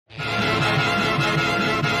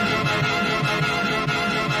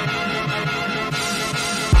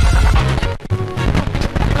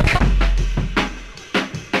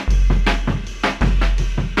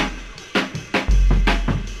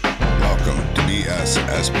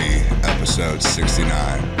BSSB episode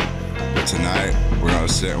 69. Tonight, we're going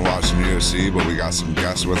to sit and watch some UFC, but we got some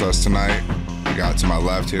guests with us tonight. We got to my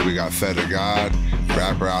left here, we got Fed of God,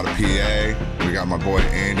 rapper out of PA. We got my boy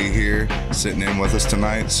Andy here sitting in with us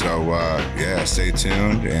tonight. So, yeah, stay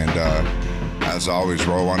tuned. And as always,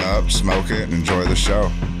 roll one up, smoke it, and enjoy the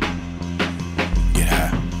show. Get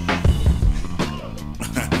high.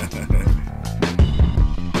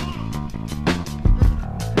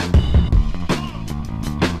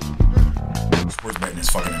 Sports betting is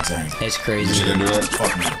fucking insane. It's crazy. You didn't do it?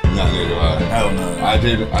 Fuck me. No, neither do I. Hell no. I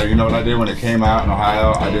did. You know what I did when it came out in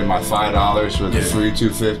Ohio? I did my $5 for the free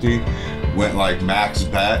 250. Went like max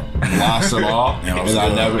bet, lost them all,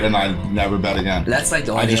 and I never bet again. That's like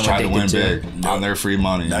the only I just thing tried to win too. big on their free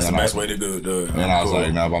money. That's the best way to do it. And I was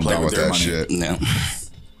like, no, I'm done with that shit. No.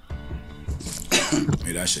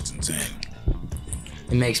 Yeah, that shit's insane.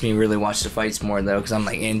 It makes me really watch the fights more though, because I'm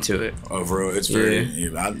like into it. Oh, bro, it's very.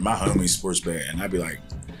 My homie sports bet, and I'd be like,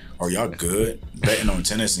 "Are y'all good? Betting on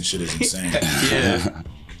tennis and shit is insane." Yeah.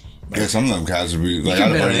 Yeah, some of them guys would be like, I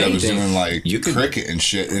had a buddy that was doing like cricket and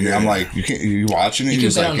shit, and I'm like, you watching it?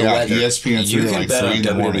 He's like, yeah, ESPN 3 like 3 in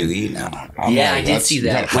the morning. Yeah, I did see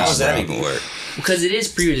that. How does that even work? Because it is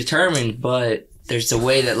predetermined, but there's the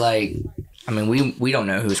way that like, I mean, we don't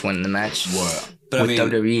know who's winning the match. What? But with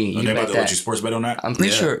WWE, are they about to let you sports bet on that? I'm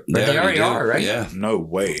pretty sure, but they already are, right? Yeah. No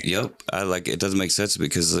way. Yep. It doesn't make sense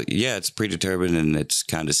because it's predetermined and it's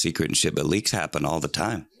kind of secret and shit, but leaks happen all the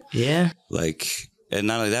time. Yeah. And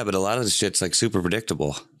not only that, but a lot of the shit's like super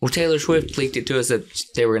predictable. Well, Taylor Swift leaked it to us that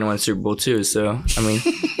they were going to win the Super Bowl too. So I mean,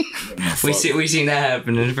 we seen that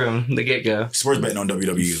happening from the get go. Sports betting on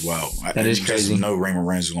WWE is wild. That is crazy. No, Raymond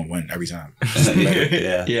Reigns is going to win every time.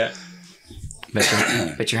 Yeah.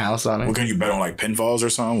 Bet your house on it. What can you bet on, like pinfalls or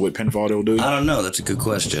something? What pinfall they'll do? I don't know. That's a good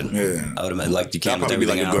question. Yeah, I would imagine you can't probably be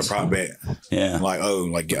like a good prop bet. Yeah,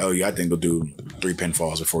 yeah, I think they'll do 3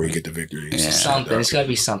 pinfalls before you get the victory. Yeah. Something. It's got to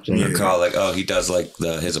be something. You call he does like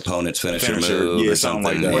his opponent's finisher move or something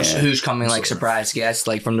like that. Or who's coming like surprise guests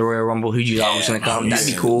like from the Royal Rumble? Who you thought was going to come? That'd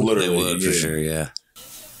be cool. Literally, they would for sure. Yeah.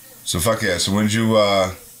 So fuck yeah. So when did you?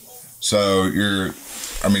 So you're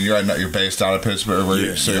based out of Pittsburgh. Where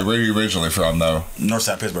are you originally from, though? North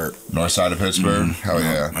side of Pittsburgh. North side of Pittsburgh? Mm-hmm. Hell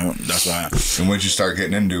yeah. That's right. And when did you start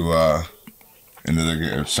getting into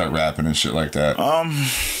start rapping and shit like that?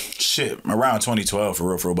 Around 2012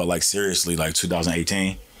 for real, but like seriously, like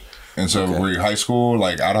 2018. And so were you high school,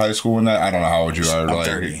 like out of high school in that? I don't know how old you are. I'm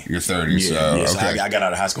 30. You're 30, yeah, so okay. I got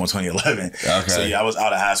out of high school in 2011. Okay. So yeah, I was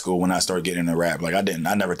out of high school when I started getting into rap. Like I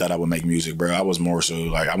never thought I would make music, bro. I was more so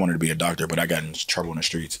like I wanted to be a doctor, but I got in trouble in the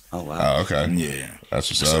streets. Oh wow. Oh, okay. Yeah. That's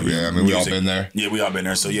what's up. Yeah, I mean, we all been there. Yeah, we all been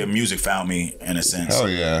there. So yeah, music found me in a sense. Hell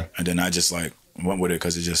yeah. And then I just like went with it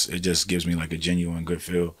because it just gives me like a genuine good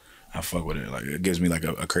feel. I fuck with it. Like it gives me like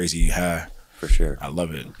a crazy high. For sure. I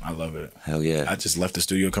love it. Hell yeah. I just left the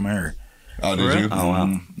studio, come here. Oh, did you? Oh, wow.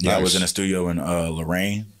 Yeah, nice. I was in a studio in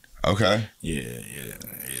Lorraine. Okay. Yeah.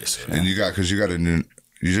 So, and you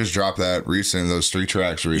just dropped those 3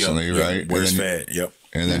 tracks recently, right? Where's Fed? Yep.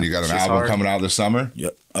 And then you got an album coming out this summer?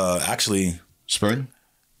 Yep. Actually. Spring?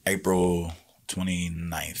 April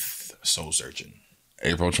 29th, Soul Searching.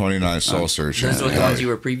 April 29th, Soul Searching. Those are the ones you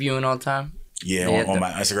were previewing all the time? Yeah, on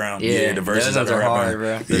my Instagram. Yeah, the verses are hard,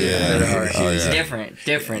 bro. Yeah. It's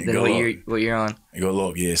different than what you're on. You go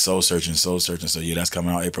look, Soul Searching. So yeah, that's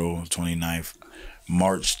coming out April 29th.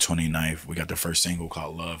 March 29th, we got the first single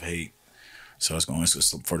called Love Hate. So it's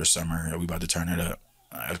for the summer. We about to turn it up.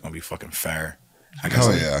 It's gonna be fucking fire. I got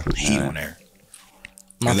some heat on there.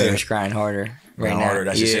 My favorite's Grind Harder. Right now.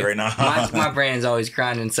 That's your shit right now. my brand's always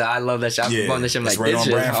grinding, so I love that shit. I'm on this shit. I'm like, right this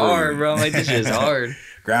shit's hard, bro. I'm like, this shit's hard.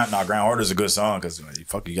 Ground Harder is a good song because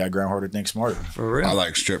you got Ground Harder, think smarter. For real. I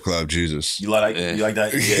like Strip Club Jesus. You like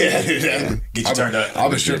that? Yeah. Get you turned up.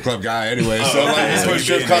 I'm a strip club guy anyway, so like put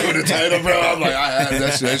Strip Club in the title, bro. I'm like,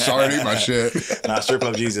 that's already my shit. Nah, Strip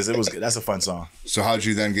Club Jesus, that's a fun song. So how'd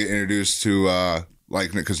you then get introduced to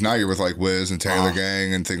because now you're with like Wiz and Taylor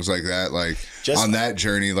Gang and things like that, like just on that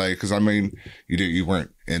journey, like because I mean you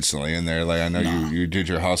weren't instantly in there, like I know you did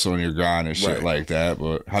your hustle and your grind and shit like that,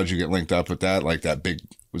 but how'd you get linked up with that, like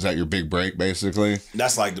was that your big break basically?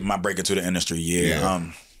 That's like my break into the industry.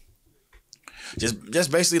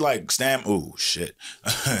 Just basically like Stam. Ooh, shit.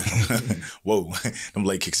 Whoa, them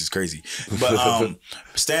leg kicks is crazy. But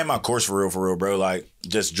Stam my course for real, bro. Like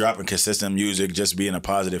just dropping consistent music, just being a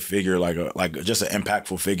positive figure, like just an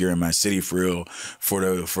impactful figure in my city for real, for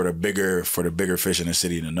the bigger fish in the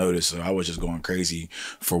city to notice. So I was just going crazy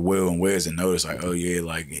for Will and Wiz to notice, like, oh yeah,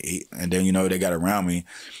 like, and then they got around me,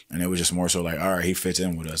 and it was just more so like, all right, he fits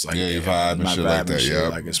in with us, like, you vibe and shit like that, yeah,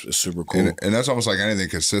 like it's super cool, and that's almost like anything,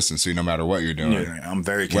 consistency, no matter what you're doing. Yeah, I'm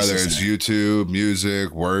very consistent. Whether it's YouTube,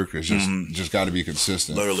 music, work, it's just got to be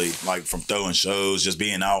consistent. Literally, like from throwing shows, just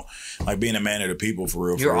being out, like being a man of the people for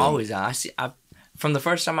real. You're always out. From the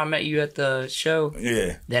first time I met you at the show.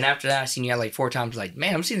 Yeah. Then after that, I seen you like 4 times. Like,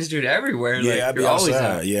 man, I'm seeing this dude everywhere. Yeah, like, I be always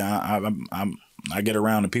outside. out. Yeah, I get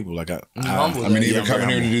around the people. Like I mean, even coming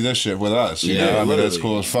here to do this shit with us. You know? I mean, that's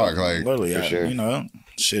cool as fuck. Like, literally, for sure. You know,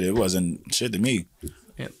 shit, it wasn't shit to me.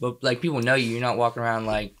 Yeah, but like people know you. You're not walking around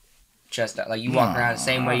like chest out. Like you walk around the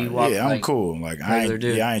same way you walk. Yeah, I'm like, cool. Like I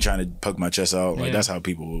ain't trying to poke my chest out. Like that's how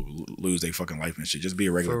people lose their fucking life and shit. Just be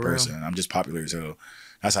a regular person. I'm just popular as hell.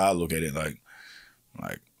 That's how I look at it. Like,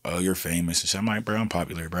 oh, you're famous and shit. I'm like, bro, I'm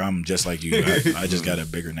popular, bro. I'm just like you. I just got a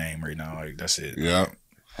bigger name right now. Like that's it. Yeah.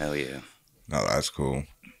 Hell yeah. No, that's cool.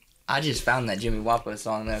 I just found that Jimmy Wappa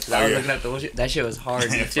song though, because I was looking at that shit was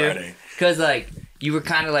hard too. Because like you were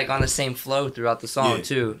kind of like on the same flow throughout the song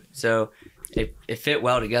too, so it fit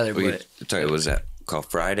well together. Sorry, was that called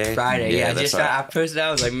Friday? Friday, yeah. I posted that.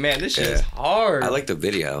 I was like, man, this shit is hard. I like the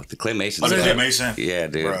video. The claymation. Oh, the claymation? Yeah,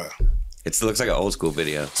 dude. Bruh. It looks like an old school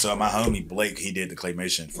video. So my homie Blake, he did the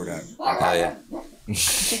claymation for that. Oh yeah.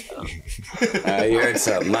 You heard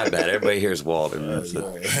something. My bad. Everybody hears Walter.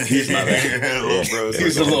 He's my bad.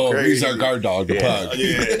 Little bro. He's our guard dog, the pug.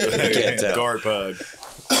 Yeah, guard pug.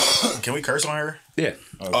 Can we curse on her? Yeah.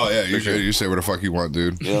 Oh yeah, you say what the fuck you want,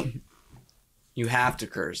 dude. Yep. You have to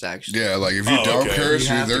curse, actually. Yeah, like if you don't curse,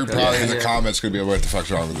 they're probably in the comments gonna be like, what the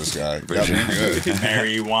fuck's wrong with this guy? That'd be good.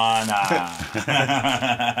 Marijuana.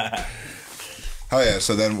 Oh yeah,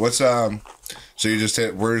 so then what's so you just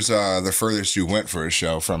hit, where's the furthest you went for a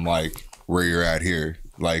show from like where you're at here,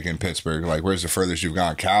 like in Pittsburgh? Like where's the furthest you've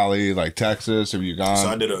gone? Cali, like Texas? Have you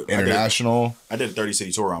gone international? I did a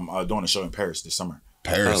 30-city tour. I'm doing a show in Paris this summer.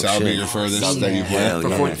 Paris, that'll be your furthest that you've went? For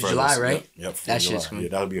 4th of July, right? Yep, 4th of July. Yeah,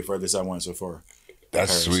 that'll be the furthest I went so far.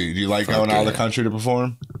 That's sweet. Do you like going out of the country to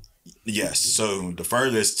perform? Yes. So the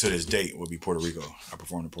furthest to this date would be Puerto Rico. I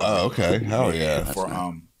performed in Puerto Rico. Oh, okay. Hell yeah. For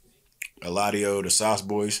Eladio, the Sauce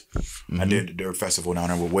Boys. I did their festival down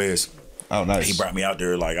there with Wiz. Oh, nice. He brought me out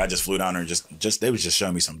there. Like, I just flew down there and just they was just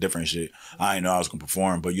showing me some different shit. I didn't know I was gonna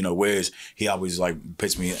perform, but you know, Wiz, he always like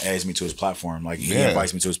adds me to his platform. Like he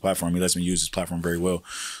invites me to his platform. He lets me use his platform very well.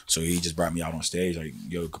 So he just brought me out on stage. Like,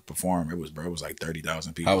 yo, could perform. It was like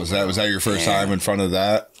 30,000 people. How was that? Was that your first time in front of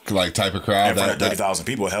that like type of crowd? In front of 30,000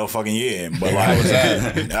 people, hell fucking yeah. But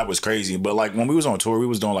like, that was crazy. But like when we was on tour, we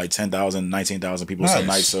was doing like 10,000, 19,000 people some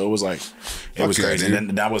nights. So it was like was crazy. Dude. And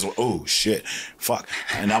then that was shit, fuck.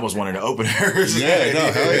 And that was one of the openers. Yeah.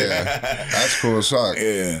 No, hell yeah. That's cool as fuck.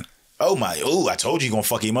 Yeah. I told you gonna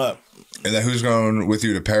fuck him up. And then who's going with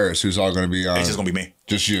you to Paris? Who's all gonna be on? It's just gonna be me.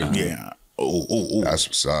 Just you. Yeah. That's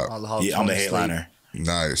what's up. Yeah, I'm the headliner.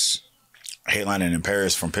 Nice. Headlining in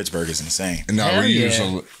Paris from Pittsburgh is insane. And now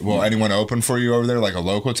anyone open for you over there, like a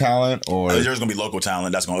local talent, or there's gonna be local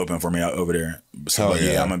talent that's gonna open for me out over there. So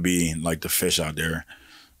I'm gonna be like the fish out there,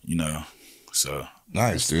 you know. So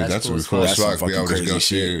nice, dude. That's cool as fuck. Be able to go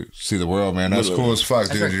see the world, man. That's cool as fuck,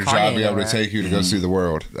 dude. Your job be able to take you to go see the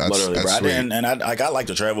world. That's sweet. I like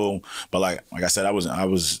to travel, but like I said, I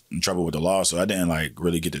was in trouble with the law, so I didn't like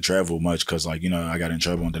really get to travel much because like, you know, I got in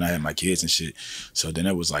trouble and then I had my kids and shit. So then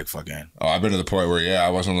it was like fucking. Oh, I've been to the point where I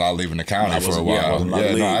wasn't allowed leaving the county for a while.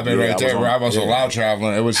 I've been right there where I wasn't allowed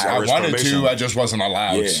traveling. It was I wanted to, I just wasn't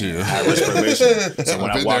allowed to. High-risk probation. So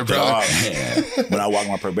when I walked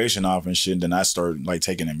my probation off and shit, then I started like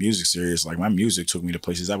taking the music serious. Like my music took me to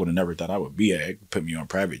places I would have never thought I would be at. It put me on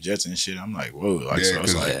private jets and shit. I'm like, whoa. Like, so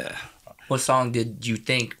it's like, what song did you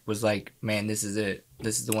think was like, man, this is it?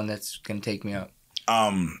 This is the one that's gonna take me up?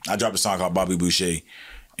 I dropped a song called Bobby Boucher.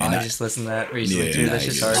 And I just listened to that recently too. That's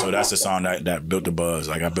just hard. So that's the song that built the buzz.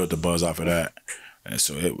 Like I built the buzz off of that. And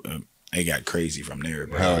so it got crazy from there,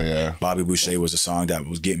 bro. Hell yeah. Bobby Boucher was a song that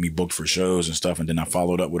was getting me booked for shows and stuff. And then I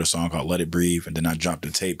followed up with a song called Let It Breathe. And then I dropped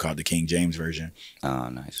a tape called the King James version. Oh,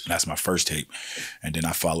 nice. That's my first tape. And then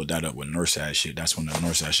I followed that up with Northside shit. That's when the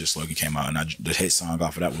Northside shit slogan came out. And the hit song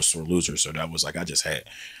off of that was Sore Loser. So that was like, I just had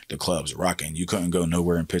the clubs rocking. You couldn't go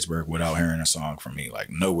nowhere in Pittsburgh without hearing a song from me. Like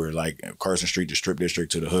nowhere, like Carson Street, the Strip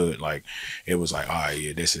District to the hood. Like it was like, oh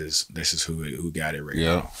yeah, this is who got it right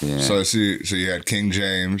now. Yeah. So you had King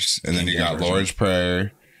James and then you got Lord's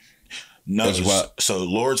Prayer. No, as well. So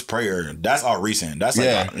Lord's Prayer, that's all recent. That's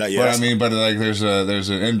But I mean, but like there's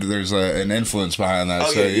an influence behind that.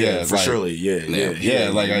 Oh so, yeah, for like, surely, yeah.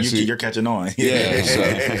 Like I see, you're catching on. Yeah.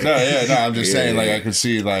 So, no. I'm just saying, like I could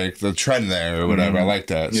see like the trend there or whatever. I like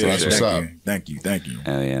that. So that's what's up. Thank you.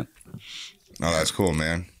 Oh yeah. Oh, that's cool,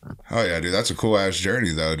 man. Oh yeah, dude. That's a cool ass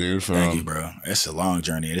journey though, dude. Thank you, bro. It's a long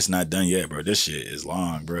journey. It's not done yet, bro. This shit is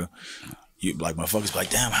long, bro. You like motherfuckers be like,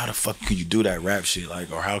 damn, how the fuck can you do that rap shit?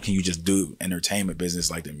 Like, or how can you just do entertainment business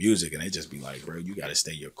like the music? And they just be like, bro, you gotta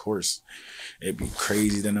stay your course. It'd be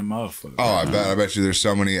crazy than a motherfucker. Oh, I bet you there's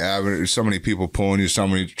so many avenues, so many people pulling you, so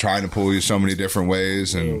many trying to pull you so many different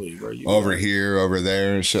ways, and Really, bro, over here, over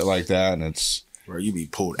there, and shit like that. And it's bro, you be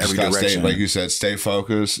pulled every gotta direction. stay, like you said, stay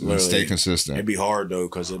focused and stay consistent. It'd be hard though,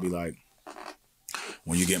 because it'd be like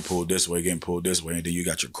when you getting pulled this way, and then you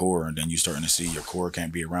got your core, and then you starting to see your core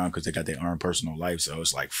can't be around because they got their own personal life. So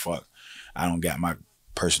it's like, fuck, I don't got my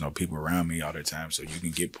personal people around me all the time, so you can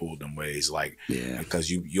get pulled them ways, like because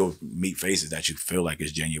you'll meet faces that you feel like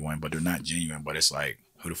is genuine, but they're not genuine. But it's like,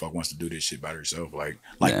 who the fuck wants to do this shit by themselves?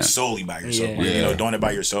 Like solely by yourself. Like, you know, doing it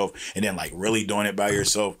by yourself, and then like really doing it by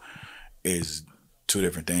yourself is two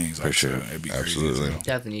different things. Like, for sure, it'd be absolutely. crazy.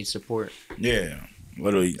 Definitely need support. Yeah.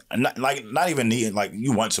 Literally, not even need, like,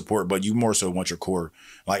 you want support, but you more so want your core,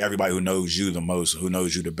 like everybody who knows you the most, who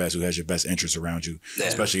knows you the best, who has your best interests around you,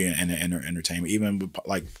 especially in entertainment, even with,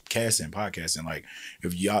 like podcasting. Like,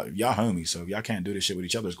 if y'all homies, so if y'all can't do this shit with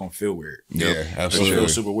each other, it's gonna feel weird. Yeah, absolutely. It'll feel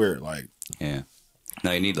super weird. Like, yeah.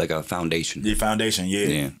 No, you need like a foundation. The foundation,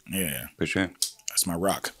 yeah, for sure. That's my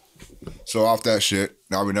rock. So off that shit,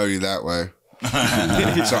 now we know you that way.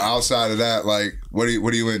 So outside of that, like, what are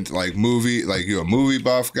you into? Like, movie? Like, you a movie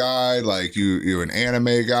buff guy? Like, you an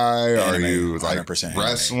anime guy? Are you like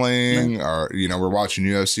wrestling? Or, you know, we're watching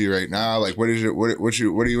UFC right now. Like, what are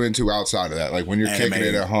you into outside of that? Like, when you're kicking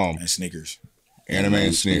it at home and sneakers, anime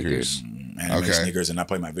and sneakers, and sneakers, and I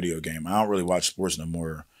play my video game. I don't really watch sports no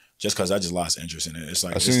more, just because I just lost interest in it. It's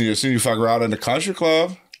like I seen you fuck around in the country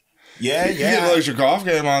club. Yeah. You get your golf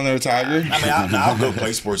game on there, Tiger. I mean, I'll go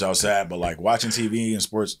play sports outside, but like watching TV and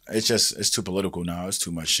sports, it's too political now. It's too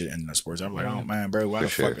much shit in the sports. I'm like, oh man, bro, why the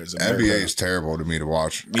fuck is America? NBA is terrible to me to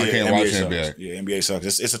watch. I can't watch NBA. Yeah, NBA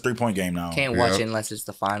sucks. It's a 3-point game now. Can't watch it unless it's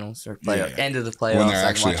the finals or end of the playoffs. When they're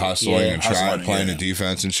actually hustling and playing the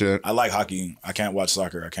defense and shit. I like hockey. I can't watch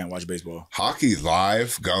soccer. I can't watch baseball. Hockey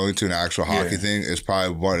live, going to an actual hockey thing is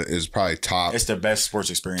probably top. It's the best sports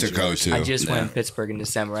experience to go to. I just went in Pittsburgh in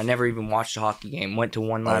December. I never even watched a hockey game. Went to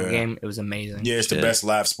one live game. It was amazing. Yeah, it's the best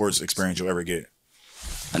live sports experience you'll ever get.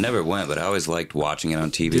 I never went, but I always liked watching it on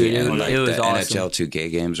TV. Dude, and like it was the awesome. NHL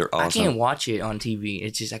 2K games are awesome. I can't watch it on TV.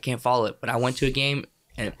 It's just I can't follow it. But I went to a game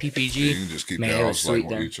and at PPG. You can just keep man, that it was sweet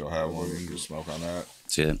there. each will have one. You can just smoke on that.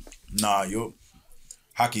 That's it. Nah,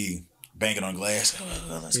 hockey banging on glass.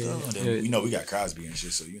 Let's go. And then, you know, we got Crosby and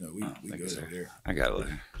shit, so you know we good over there. I got it.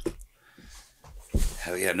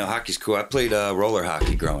 Hell yeah, no, hockey's cool. I played roller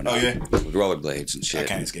hockey growing up. Oh yeah, with rollerblades and shit. I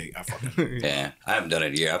can't skate. I fucking yeah. I haven't done it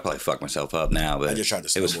in a year. I probably fuck myself up now, but I just tried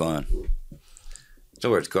to. It was fun.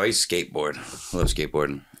 So it's cool. I used to skateboard. I love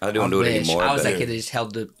skateboarding. I don't do it anymore. I was that kid that just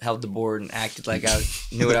held the board and acted like I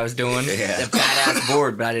knew what I was doing. It's a badass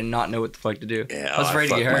board, but I did not know what the fuck to do. Yeah, I was afraid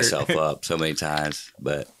to get hurt. Myself up so many times,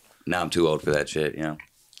 but now I'm too old for that shit. You know,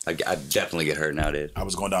 I definitely get hurt nowadays. I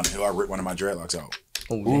was going down the hill. I ripped one of my dreadlocks out.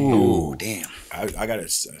 Ooh, damn. I got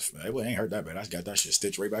it. It ain't hurt that bad. I got that shit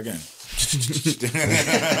stitched right back in.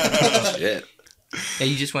 Shit. Yeah,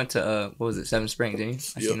 you just went to what was it, Seven Springs, didn't you?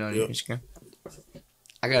 I seen it on your Instagram.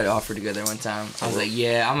 I got offered to go there one time. I was like,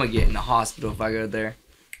 yeah, I'm gonna get in the hospital if I go there.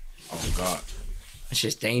 Oh God, it's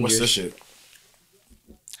just dangerous. What's this shit?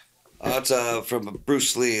 It's from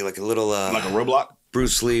Bruce Lee, like a little like a Roblox.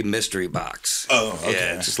 Bruce Lee mystery box. Oh, okay.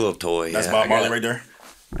 Yeah, it's just a little toy. That's Bob Marley right there.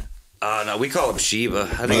 No, we call him Shiva.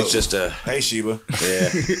 I think it's just a... Hey, Shiva. Yeah.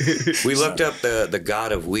 We looked up the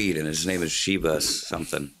god of weed, and his name is Shiva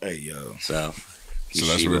something. Hey, yo. So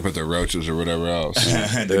that's where we put the roaches or whatever else.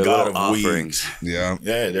 The god of offerings. Weed. Yeah.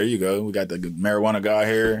 Yeah, there you go. We got the marijuana guy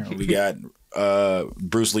here. We got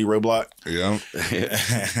Bruce Lee Roblox. Yeah.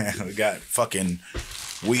 We got fucking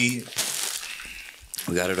weed.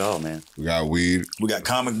 We got it all, man. We got weed. We got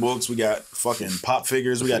comic books. We got fucking pop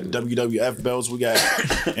figures. We got WWF belts. We got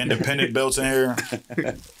independent belts in here.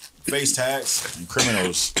 Face tats and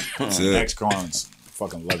criminals. Ex-cons.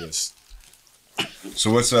 Fucking love this.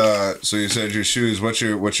 So what's so you said your shoes. What's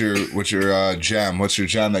your gem? What's your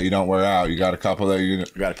gem that you don't wear out? You got a couple that you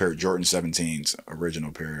got a pair of Jordan 17s,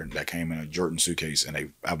 original pair that came in a Jordan suitcase,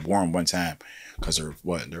 and I've worn them one time because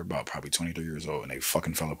they're about probably 23 years old and they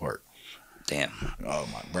fucking fell apart. Damn. Oh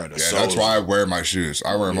my brother. Yeah, that's why I wear my shoes.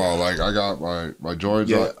 I wear them all. Like I got my Jordans.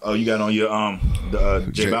 Yeah. Oh, you got on your the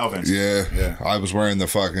J Balvin's. Yeah. I was wearing the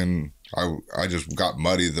fucking. I just got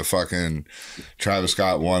muddy. The fucking Travis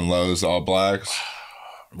Scott One Lows all blacks.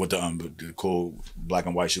 With the cool black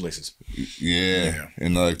and white shoelaces. Yeah.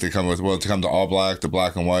 And like they come to all black, the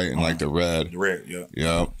black and white, and like the red. The red, yeah.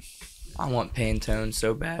 Yep. I want Pantone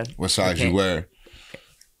so bad. What size you wear?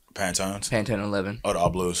 Pantones? Pantone 11. Oh, the all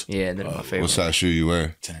blues. Yeah, they're my favorite. What size shoe you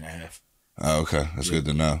wear? 10.5. Oh, okay. That's good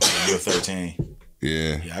to know. You're 13.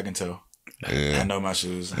 Yeah. Yeah, I can tell. Yeah. I know my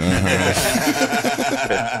shoes. I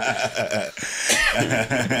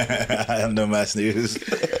know my shoes.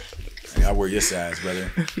 I wear your size,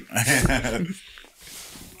 brother.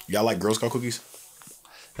 Y'all like Girl Scout cookies?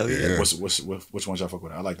 Hell yeah. Which ones y'all fuck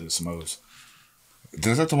with? I like the Samoas.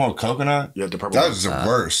 Is that the one with coconut? Yeah, the purple. That is the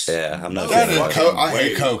worst. Yeah, I'm not. That is I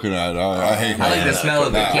hate coconut. I hate coconut. I like the smell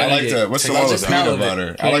of it. I like the what's the one with peanut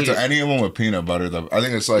butter? I like any of them with peanut butter. I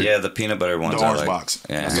think it's like the peanut butter ones. The orange like. box.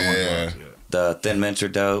 Yeah. Yeah. The Thin Mints are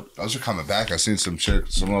dope. Those are coming back. I seen some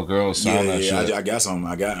little girls selling that shit. I got some.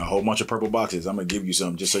 I got a whole bunch of purple boxes. I'm gonna give you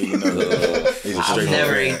some just so you know. I've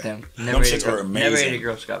never ate them. Never ate a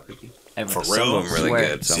Girl Scout cookie. Ever. For Some real? of them really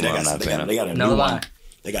good. Some of them not fan of. They got a No new lie. one.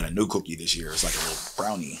 They got a new cookie this year. It's like a little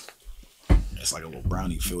brownie. It's like a little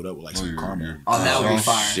brownie filled up with like some caramel. Oh, that would be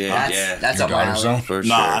fire. Shit, That's up my alley. For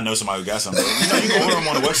Nah, sure. I know somebody who got some. You can order them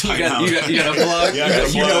on the website now. You got a plug? Yeah, I got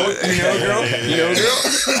a plug. You know a girl? You know a girl?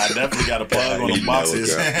 I definitely got a plug on You the know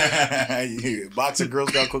boxes. a Box of Girl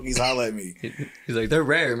Scout cookies, holla at me. He's like, they're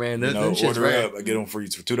rare, man. Them shit's Order rare. up. I get them for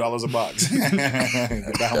you for $2 a box. Buy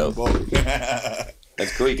them Dope. both.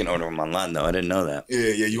 That's cool. You can order them online though. I didn't know that.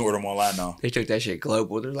 Yeah, you can order them online now. They took that shit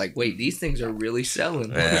global. They're like, wait, these things are really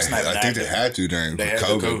selling. Yeah. I think they had to during They had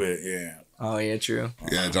COVID, yeah. Oh, yeah, true.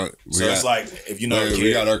 Yeah, It's like if you know a kid.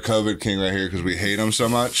 we got our COVID king right here because we hate him so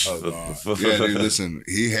much. Oh, God. Yeah, dude, listen,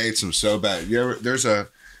 he hates him so bad. There's a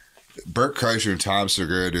Bert Kreischer and Tom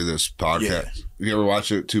Segura do this podcast. Yeah. You ever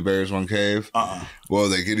watch it? Two Bears, One Cave. Well,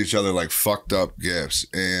 they get each other like fucked up gifts,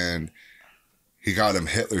 and he got him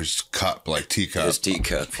Hitler's cup, like teacup. His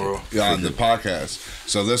teacup. Yeah, on the podcast.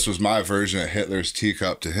 So this was my version of Hitler's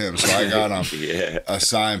teacup to him. So I got him a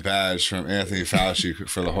signed badge from Anthony Fauci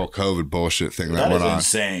for the whole COVID bullshit thing that went on.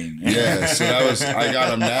 Insane. Yeah, so I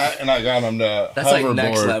got him that, and I got him the That's hoverboard. like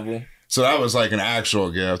next level. So that was like an actual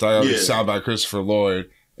gift. I got it signed by Christopher Lloyd,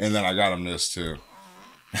 and then I got him this too.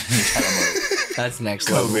 That's next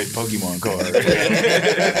level. COVID Pokemon card.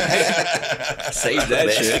 Save that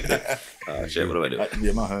shit. Oh shit! What do I do?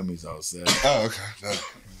 Yeah, my homies all set. Oh, okay.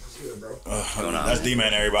 No. That's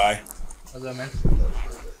D-Man, everybody. What's up, man?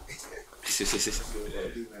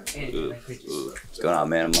 What's going on,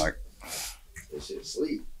 man? I'm Mark. This shit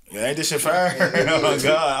sleep. Yeah, ain't this shit fire? Oh my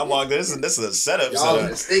God, I walked this is a setup. Y'all in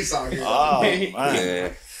the sticks out here. Oh man.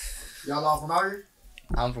 Yeah. Y'all all from out here?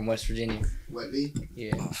 I'm from West Virginia. What, B?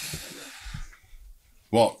 Yeah.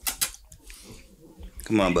 Well,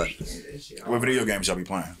 Come on, bud. What video games y'all be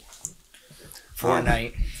playing?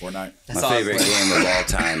 Fortnite. Fortnite. That's My all I favorite play. game of all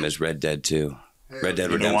time is Red Dead 2. Red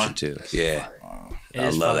Dead You know Redemption one? 2. Yeah. It I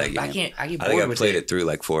is love fun. that game. I get I bored think I with played it through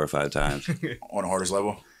like 4 or 5 times. On the hardest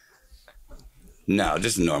level? No,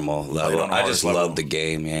 just normal level. on the I just hardest level. love the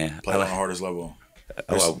game, yeah. Play on the hardest level.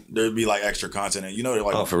 well, There'd be like extra content. And you know, they're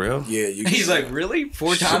like, oh, for real? Yeah. You, He's like, really?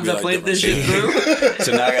 4 Should times be I like played that. this shit through?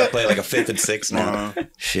 So now I gotta play like a 5th and 6th now.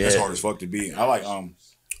 Shit. That's hard as fuck to beat. I like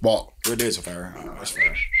well, Red Dead's a fire. That's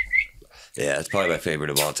fair. Yeah, it's probably my favorite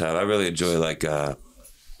of all time. I really enjoy like the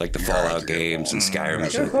Fallout games and Skyrim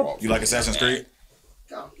and shit. You like Assassin's Creed?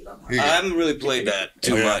 I haven't really played that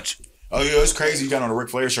too much. Oh yeah, it's crazy. You got on a Ric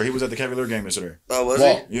Flair shirt. He was at the Cavalier game yesterday. Oh, was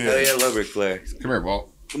Walt. he? Yeah. Oh, yeah, I love Ric Flair. come here,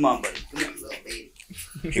 Walt. Come on, buddy.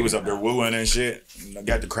 He was up there wooing and shit. And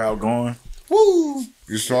got the crowd going. Woo!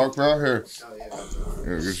 You talk about here?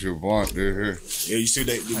 Here, get you a blunt, dude. Here. Yeah, you see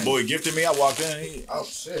that the boy gifted me. I walked in. Oh,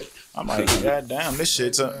 shit. I'm like, God damn, this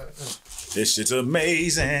shit's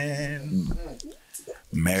amazing.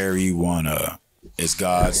 Marijuana is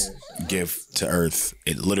God's gift to earth.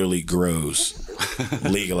 It literally grows.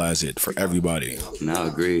 Legalize it for everybody. No,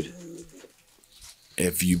 agreed.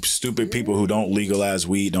 If you stupid people who don't legalize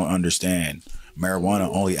weed don't understand, marijuana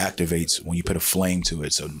only activates when you put a flame to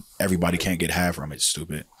it, so everybody can't get high from it,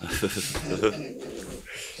 stupid.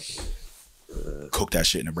 Cook that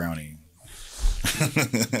shit in a brownie.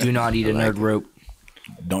 Do not eat a nerd rope.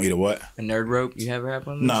 Don't eat a what? A nerd rope. You ever had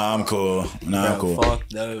one? Of those? Nah, I'm cool. I'm cool. Fuck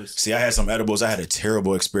those. See, I had some edibles. I had a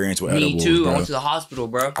terrible experience with edibles. Me too. Bro. I went to the hospital,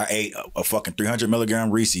 bro. I ate a fucking 300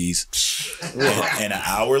 milligram Reese's, and an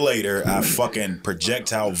hour later, I fucking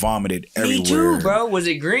projectile vomited everywhere. Me too, bro. Was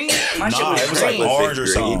it green? My shit was it was green. like orange or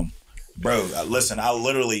something. Bro, listen, I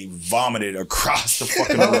literally vomited across the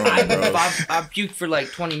fucking room, bro. I puked for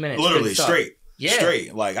like 20 minutes. Literally, straight. Yeah.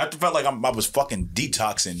 Straight. Like, I felt like I was fucking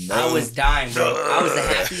detoxing, bro. I was dying, bro. I was the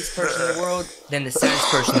happiest person in the world, then the saddest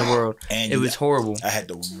person in the world. And it was horrible. I had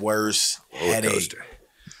the worst headache.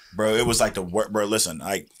 Bro, it was like the worst. Bro, listen,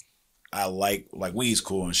 I like weed's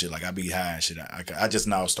cool and shit. Like, I be high and shit. I just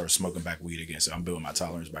now start smoking back weed again, so I'm building my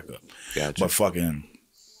tolerance back up. Gotcha. But fucking,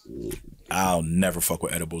 I'll never fuck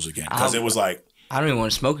with edibles again. Because it was like, I don't even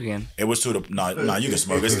want to smoke again. it was to the nah. You can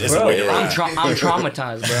smoke. It's Bro, a way to I'm ride.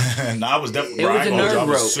 traumatized, bro. Nah, I was definitely. It was a nerd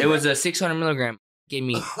rope. super- It was a 600 milligram. Gave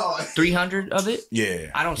me 300 of it.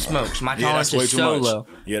 Yeah. I don't smoke, so my Yeah, tolerance that's way is too so much. low.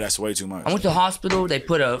 Yeah, that's way too much. I went to the hospital. They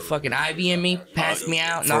put a fucking IV in me, passed me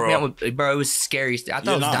out, knocked me out with. Bro, it was scary. I thought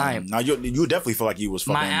I was dying. Nah, you definitely feel like you was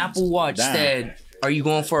fucking. My Apple Watch dying. said, "Are you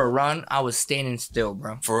going for a run?" I was standing still,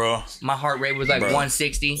 bro. For real. My heart rate was like Bro.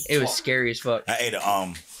 160. It was scary as fuck. I ate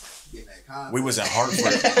we was in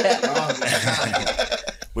Hartford.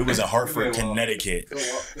 We was in Hartford, Connecticut,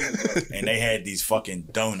 and they had these fucking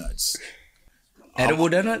donuts. Edible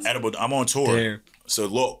donuts? Edible. I'm on tour. Damn. So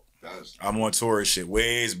look, I'm on tour and shit.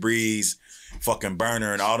 Wiz, Breeze, fucking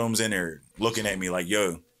Burner, and all them's in there looking at me like,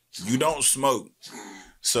 yo, you don't smoke,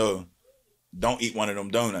 so don't eat one of them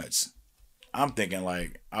donuts. I'm thinking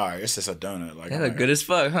like, all right, it's just a donut. Like, They look good as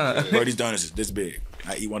fuck, huh? bro, these donuts is this big.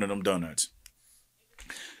 I eat one of them donuts.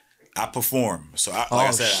 I perform. So, like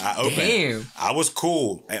I said, I opened. Damn. I was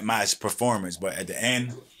cool at my performance, but at the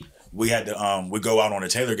end, we had to we go out on a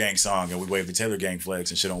Taylor Gang song and we wave the Taylor Gang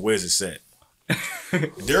flags and shit on Wiz's set.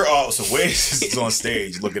 They're all so Wiz is on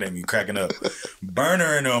stage looking at me, cracking up.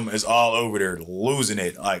 Burner and them is all over there losing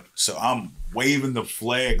it. Like, so I'm waving the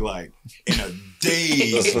flag like in a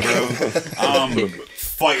daze, bro. I'm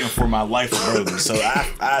fighting for my life, bro. So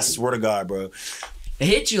I swear to God, bro. It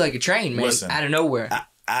hit you like a train, man. Listen, out of nowhere.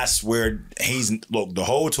 I swear the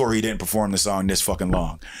whole tour he didn't perform the song this fucking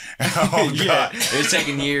long. Oh God. It's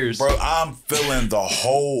taking years. Bro, I'm feeling the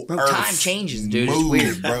whole earth time changes, dude. move,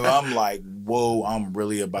 It's weird. bro. I'm like, whoa, I'm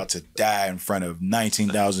really about to die in front of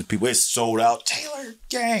 19,000 people. It's sold out. Taylor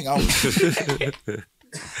Gang.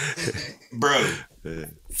 Bro,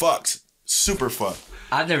 fucked. Super fucked.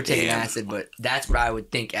 I've never taken acid, but that's what I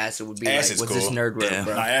would think acid would be Acid's like. What's this cool. nerd rope,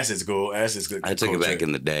 bro? Nah, acid's cool. Acid's good. I took it back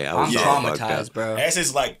in the day. I I'm was all fucked traumatized, up. bro.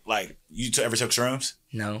 Acid's like you ever took shrooms?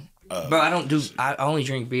 No. Bro, I don't do. I only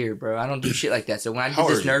drink beer, bro. I don't do shit like that. So when I How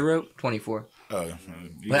did this old are nerd rope, 24. Oh,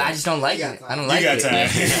 But I just don't like it. I don't like you got it. time.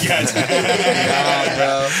 You got time. Nah,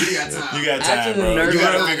 bro. You got After time, the bro. nerd You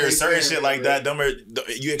gotta rope- figure certain shit like that.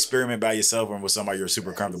 You experiment by yourself and with somebody you're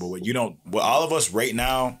super comfortable with. You don't. Well, all of us right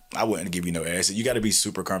now, I wouldn't give you no acid. You got to be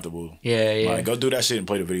super comfortable. Yeah, yeah. Like, go do that shit and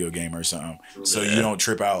play the video game or something, so you don't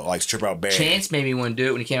trip out bad. Chance made me want to do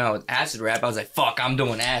it when he came out with acid rap. I was like, "Fuck, I'm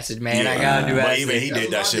doing acid, man. I gotta do But acid." even he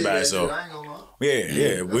did that shit by himself. I ain't gonna lie.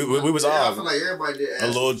 Yeah. We was I all feel like everybody did a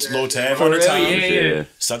little tab For on the real, time. yeah.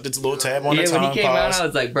 Sucked its little tab on the Yeah, time. when he came out, pause. I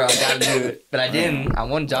was like, "Bro, I gotta do it," but I didn't. I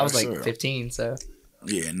wanted to. I was like Sure. 15, so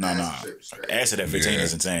Yeah, no. Acid Acid at 15 Yeah.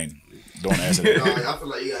 is insane. Doing acid. No, I feel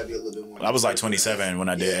like you gotta be a little bit more. I was like 27 when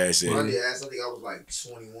I did acid. When I did acid, I think I was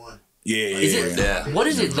like 21. Yeah. Is it? Yeah. What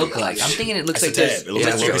does it look like? I'm thinking it looks It's like a this, tab. It looks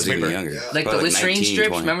Yeah, like I a was piece of even paper. younger. Yeah. like the Probably Listerine 19, strips.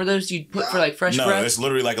 20. Remember those you put for like fresh No, breath? it's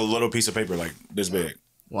literally like a little piece of paper, like this big.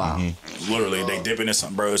 Wow. Literally, they dip it in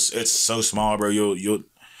something, bro. It's so small, bro.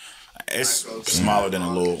 It's smaller than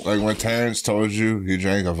a little. Like when Terrence told you he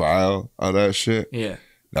drank a vial of that shit, Yeah.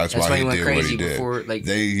 that's That's why why he he went did what crazy he did. before, like-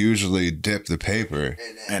 They usually dip the paper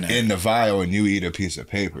And in the vial and you eat a piece of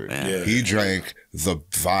paper. Yeah. He drank the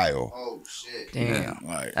vial. Oh shit. Damn.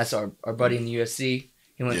 like, That's our buddy in the UFC.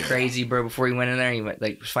 He went crazy, bro. Before he went in there, he went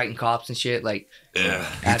like was fighting cops and shit. Like, Yeah.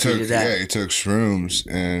 after he did that, He took shrooms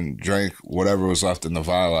and drank whatever was left in the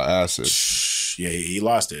vial of acid. yeah, he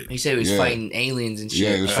lost it. he said he was Yeah. fighting aliens and shit.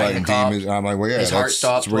 Yeah, he was fighting the cops. demons. And I'm like, well, yeah, His heart that's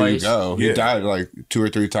stopped where you twice. go. He Yeah. died like 2 or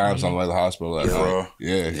 3 times on the way to the hospital that Yeah. night.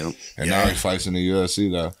 Yeah. Yep. And Yeah. now he fights in the UFC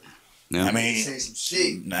though. Yeah. I mean, Say some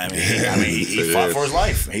shit. he fought for his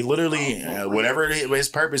life. He literally, whatever his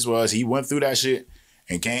purpose was, he went through that shit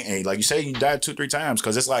and came. And like you say, he died 2-3 times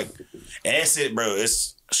because it's like acid, bro.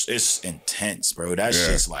 It's intense, bro. That Yeah.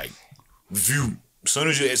 shit's like, view. As soon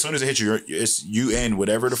as it hits you, you in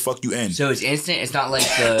whatever the fuck you in. So it's instant. It's not like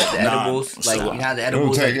the edibles. Like so you know how the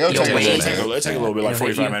edibles. It'll take a little bit, like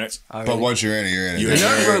 45 minutes. But once you're in it, you're in it. The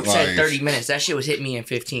nerve rope said 30 minutes. That shit was hitting me in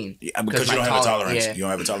 15. Yeah, because you don't have a tolerance. Yeah. You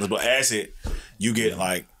don't have a tolerance. But acid, you get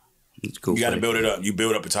like. It's cool. You got to build it up. You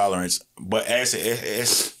build up a tolerance. But acid,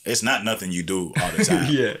 it's not nothing you do all the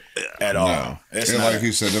time. Yeah. At all. No. It's And not. like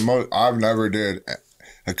you said, I've never did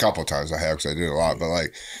a couple times I have because I did a lot, but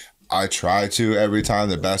like I try to every time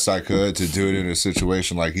the best I could to do it in a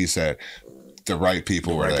situation like he said. The right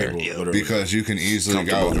people were there because you can easily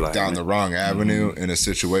go down the wrong avenue in a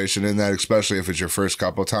situation in that, especially if it's your first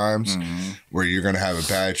couple times where you're going to have a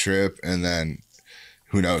bad trip and then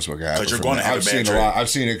who knows what can happen. Because you're going to have a bad trip. I've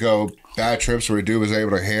seen it go bad trips where a dude was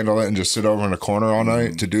able to handle it and just sit over in a corner all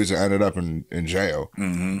night to dudes that ended up in jail or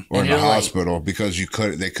in the hospital because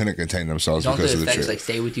they couldn't contain themselves because of the trip. Like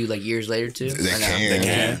stay with you like years later too. They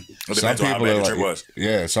can. Well, Some people are like, was.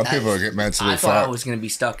 yeah. Some people get mentally. I thought I was gonna be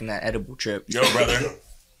stuck in that edible trip. Yo, brother.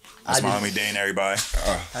 That's my homie Dane. Everybody.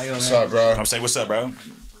 What's up, bro? I'm saying, what's up, bro?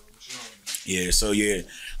 Yeah. So yeah,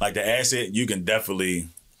 like the acid, you can definitely.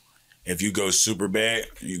 If you go super bad,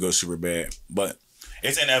 you go super bad. But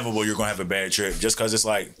it's inevitable you're going to have a bad trip just because it's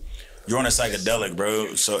like you're on a psychedelic,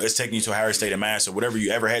 bro. So it's taking you to a higher state of mind. So whatever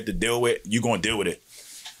you ever had to deal with, you're going to deal with it.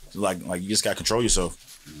 Like you just got to control yourself.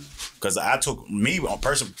 Because I took, me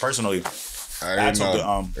personally, I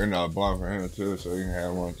took you're not blind for him too, so you can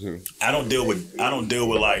have one too. I don't deal with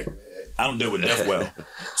death well.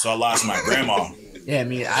 So I lost my grandma. Yeah, I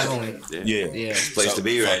mean, I've only... Yeah. Place to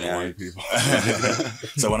be right now.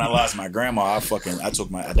 So when I lost my grandma,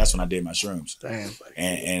 that's when I did my shrooms. Damn.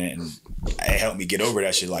 And it helped me get over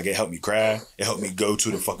that shit. Like, it helped me cry. It helped me go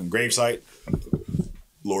to the fucking gravesite.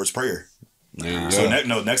 Lord's Prayer. So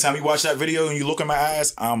next time you watch that video and you look in my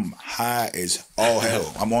eyes, I'm high as all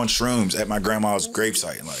hell. I'm on shrooms at my grandma's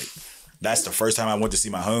gravesite. Like, that's the first time I went to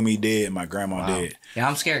see my homie dead and my grandma dead. Yeah,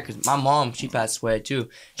 I'm scared because my mom, she passed away too.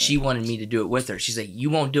 She wanted me to do it with her. She's like,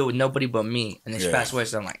 you won't do it with nobody but me. And then she passed away,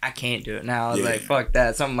 so I'm like, I can't do it now. I was like, fuck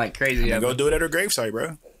that. Something like crazy. Go do it at her gravesite,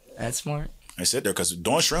 bro. That's smart. I sit there because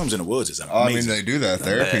doing shrooms in the woods is amazing. I mean, they do that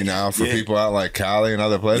therapy now for people out like Cali and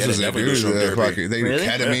other places. Yeah, they do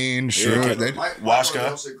ketamine, shrooms.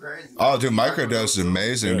 Washka. Oh, dude, microdose is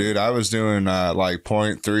amazing, dude. I was doing like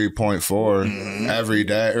 0.3, 0.4 every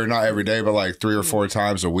day, or not every day, but like 3 or 4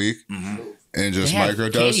 times a week. And just they have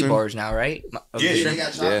microdosing. Candy bars now, right? My you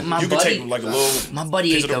buddy, can take like a little. My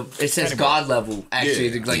buddy ate it says God level.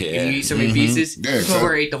 Actually, like you eat so many pieces. Yeah,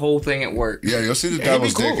 Whoever ate the whole thing at work. Yeah, you'll see the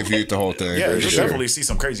devil's dick if you eat the whole thing. Yeah, you'll definitely see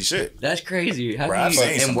some crazy shit. That's crazy. How Bro,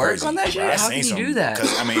 can you work on that shit? How can you do that?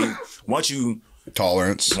 Because I mean, once your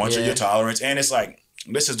tolerance, and it's like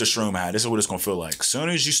this is the shroom high. This is what it's gonna feel like. As soon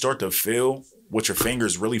as you start to feel what your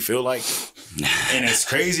fingers really feel like, and as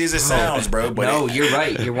crazy as it sounds, bro. But no, you're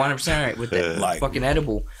right. You're 100% right with that fucking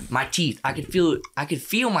edible. My teeth, I could feel it. I could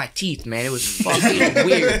feel my teeth, man. It was fucking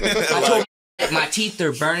weird. I told my teeth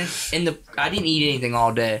are burning. I didn't eat anything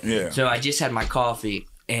all day, so I just had my coffee.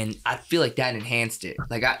 And I feel like that enhanced it.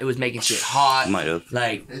 Like it was making shit hot. Might have.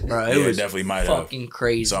 Like, bro, it was definitely might fucking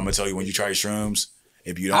crazy. So I'm gonna tell you, when you try shrooms,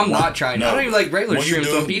 if you don't, I'm not trying. I don't even like regular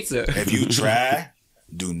shrooms on pizza. If you try,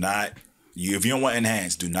 do not. If you don't want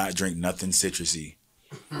enhanced, do not drink nothing citrusy.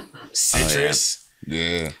 Citrus.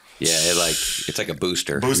 Yeah. Yeah, it's like a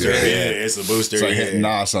booster. It's a booster. It's like hitting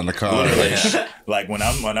Nos on the car. Like when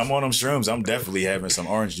I'm on them shrooms, I'm definitely having some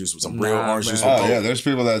orange juice with some real orange juice. Oh yeah, there's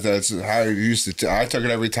people that's how you used to. I took it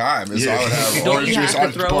every time. So I would have Don't orange you juice. have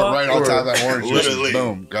I'd to throw pour up, right on or- top of that orange juice. Literally.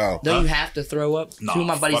 Boom, go. Don't you have to throw up? Nah, Two of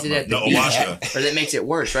my buddies did that. no, ayahuasca. Or that makes it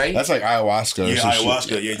worse, right? That's like ayahuasca. Yeah, or some ayahuasca.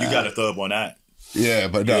 shit. Yeah, you got to throw up on that. Yeah,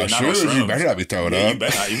 but no, not on shrooms, you better not be throwing up. You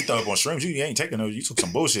better not. You throw up on shrooms, you ain't taking those. You took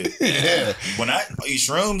some bullshit. Yeah. When I eat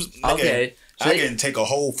shrooms, nigga, Okay. So I can take a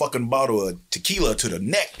whole fucking bottle of tequila to the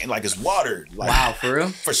neck and like it's water. Like, wow, for real?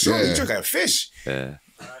 For sure, Yeah. you drink a fish. Yeah.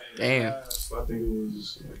 Damn. I think it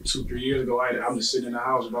was 2-3 years ago. I'm just sitting in the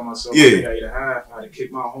house by myself. Yeah. I think I ate a half. I had to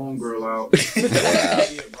kick my homegirl out.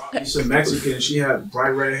 She's a Mexican. She had bright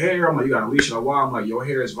red hair. I'm like, you got to leash her. Why? I'm like, your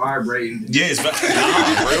hair is vibrating. Yeah, it's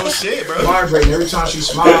real shit, bro. Vibrating. Every time she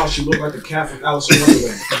smiles, she looked like the cat from Alice in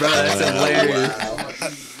Wonderland. Bro, that's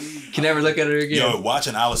hilarious. Can never look at her again. Yo,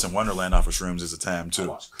 watching Alice in Wonderland off of shrooms is a time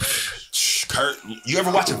too. Kurt, you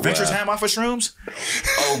ever watch Adventure Time off of shrooms?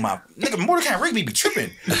 Oh my, nigga, Mordecai and Rigby be tripping.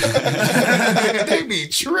 They be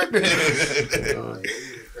tripping.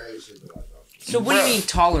 So what do you mean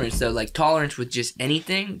tolerance though? Like tolerance with just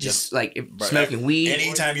anything? Just like smoking weed?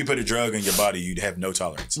 Anytime you put a drug in your body, you'd have no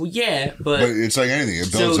tolerance. Well, yeah, but But it's like anything;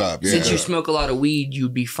 it builds up. Yeah. Since you smoke a lot of weed,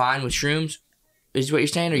 you'd be fine with shrooms. Is what you're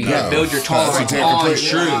saying, or you No. gotta build your tolerance That's a on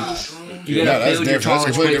different- shrooms? You No, gotta that's build your different. That's a tolerance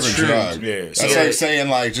completely with different shrooms. drug. Yeah. That's like saying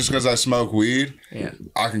like just because I smoke weed, Yeah.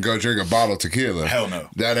 I can go drink a bottle of tequila. Hell no.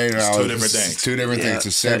 That ain't It's how two it's- different things. It's two different things.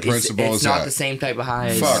 The So same principle it's as not that. the same type of high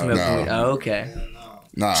as Fuck smoking no. weed. Oh, okay.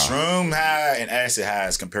 Nah. Shroom high and acid high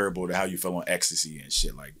is comparable to how you feel on ecstasy and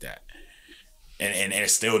shit like that. And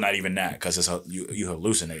it's still not even that because it's you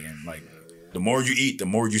hallucinating. Like the more you eat, the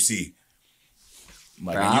more you see.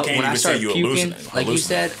 Like Bro, and you can't when I even say started you puking, hallucinate. like you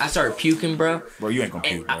said, I started puking, bro. Bro, you ain't gonna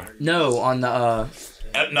puke, bro. No, on the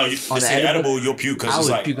No, you on it's the edible, you'll puke I because was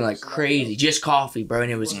it's like puking like crazy, just coffee, bro.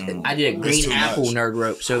 And it was I did a green too apple much. nerd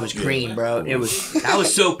rope, so it was green, bro. It was I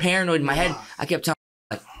was so paranoid in my head. I kept telling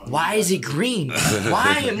like, why is it green?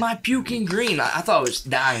 Why am I puking green? I thought I was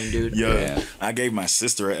dying, dude. yeah. I gave my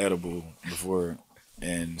sister an edible before,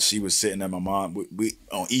 and she was sitting at my mom. We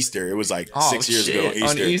on Easter. It was like Oh, 6 years shit, ago.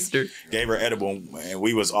 on Easter. Gave her edible, and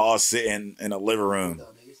we was all sitting in a living room.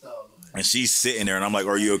 And she's sitting there, and I'm like,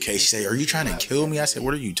 "Are you okay?" She said, "Are you trying to kill me?" I said,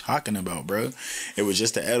 "What are you talking about, bro? It was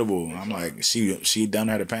just an edible." I'm like, "She done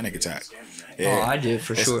had a panic attack." Yeah. Oh, I did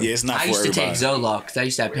for sure. Yeah, it's not I for used to take everybody. Zoloft because I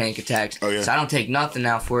used to have panic attacks. Oh, yeah? So I don't take nothing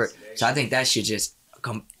now for it. So I think that shit just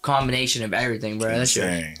a combination of everything, bro. That shit.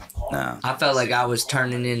 Insane. No. I felt like I was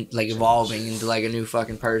turning in, like evolving into like a new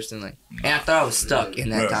fucking person. Like, and I thought I was stuck in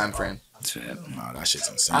that Yeah. time frame. Nah, that shit's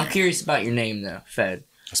insane. I'm curious about your name though, Fed.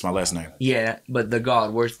 That's my last name. Yeah, but the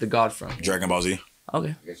god, where's the god from? Dragon Ball Z.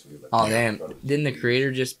 Okay. Oh damn! Didn't the creator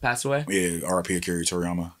just pass away? Yeah, R.I.P. Akira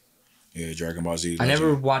Toriyama. Yeah, Dragon Ball Z. I never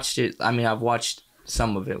legend. watched it. I mean, I've watched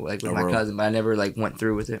some of it, like with Oh, my really? cousin, but I never like went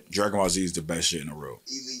through with it. Dragon Ball Z is the best shit in the world.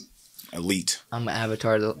 Elite. I'm an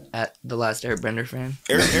Avatar at the Last Airbender fan.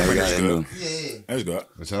 Everybody's got good. into. Yeah. That's good.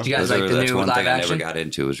 What's up? You guys like the That's new one live thing I action? never got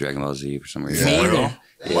into was Dragon Ball Z for some reason. Me Yeah.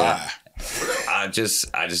 either. Why? I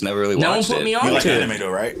just never really No one watched put it. me You on like to it. anime though,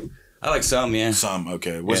 right? I like some, yeah. Some,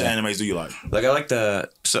 okay. Which Yeah. animes do you like? Like I like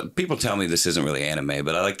so people tell me this isn't really anime,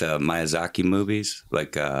 but I like the Miyazaki movies,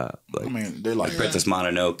 like I mean, they're like Princess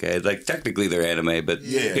Mononoke. Like technically they're anime, but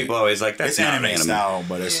Yeah. people always like that's it's not anime style,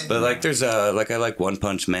 but it's But like there's like I like One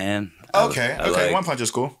Punch Man. okay. I Okay, like- One Punch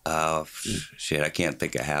is cool. Shit, I can't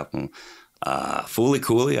think of half of them. Fooly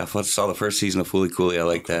Cooley. I saw the first season of Fooly Cooley. I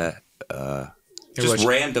like that. Just watch-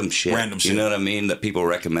 random shit. Random shit. You know what I mean? That people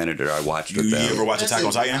recommended or I watched You with them. ever watch Attack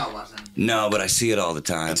on Titan? No, but I see it all the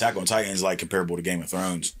time. Attack on Titan is like comparable to Game of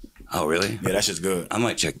Thrones. Oh, really? Yeah, that shit's good. I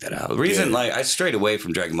might check that out. The reason, Yeah. like, I strayed away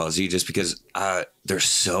from Dragon Ball Z just because there's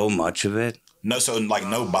so much of it. No, so like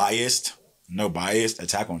no biased.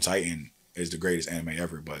 Attack on Titan is the greatest anime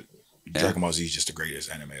ever, but Dragon Ball Z is just the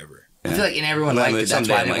greatest anime ever. I feel like and everyone Well, liked but it. That's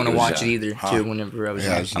someday why I I didn't might want to give it a watch shot. it either. Huh? Too, whenever I was Yeah,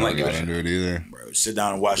 I young. just I might never give got it a into it either. Bro, sit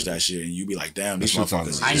down and watch that shit, and you be like, damn, these This shit's on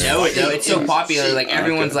motherfuckers. the- I know it though. It's so popular. Like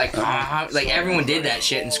everyone's like everyone did that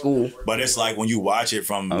shit in school. But it's like when you watch it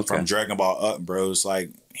from Okay. Dragon Ball up, bro. It's like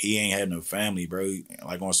he ain't had no family, bro.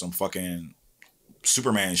 Like on some fucking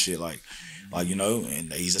Superman shit, like you know.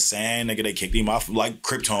 And he's a Saiyan nigga. They kicked him off like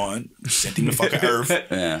Krypton, sent him to fucking Earth.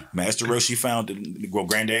 Yeah. Master Roshi found it. Well,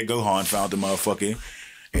 Granddad Gohan found the motherfucker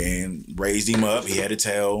and raised him up. He had a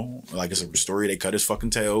tail. Like it's a story. They cut his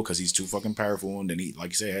fucking tail because he's too fucking powerful. And then he,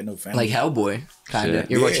 like you said, had no family. Like Hellboy, kind of.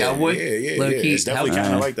 Shit. You ever watch Hellboy? Yeah. Low key, It's definitely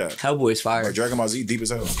kind of like that. Hellboy's fire. But Dragon Ball Z deep as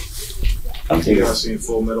hell. I think I've seen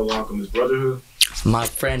Full Metal Alchemist Brotherhood. My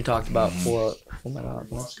friend talked about Full Metal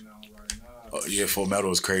Alchemist. Oh, yeah, Full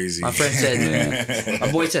Metal is crazy. My friend said,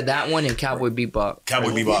 my boy said that one and Cowboy Bebop. Cowboy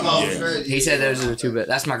Bebop. Yeah. He said those are the two best.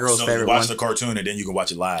 That's my girl's So favorite watch one. the cartoon and then you can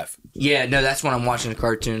watch it live. Yeah, no, that's when I'm watching the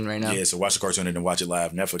cartoon right now. Yeah, so watch the cartoon and then watch it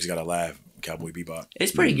live. Netflix got a live Cowboy Bebop.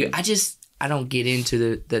 It's pretty good. I don't get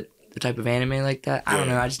into the type of anime like that. I don't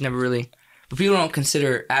Yeah. know. I just never really. But people don't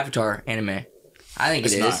consider Avatar anime. I think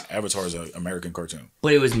It's it is. not. Avatar is an American cartoon.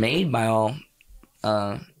 But it was made by all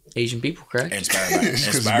Asian people, correct? Inspired by, It's 'cause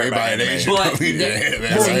it's inspired made by by an anime. Asian But company. they- Yeah,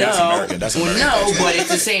 well, that's no, American. That's well, American. no, but it's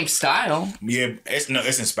the same style. Yeah,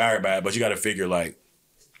 it's inspired by it, but you got to figure like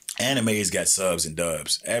anime's got subs and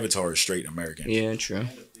dubs. Avatar is straight American. Yeah, true.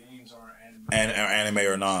 And anime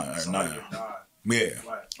or not. Yeah,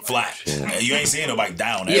 flat. You ain't seeing nobody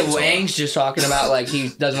down. Yeah, well, Avatar. Aang's just talking about like he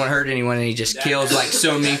doesn't want to hurt anyone and he just kills like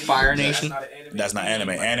so many Fire Nation. That's not anime.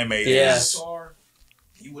 Anime Yeah. is.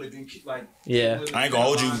 He would have been like. Yeah. I ain't gonna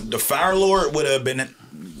hold you. The Fire Lord would have been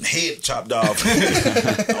head chopped off.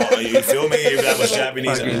 Oh, you feel me? If that was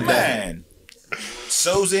Japanese, Fucking man.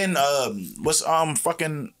 Sozin, what's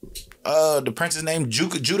fucking the prince's name?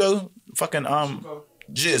 Judo, fucking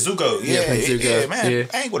Zuko. Yeah, Prince Zuko. yeah, man. Yeah.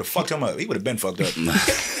 I ain't would have fucked him up. He would have been fucked up.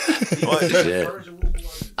 Shit.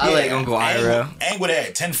 I like Uncle Iroh. Aang would have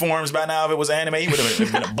had 10 forms by now if it was anime. He would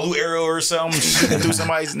have been a blue arrow or something shooting through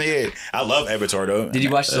somebody's head. I love Avatar though. Did you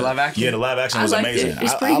watch the live action? Yeah, the live action was liked amazing.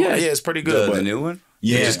 It's pretty good. Yeah, it's pretty good. The new one?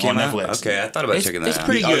 Yeah, It just came on out? Netflix. Okay, I thought about checking that It's out.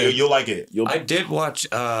 pretty good. You'll like it. I did watch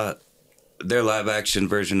their live action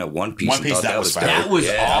version of One Piece. One Piece, Thought that was fire. That was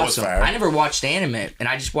Yeah, that was awesome. fire. I never watched anime, and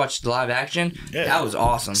I just watched the live action. Yeah. That was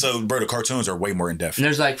awesome. So, bro, the cartoons are way more in depth. And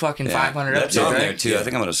there's like fucking 500 That's episodes, on there right? too. I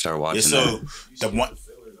think I'm gonna start watching that. The one,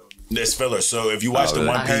 this filler. So if you watch the really?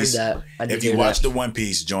 One I heard Piece, that. I did if you hear watch that. the One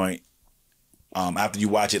Piece joint, after you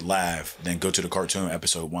watch it live, then go to the cartoon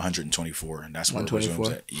episode 124, and that's where it resumes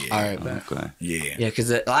 124. at. Yeah, All right, bet. Okay. yeah. Yeah, because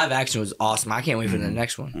the live action was awesome. I can't wait for the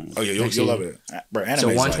next one. Oh yeah, Next you'll love season. it, bro. Anime So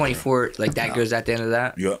is 124, like that goes at the end of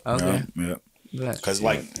that. Yep. Okay. Yep. Bet. Because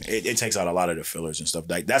like it takes out a lot of the fillers and stuff.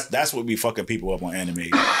 Like that's what be fucking people up on anime.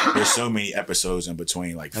 There's so many episodes in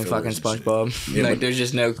between, like And fillers fucking and shit. SpongeBob. Yeah, like but- there's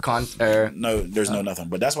just no No, there's no nothing.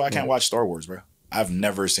 But that's why I can't watch Star Wars, bro. I've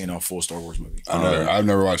never seen a full Star Wars movie. I've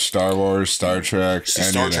never watched Star Wars, Star Trek. See,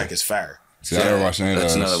 any Star of Trek that. is fire. See, I never watched any of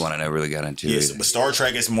That's those. another one I never really got into. Yes, either. but Star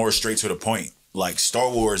Trek is more straight to the point. Like Star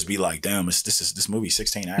Wars be like, damn, this movie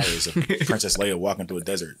 16 hours of Princess Leia walking through a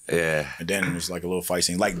desert. Yeah. And then there's like a little fight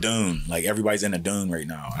scene. Like Dune. Like everybody's in a Dune right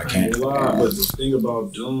now. I I can't. ain't lie, but the thing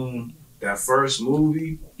about Doom, that first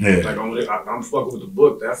movie, Yeah. like I'm fucking with the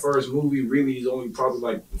book. That first movie really is only probably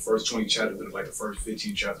like the first 20 chapters, but like the first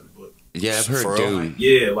 15 chapters of the book. Yeah, I've For heard real? Dune.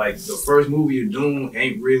 Yeah, like the first movie of Doom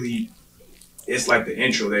ain't really. It's like the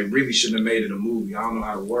intro. They really shouldn't have made it a movie. I don't know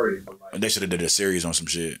how to word it, but like They should have did a series on some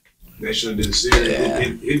shit. they should have did a series. Yeah.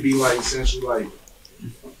 It'd be like essentially like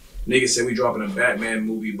niggas said we dropping a Batman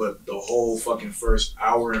movie, but the whole fucking first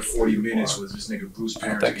hour and 40 minutes was this nigga Bruce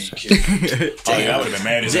parents getting killed. Oh yeah, I would have been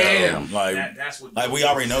mad as hell. Damn. Like, That's what. like we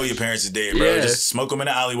already know your parents is dead, bro. Yeah. Just smoke them in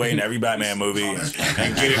the alleyway in every Batman movie and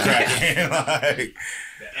get it cracking. Like,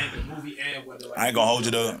 the movie end whether like I ain't gonna hold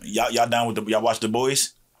you though. Y'all down with y'all watch The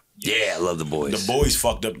Boys? Yeah, I love the boys. The Boys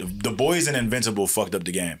fucked up. The Boys and Invincible fucked up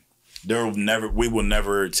the game. We will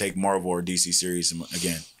never take Marvel or DC series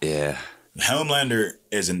again. Yeah. Homelander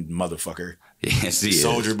is a motherfucker. Yes, he is.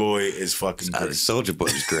 Soldier Boy is fucking great. Soldier Boy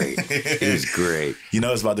was great. He was great. You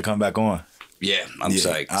know it's about to come back on. Yeah, I'm Yeah,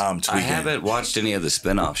 psyched. I'm I tweaking. haven't watched any of the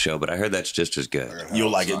spin-off show, but I heard that's just as good.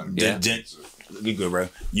 You'll like it. Yeah. You good, bro.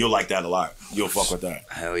 You'll like that a lot. You'll fuck with that.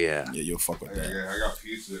 Hell yeah. Yeah, you'll fuck with that. I got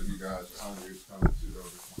pizza if you guys are hungry. It's coming too.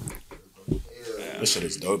 This shit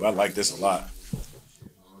is dope. I like this a lot.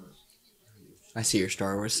 I see your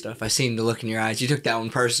Star Wars stuff. I seen the look in your eyes. You took that one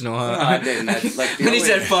personal, huh? No, I didn't. Like, when he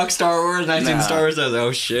said "fuck Star Wars," and I seen Nah. Star Wars, I was like,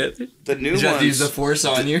 "Oh shit!" the new You have to use the ones, Force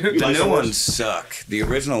on you. the like new Star Wars? ones suck. The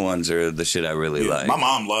original ones are the shit I really like. My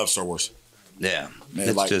mom loves Star Wars. Yeah, Man,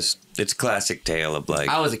 it's like- just it's classic tale of like.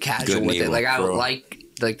 I was a Good casual and with it. evil, Like I would bro.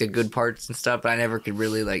 like the good parts and stuff, but I never could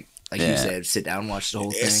really like you Yeah. said, sit down and watch the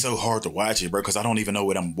whole thing. It's so hard to watch it, bro, because I don't even know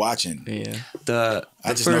what I'm watching. Yeah.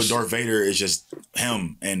 I just know Darth Vader is just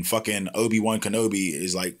him, and fucking Obi-Wan Kenobi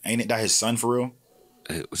is like, ain't it that his son for real?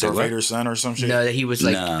 Darth Vader's son or some shit? No, that he was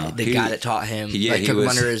like No, the he- guy that taught him. yeah, like he took him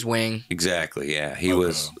was- under his wing, Exactly. Yeah, he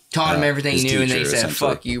was. taught him everything he his knew, and then he teacher, said, essentially.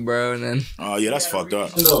 "Fuck you, bro." And then Oh, yeah, that's fucked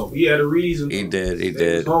up. No, he had a reason. He did. He They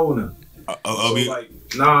did. was holding him. Obi, So, like,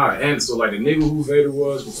 nah, and so like the nigga who Vader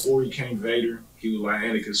was before he came Vader, he was like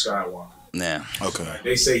Anakin Skywalker. Yeah. okay.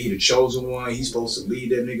 They say he the chosen one. He's supposed to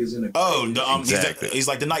lead them niggas in the. Oh, Exactly. he's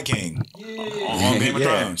like the Night King Yeah. on Game of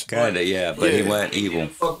Yeah, Thrones. kinda. Yeah, but he Yeah. went evil.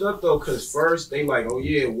 Fucked up though, cause first they like, oh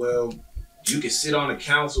yeah, well, you can sit on the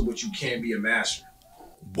council, but you can't be a master.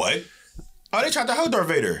 What? Oh, they tried to hold Darth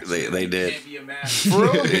Vader. They You did. can't be a master. For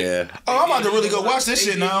real? Yeah. Oh, I'm about to really go watch this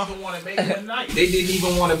They shit didn't now. even wanna make him a knight. They didn't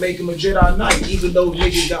even want to make him a Jedi Knight, even though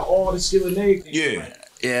niggas got all the skill and everything. Yeah. Like,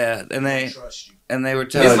 Yeah, and I they don't trust you. were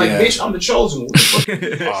It's telling like, you. bitch, I'm the chosen one. What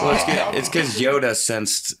the fuck? Oh, It's because Yoda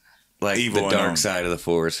sensed like Evil the in dark him. side of the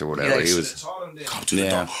Force or whatever. Yeah, he Should've was. taught him that. come to the Yeah.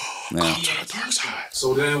 dark. Yeah. Come to the dark side.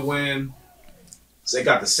 So then when they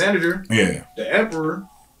got the senator, Yeah. the emperor,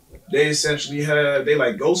 they essentially they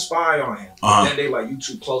like go spy on him. Uh-huh. And then they like, you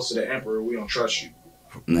too close to the emperor, we don't trust you.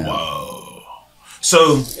 No. Whoa.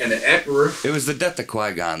 So And the emperor, It was the death of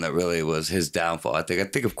Qui-Gon that really was his downfall. I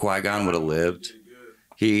think if Qui-Gon would have lived,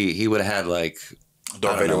 he would have had like Darth I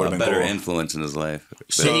don't Vader know, would a have been better cool. influence in his life.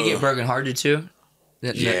 But So- did he get broken hearted too?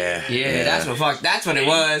 Yeah. Yeah, that's what fuck. That's what it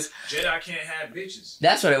was. Jedi can't have bitches.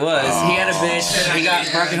 That's what it was. He had a bitch. He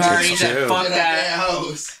got broken hearted. He said, true. "Fuck that."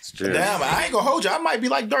 it's true. Damn, I ain't gonna hold you. I might be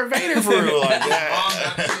like Darth Vader for real, like Mom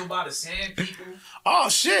that. got killed by the sand people. Oh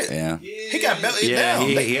shit. Yeah. He got belly Yeah, down.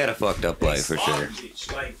 he had a fucked up life for sure.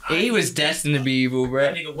 Like, He was destined to be evil, bro.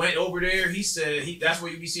 That nigga went over there. He said that's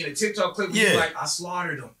where you be seeing a TikTok clip. Yeah. He's like, I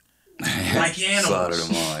slaughtered him. like animals. Slaughtered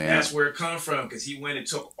them all, yeah. That's where it comes from, because he went and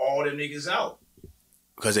took all them niggas out.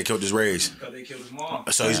 Because they killed his race. Because they killed his mom.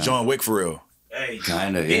 So he's John Wick for real. Hey,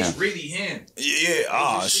 kind of, yeah. It's really him. Yeah.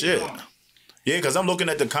 Oh shit. Yeah, because I'm looking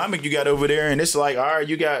at the comic you got over there, and it's like, all right,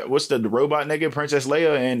 you got what's the robot nigga, Princess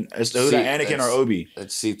Leia, and it's who that Anakin or Obi?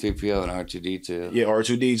 That's C-3PO and R2-D2. Yeah,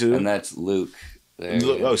 R2-D2, and that's Luke. There,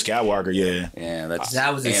 Oh, Skywalker, yeah. Yeah,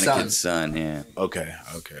 that was his Anakin's son. Yeah. Okay.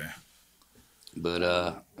 But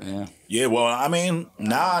yeah. Yeah, well, I mean,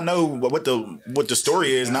 now I know what the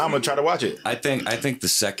story is. Now I'm gonna try to watch it. I think the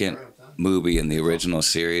second movie in the original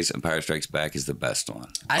series, Empire Strikes Back, is the best one.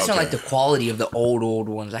 I just don't like the quality of the old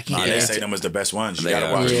ones. I can't. They say them was the best ones. You They gotta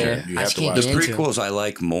are. watch Yeah. it. You I have just to can't watch The get it. into prequels I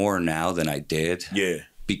like more now than I did. Yeah.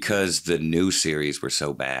 Because the new series were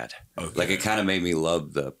so bad. Okay. Like, it kind of made me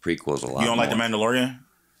love the prequels a lot. You don't like The more. Mandalorian?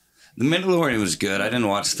 The Mandalorian was good. I didn't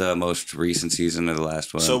watch the most recent season of the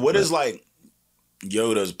last one. So what is like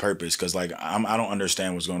Yoda's purpose? Because like I don't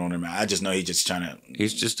understand what's going on in there. I just know he's just trying to.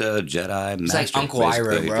 He's just a Jedi It's master. like Uncle Iroh,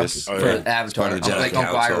 basically. bro. Just- Oh, For yeah. Avatar, Part of the Jedi like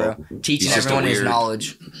Uncle Council. Iroh, teaching He's just a everyone his weird-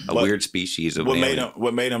 knowledge. A weird species of What made alien. him?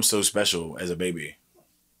 What made him so special as a baby?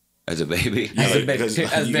 As a baby. Yeah, As a baby, because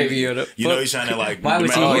as you- Baby Yoda. You know he's trying to like. Why the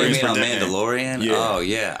was he Oh, Mandalorian's you Mandalorian's mean on protecting- Mandalorian? Yeah. Oh,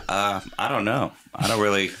 yeah. I don't know. I don't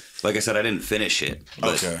really... Like I said, I didn't finish it.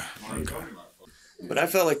 But, Okay. But I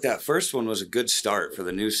felt like that first one was a good start for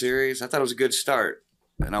the new series. I thought it was a good start.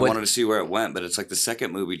 And I What- wanted to see where it went. But it's like the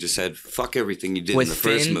second movie just said, fuck everything you did With in the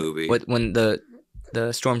Finn, first movie. when the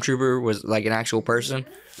stormtrooper was like an actual person.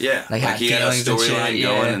 Yeah. Like, Like had he had a feelings and storyline shit,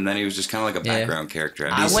 going. yeah. And then he was just kind of like a Yeah. background character.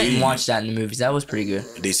 I DC. went and watched that in the movies. That was pretty good.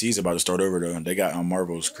 DC's about to start over though. They got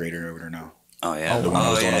Marvel's creator over there now. Oh, yeah. Oh, The one that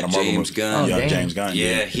was doing all yeah. the Marvel James movies. Gunn. Oh, yeah, damn. James Gunn.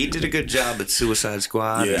 Yeah, he did a good job at Suicide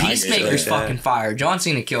Squad. Yeah, I- Peacemaker's yeah. fucking fire. John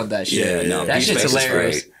Cena killed that shit. Yeah, No, that shit's Peacemaker's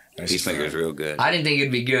hilarious. great. Peacemaker's real good. I didn't think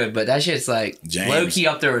it'd be good, but that shit's like James. low key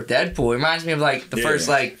up there with Deadpool. It reminds me of like the Yeah. first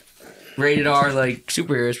like rated R like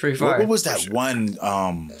superhero. It's pretty fire. What was that one?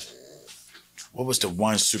 What was the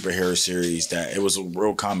one superhero series that it was a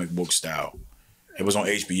real comic book style? It was on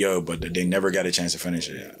HBO, but they never got a chance to finish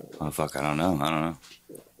it. Oh, fuck. I don't know.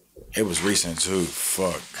 It was recent too.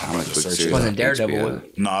 Fuck. I'm Comic about to book search series. it. Wasn't on Daredevil, HBO. was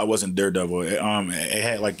it? No, it wasn't Daredevil. It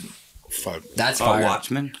had like, fuck. That's Oh, fire.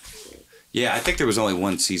 Watchmen? Yeah, I think there was only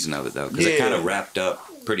one season of it, though, because it Yeah. kind of wrapped up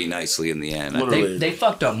pretty nicely in the end. Literally. They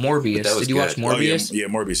fucked up Morbius. that was Did you watch good. Morbius? Oh, yeah,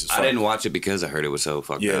 Morbius is I fuck. didn't watch it because I heard it was so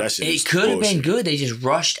fucked Yeah, up. that shit is It could have been bullshit. good. They just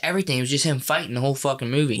rushed everything. It was just him fighting the whole fucking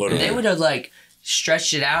movie. Literally. If they would have like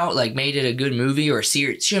stretched it out, like made it a good movie or a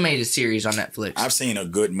series. Should have made a series on Netflix. I've seen a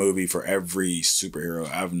good movie for every superhero.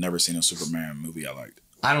 I've never seen a Superman movie I liked.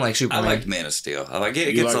 I don't like I Superman. liked Man of Steel. I like it.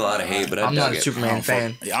 It You gets like- a lot of hate, but I I'm dug not a it. Superman Oh, fuck.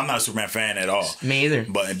 fan. Yeah, I'm not a Superman fan at all. Me either.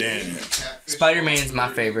 But then Spider-Man's my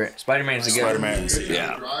favorite. Spider-Man's a good. Spider-Man,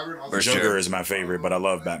 Yeah, for Joker sure. is my favorite, but I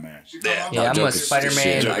love Batman. Yeah, No, I'm a Joker's the Spider-Man.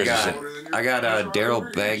 shit. Joker's I got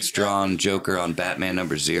Daryl Banks drawn Joker on Batman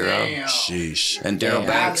 #0. Sheesh. And Daryl Damn.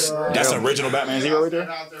 Banks. That's the original Batman Zero right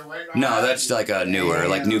there? No, that's like a newer,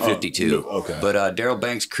 like New 52. okay. But Daryl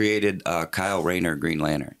Banks created Kyle Rayner Green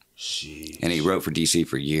Lantern. Sheesh. And he wrote for DC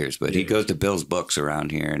for years, but he goes to Bill's Books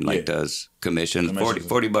around here and like Yeah. does commissions. Commissions.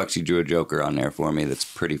 $40 he drew a Joker on there for me. That's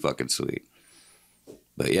pretty fucking sweet.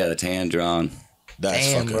 But yeah, that's hand drawn. That's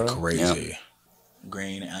Damn, fucking bro. crazy.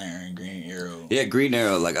 Green Iron, Green Arrow. Yeah, Green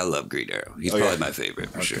Arrow. Like I love Green Arrow. He's Oh, yeah. probably my favorite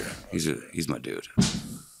for Okay. sure. He's my dude.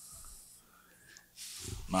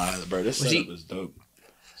 Nah, bro, this Was setup he- is dope.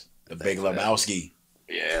 The Big Lebowski.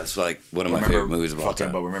 Yeah, it's like one of my favorite movies of all fucking,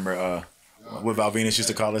 time. but remember what Val Venus used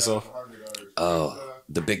to call herself? Oh,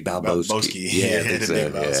 the Big Balboski. Balboski. Yeah, I Yeah, think the so.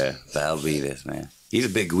 Big Balboski. Yeah, Val Venus, man. He's a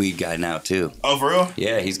big weed guy now too. Oh, for real?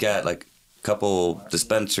 Yeah, he's got like a couple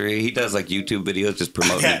dispensary. He does like YouTube videos just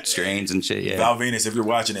promoting Yeah. strains and shit. Yeah. Val Venus, if you're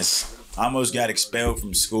watching this, I almost got expelled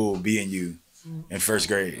from school being you in first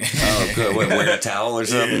grade. Oh, good. What, wearing a towel or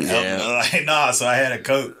something? Yeah. Like, nah, so I had a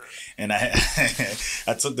coat. And I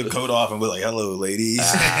I took the coat off and was like, "Hello, ladies."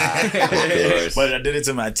 Of course. But I did it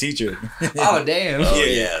to my teacher. Oh damn. Oh,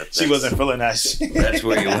 yeah, she wasn't feeling that shit. That's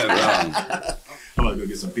where you went wrong. I'm gonna go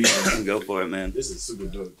get some pizza. Go for it, man. This is super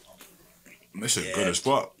dope. This shit good as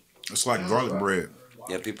fuck. It's like garlic bread.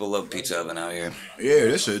 Yeah, people love pizza oven out here. Yeah,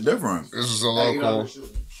 this shit different. This is a local.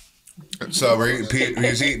 So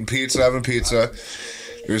he's eating pizza, having pizza.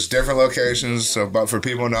 There's different locations. So, but for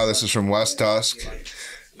people who know, this is from West Tusk.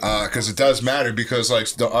 Because it does matter because like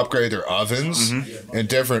they'll upgrade their ovens and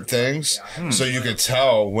different things, so you could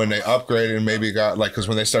tell when they upgraded and maybe got like because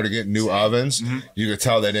when they started getting new ovens, you could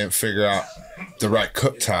tell they didn't figure out the right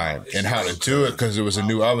cook time and how to do it because it was a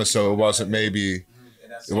new oven, so it wasn't maybe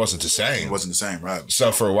it wasn't the same. It wasn't the same, right?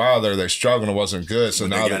 So for a while there, they struggled. It wasn't good. So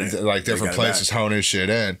But now they got it. like different They got it places back. honing shit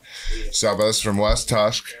in. So, but this is from West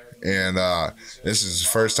Tusk, and this is his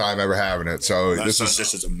first time ever having it. So this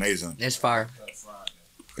is amazing. It's fire.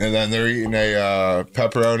 And then they're eating a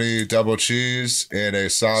pepperoni double cheese and a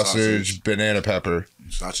sausage banana pepper.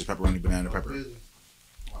 Sausage, pepperoni, banana pepper.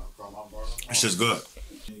 It's just good.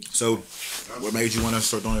 So, what made you want to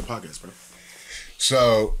start doing a podcast, bro?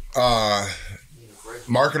 So,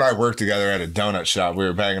 Mark and I worked together at a donut shop. We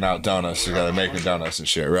were banging out donuts together, making donuts and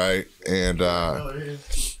shit, right? And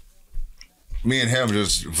me and him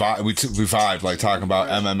just we vibed, like talking about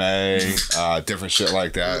MMA, different shit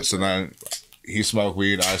like that. So then he smoked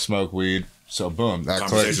weed, I smoked weed. So boom, that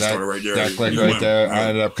clicked right there. That clicked right there. I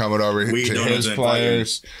ended up coming over to his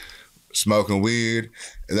place, smoking weed.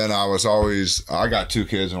 And then I got 2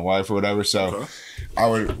 kids and a wife or whatever. So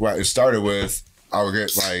it started with, I would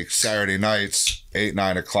get like Saturday nights, 8,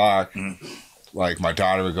 9 o'clock. Like my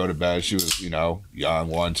daughter would go to bed. She was, young,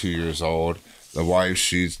 1, 2 years old. The wife,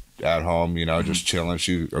 she's at home, just chilling.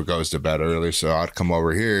 She goes to bed early. So I'd come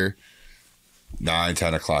over here 9,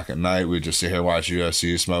 10 o'clock at night. We'd just sit here, watch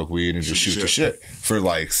UFC, smoke weed, and just shoot the shit for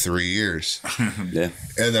like 3 years. Yeah.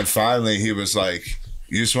 And then finally he was like,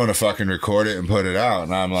 you just want to fucking record it and put it out.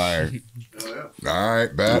 And I'm like, all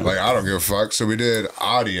right, bet. Like, I don't give a fuck. So we did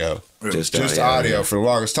audio. Just audio for the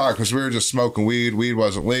longest time because we were just smoking weed. Weed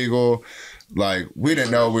wasn't legal. Like, we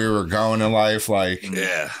didn't know we were going in life. Like,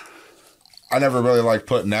 yeah. I never really liked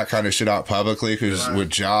putting that kind of shit out publicly because with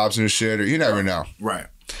jobs and shit, or you never know. Right.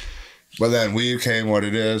 But then weed came what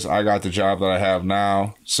it is. I got the job that I have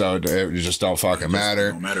now. So it just don't fucking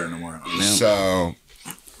matter. Don't matter anymore. So...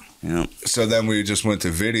 Yeah. So then we just went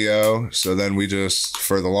to video. So then we just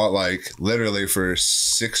literally for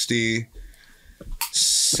 60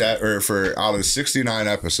 out of 69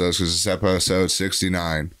 episodes, because it's episode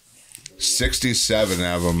 69, 67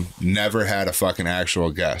 of them never had a fucking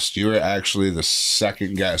actual guest. You were actually the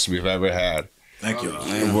second guest we've ever had. Thank you.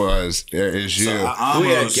 Is you. We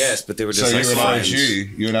had guests, but they were just so like you're an OG. friends.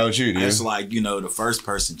 You're an OG, dude. It's like, the first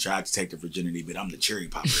person tried to take the virginity, but I'm the cherry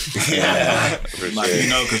popper. Yeah. Because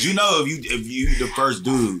if you the first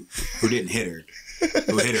dude who didn't hit her,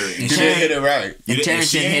 who hit her, You didn't hit it right.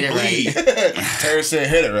 Terrence didn't hit it right. Terrence didn't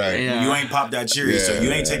hit it right. Yeah. You ain't popped that cherry, so you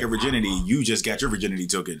ain't take a virginity. You just got your virginity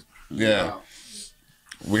taken. Yeah.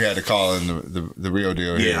 We had to call in the real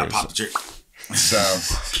deal here. Yeah, I popped the cherry. So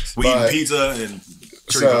we eating pizza and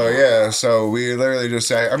so we literally just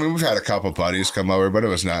say, I mean, we've had a couple buddies come over, but it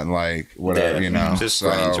was nothing like whatever, just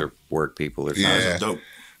friends or work people or something. Yeah. dope.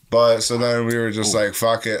 But so then we were just like,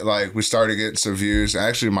 fuck it. Like, we started getting some views.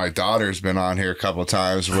 Actually, my daughter's been on here a couple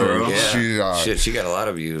times where she got a lot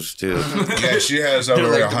of views too. Yeah, she has over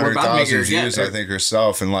like, 100,000 views, I think,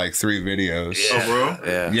 herself in like 3 videos. Oh, bro?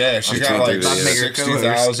 Yeah. Yeah, she got like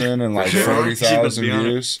 60,000 and like 40,000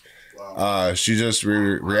 views. She just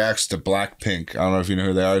reacts to Blackpink. I don't know if you know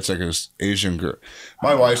who they are. It's like this Asian girl.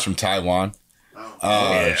 My wife's from Taiwan.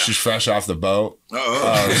 She's fresh off the boat.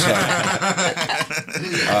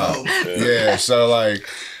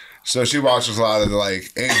 So she watches a lot of the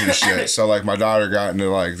like Asian shit. So like my daughter got into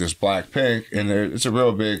like this Blackpink, and it's a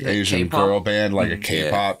real big Asian K-pop? girl band, like a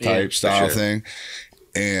K-pop type style thing.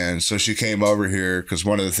 And so she came over here because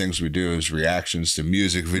one of the things we do is reactions to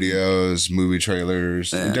music videos, movie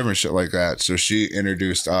trailers, and different shit like that. So she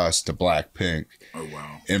introduced us to Blackpink. Oh,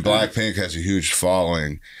 wow. And Blackpink has a huge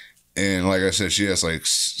following. And like I said, she has like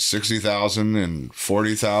 60,000 and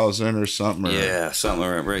 40,000 or something. Something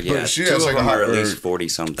right. Yeah, but she has like at least 40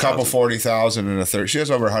 something. Couple 40,000 and a third. She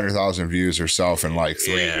has over 100,000 views herself in like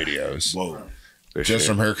 3 videos. Whoa. Just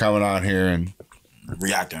from her coming on here and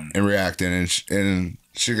reacting, and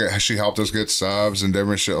she helped us get subs and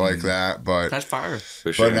different shit like that. But that's fire.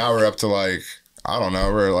 But now we're up to like, I don't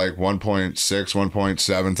know, we're at like 1.6,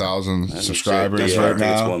 1.7 thousand subscribers right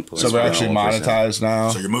now. So we're actually monetized now.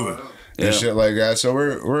 So you're moving. And shit like that. So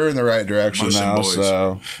we're in the right direction now. Boys.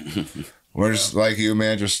 So we're just like you,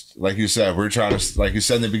 man. Just like you said, we're trying to, like you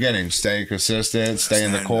said in the beginning, staying consistent, stay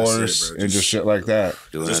in the course, and just shit like that.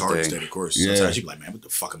 It's just hard to stay the course. Yeah. Sometimes you be like, man, what the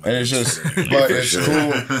fuck am I doing? And it's just, but it's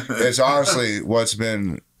cool. It's honestly what's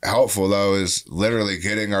been helpful though is literally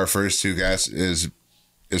getting our first 2 guests is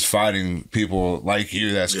finding people like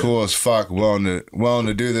you that's cool as fuck, willing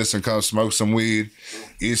to do this and come smoke some weed,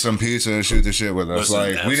 eat some pizza, and shoot the shit with us.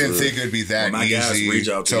 Listen, like we didn't think it'd be that easy guys reach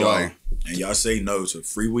out to y'all, like, and y'all say no to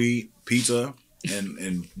free weed, pizza,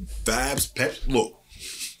 and vibes. Look,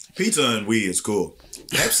 pizza and weed is cool.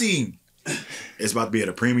 Pepsi It's about to be at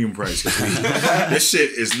a premium price. This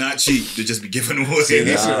shit is not cheap to just be giving away. See,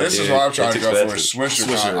 this is what I'm trying to It's go for. expensive.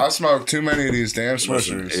 Swisher. I smoke too many of these damn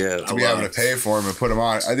Swishers to be having to pay for them and put them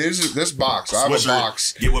on. This box, I have a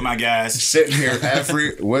box. Get with my guys. Sitting here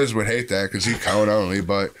Wiz would hate that because he cone only,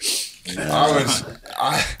 but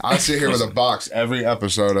I sit here with a box every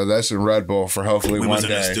episode of this and Red Bull for hopefully we one was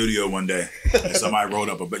day. in the studio one day and somebody rolled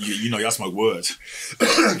up, but you know y'all smoke woods.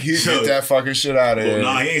 You get that fucking shit out of here.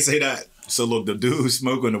 No, he ain't say that. So look, the dude who's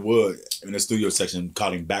smoking the wood in the studio section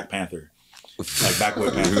called him Back Panther. Like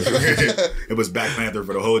Backwood Panther. It was Back Panther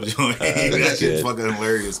for the whole joint. That shit's fucking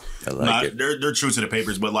hilarious. I like it. They're true to the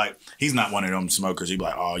papers, but like he's not one of them smokers. He'd be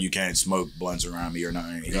like, oh, you can't smoke blunts around me or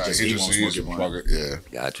nothing. He won't smoke your blunt. Yeah.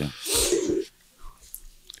 Gotcha.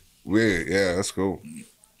 Weird. Yeah, that's cool.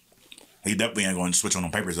 He definitely ain't going to switch on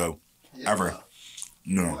them papers though. Ever.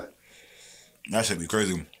 No. That should be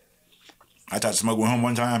crazy. I tried to smoke with him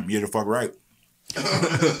one time. You're the fuck right.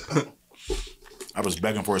 I was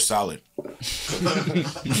begging for a salad.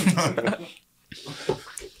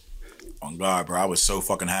 On God, bro. I was so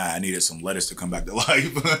fucking high. I needed some lettuce to come back to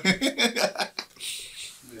life.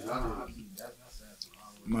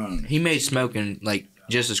 Man. He made smoking like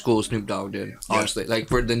just as cool as Snoop Dogg did. Honestly, like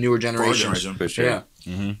for the newer generation. For sure. Yeah.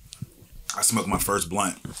 Mm-hmm. I smoked my first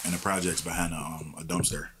blunt in the projects behind a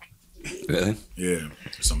dumpster. Really? Yeah.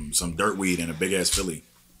 Some dirt weed and a big ass Philly.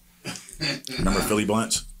 Remember Philly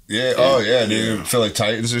blunts? Yeah. Oh yeah, dude. Philly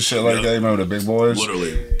Titans and shit like that. You remember the big boys?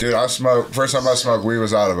 Literally. Dude, first time I smoked weed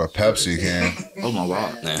was out of a Pepsi can. Oh my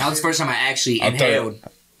God. That was the first time I actually I thought- inhaled.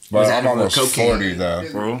 But Was I'm out of a almost cocaine. 40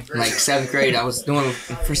 though. Bro. Like 7th grade, I was doing it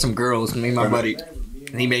for some girls, me and my buddy,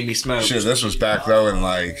 and he made me smoke. Shit, this was back though in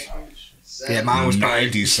like Yeah, mine was probably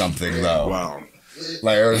 90 something though. Wow.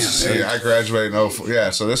 Like it was, I graduated in 04. Yeah,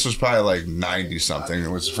 so this was probably like 90 something. It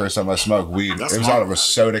was the first time I smoked weed. That's it was smart. out of a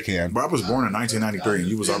soda can. Bro, I was born in 1993 and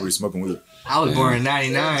you was already smoking weed. I was born in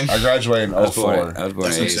 '99. I graduated in 04. I was born in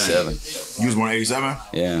That's insane. 87. You was born in 87?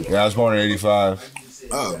 Yeah. Yeah, I was born in 85.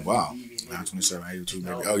 Oh, wow. 27, 82,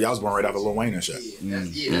 maybe. Oh, y'all was born right after Lil Wayne and shit.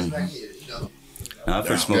 That's back here. You know. No, I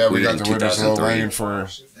first smoked Yeah, we weed got in the winners Lil 2003. Wayne for.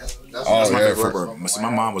 That's Oh That's my yeah, favorite for, rapper. My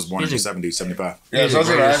mom was born in the 70s, 75. yeah. So I was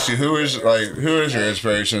gonna ask you, who is your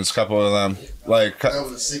inspirations? A couple of them, like that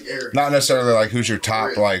was a sick era. not necessarily like who's your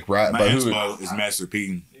top like rap, My but who? inspo is Master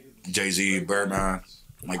P, Jay-Z, Birdman,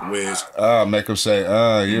 like Wiz. Make them say,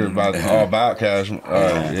 you're about all about cash.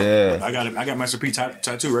 Yeah. I got Master P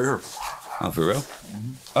tattoo right here. Oh, for real?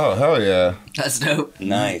 Oh hell yeah. That's dope.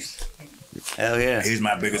 Nice. Hell yeah. He's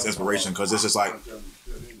my biggest inspiration because it's just like,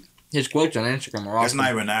 His quotes on Instagram are it's awesome.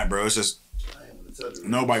 not even that, bro. It's just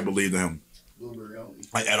nobody believed in him,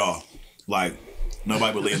 like at all. Like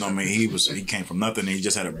nobody believed on me. He came from nothing. And he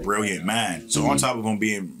just had a brilliant mind. So on top of him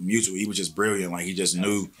being mutual, he was just brilliant. Like he just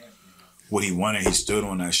knew what he wanted. He stood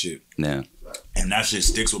on that shit, Yeah. and that shit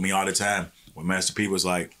sticks with me all the time. When Master P was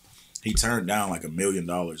like, he turned down like $1 million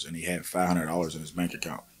and he had $500 in his bank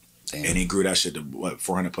account. Damn. And he grew that shit to what,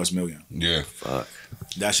 400 plus million. Yeah. Fuck.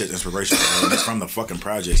 That shit's inspirational. Bro. It's from the fucking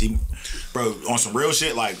projects. Bro, on some real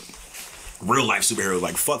shit, like real life superheroes,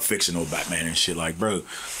 like fuck fictional Batman and shit. Like, bro,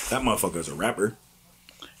 that motherfucker's a rapper.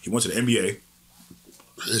 He went to the NBA.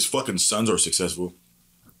 His fucking sons are successful.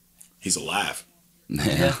 He's alive.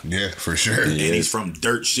 Yeah. Yeah, for sure. And he's from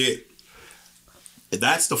dirt shit.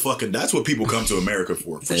 That's what people come to America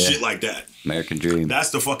for shit like that. American dream. That's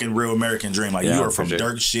the fucking real American dream. Like, Yeah, you are for from sure.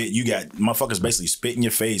 dirt shit. You got motherfuckers basically spit in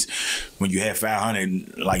your face when you had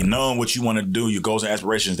 500. Like, knowing what you want to do, your goals and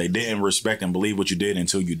aspirations, they didn't respect and believe what you did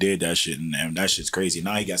until you did that shit. And that shit's crazy.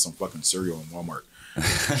 Now he got some fucking cereal in Walmart.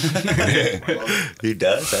 He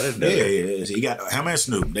does? I didn't know. Yeah. He got, how many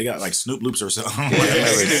Snoop? They got like Snoop Loops or something.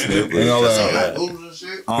 Snoop. You know, That's all Noodles and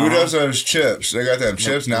shit. who does those chips? They got them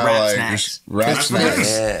chips now, Rap like snacks. just rap That's snacks.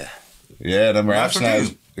 nice. Yeah. Yeah, them rap That's what snacks.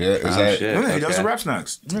 they Yeah, is Oh, that? shit. Yeah, he does Okay. the rap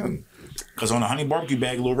snacks. Because on the honey barbecue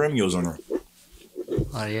bag, little Remio's on there.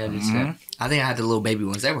 Oh yeah, I think I had the little baby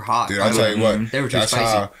ones. They were hot. Dude, I'll tell you what. They were too That's spicy.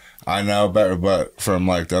 how I know better. But from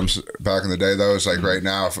like them back in the day, though, it's like right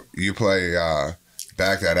now, if you play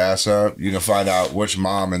Back That Ass Up, you can find out which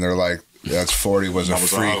mom and they're like, that's 40 was a That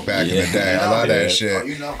was freak all- back in the yeah. day. I love Yeah. that shit. Oh,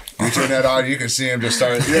 you know. You turn that on, you can see them just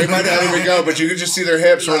start. They might not even go, but you can just see their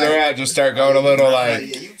hips where they're at, just start going a little Yeah,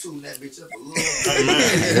 like. you tune that bitch up a little.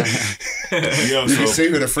 Yo, You can so see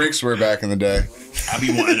who the freaks were back in the day. I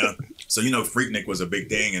be wanting to. So, Freaknik was a big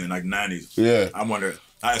thing in the like 90s. Yeah. I wonder.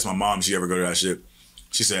 I asked my mom if she ever go to that shit.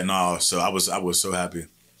 She said no. So I was so happy.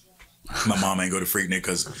 My mom ain't go to Freaknik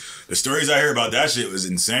because the stories I hear about that shit was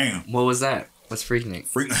insane. What was that? What's Freaknik?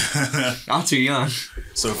 Freak. I'm too young.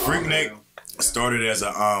 So Freaknik started as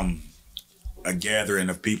a a gathering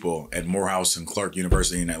of people at Morehouse and Clark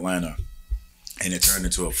University in Atlanta, and it turned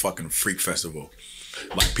into a fucking freak festival.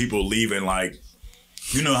 Like people leaving, like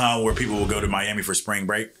you know how where people will go to Miami for spring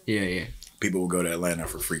break. Yeah. People will go to Atlanta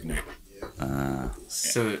for Freak Night.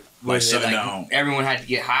 So Like was it like down. everyone had to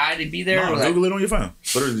get high to be there? No, or like, Google it on your phone.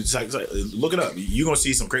 Literally, look it up. You gonna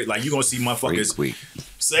see some crazy. Like you gonna see motherfuckers. Freak week.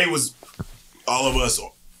 Say it was all of us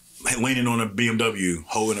leaning on a BMW,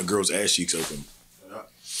 holding a girl's ass cheeks open.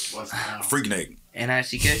 Freak Night.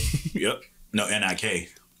 NICK? Yep. No, NIK.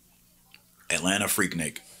 Atlanta Freak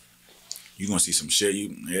Night. You gonna see some shit.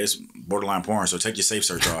 It's borderline porn. So take your safe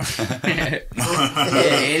search off. It's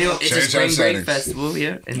a Change spring our break settings. festival,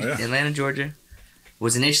 in Atlanta, Georgia.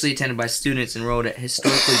 Was initially attended by students enrolled at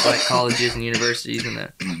historically black colleges and universities in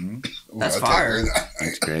the. That's fire.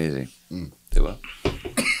 That's crazy. Do what?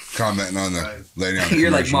 Commenting on the lady on the You're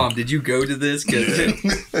like, commercial. Mom, did you go to this? 'Cause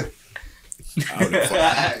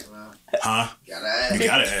Huh? Gotta You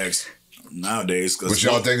gotta ask. Nowadays, What because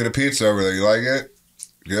y'all think of the pizza over there? You like it?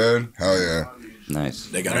 Good? Hell yeah. Nice.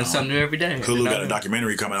 they got learn something new every day. Hulu got a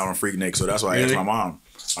documentary coming out on Freak Nick, so that's why I asked my mom.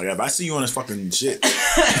 Like, if I see you on this fucking shit,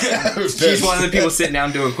 She's one of the people sitting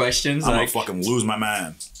down doing questions. I'm Like, gonna fucking lose my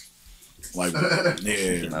mind. Like,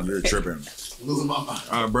 yeah, they're tripping. losing my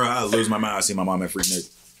mind. Bro, I lose my mind. I see my mom at Freak Nick.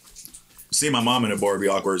 See my mom in the bar be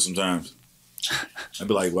awkward sometimes. I'd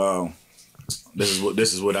be like, wow, this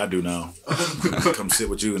is what I do now. Come sit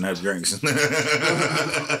with you and have drinks.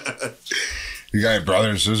 You got any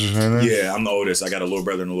brothers and sisters in there? Yeah, I'm the oldest. I got a little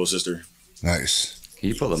brother and a little sister. Nice. Can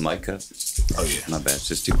you pull the mic up? Oh yeah. My bad. It's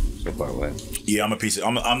just too so far away. Yeah, I'm a piece of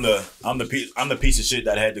I'm the piece of shit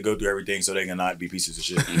that had to go through everything so they can not be pieces of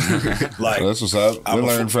shit. Like So that's what's up. We I'm a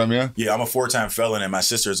learned from you. yeah, I'm a 4-time felon and my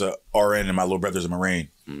sister's a RN and my little brother's a Marine.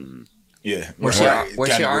 Yeah. where's Right. she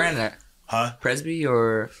Kinda- RN at? Huh? Presby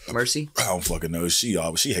or Mercy? I don't fucking know. She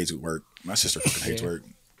hates work. My sister fucking hates work.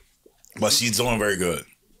 But she's doing very good.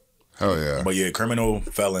 Hell yeah. But yeah, criminal,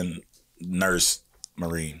 felon, nurse,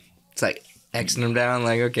 Marine. It's like Xing them down.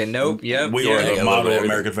 Like, okay, nope, yep. We yeah, are yeah, the model whatever.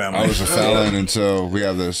 American family. I was a felon until we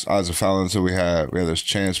have this. I was a felon until we had this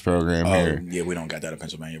chance program here. Yeah, we don't got that in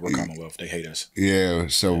Pennsylvania. We're Commonwealth. They hate us. Yeah,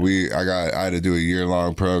 so I had to do a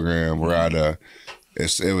year-long program where I had to.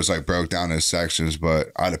 It was like broke down in sections,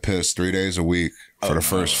 but I had to piss 3 days a week for the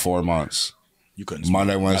first 4 months. You couldn't.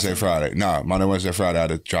 Monday, Wednesday, Friday. No, Monday, Wednesday, Friday. I had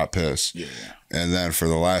to drop piss. Yeah. And then for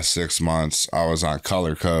the last 6 months, I was on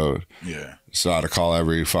color code. Yeah. So I had to call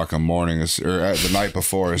every fucking morning or at the night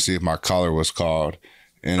before to see if my color was called.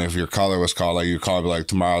 And if your color was called, like you call it like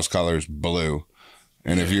tomorrow's color is blue.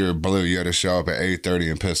 And if you were blue, you had to show up at 8:30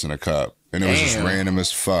 and piss in a cup. And it was just Damn. random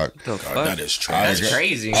as fuck. The God, fuck? that is trash. That's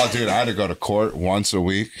crazy. Oh, dude, I had to go to court once a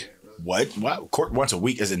week What? Court once a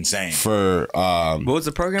week is insane. for What was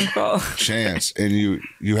the program called? chance, and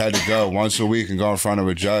you had to go once a week and go in front of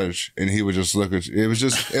a judge, and he would just look at you. It was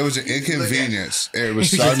an inconvenience. It was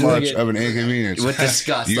so Just look much at- of an inconvenience. With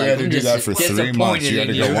disgust. You like, had to I'm do just that for 3 months. You had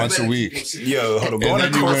to go disappointed in once a week. Yo, hold on. Going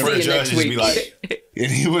then to you court went- for the See you next judge just be week. like, And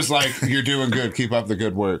he was like, "You're doing good. Keep up the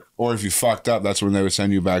good work." Or if you fucked up, that's when they would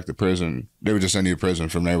send you back to prison. They would just send you to prison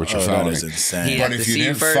from there with your oh, that felony. is insane. Yeah. But have if to you see you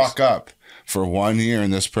didn't first. fuck up for 1 year in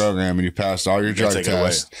this program and you passed all your drug take it away.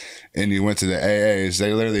 tests and you went to the AAs,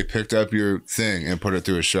 they literally picked up your thing and put it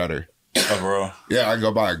through a shredder. Oh, bro. Yeah, I can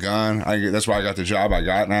go buy a gun. That's why I got the job I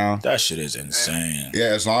got now. That shit is insane. Yeah,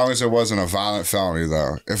 as long as it wasn't a violent felony,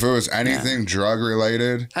 though. If it was anything drug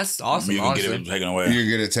related, That's awesome, You can get honestly. it taken away. you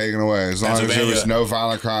get it taken away. As long as there was Pennsylvania. no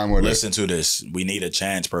violent crime with it. Listen to this. We need a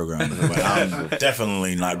chance program. But I'm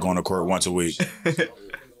definitely not going to court once a week.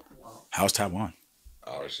 How's Taiwan?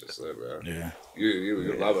 Oh, it's just lit, bro. Yeah.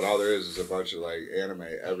 You love it. All there is a bunch of like anime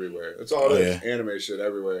everywhere. That's all it is. Anime shit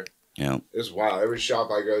everywhere. Yeah. It's wild. Every shop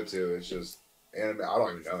I go to, it's just anime. I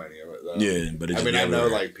don't even know any of it though. Yeah, but it's I mean, I know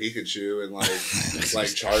like Pikachu and like like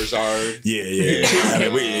Charizard. Yeah. I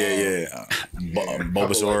mean, Couple,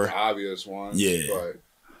 Bulbasaur. like, obvious ones. Yeah. But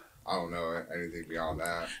I don't know anything beyond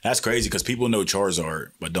that. That's crazy because people know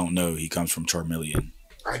Charizard, but don't know he comes from Charmeleon.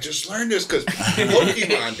 I just learned this because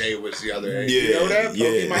Pokemon Day was the other day. You know that? Yeah.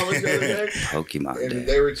 Pokemon was the other day. Pokemon And Day.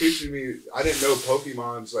 they were teaching me, I didn't know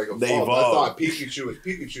Pokemon's like They evolved. I evolved. thought Pikachu was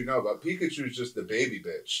Pikachu. No, but Pikachu's just the baby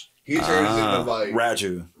bitch. He turns into like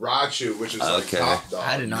Raichu, which is Okay. like top dog.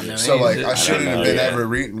 I did not know So any of like it. I shouldn't know, have been yeah. ever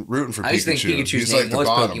rooting for Pikachu. I used to think Pikachu's He's name like the was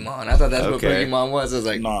bottom. Pokemon. I thought that's Okay. what Pokemon was. I was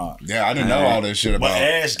like, Nah. Yeah, I didn't know all this shit But about.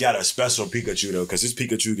 Ash got a special Pikachu though, because his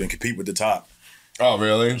Pikachu can compete with the top. Oh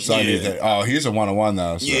really? So I need Yeah. that. Oh, he's a 1-on-1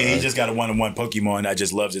 though. So. Yeah, he just got a 1-on-1 Pokemon that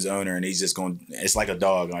just loves his owner, and he's just going. It's like a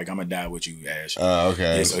dog. Like I'm gonna die with you, Ash.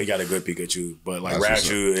 Okay. Yeah, so he got a good Pikachu, but like That's what's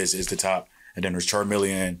Raichu is the top, and then there's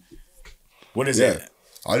Charmeleon. What is Yeah. it?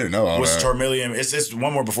 I didn't know all What's that. Charmeleon? It's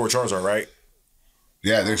one more before Charizard, right?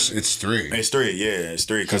 Yeah, it's 3. It's 3. Yeah, it's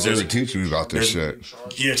 3. Because they were teaching me about this shit.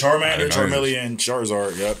 Yeah, Charmeleon,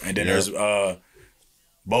 Charizard. Yep, and then there's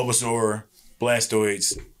Bulbasaur,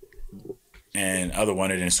 Blastoise, and other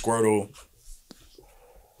one, and then Squirtle.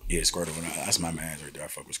 Yeah, Squirtle. That's my man right there. I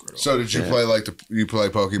fuck with Squirtle. So did you play you play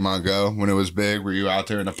Pokemon Go when it was big? Were you out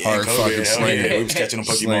there in the park COVID, fucking slinging? Yeah, we was catching them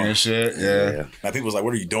Slinging Pokemon. shit, yeah. Now people was like,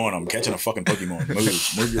 "What are you doing?" I'm catching a fucking Pokemon.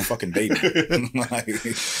 Move your fucking baby.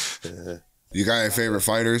 You got any favorite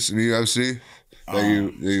fighters in the UFC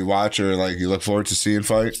that you watch or like you look forward to seeing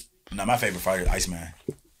fight? Now my favorite fighter is Iceman.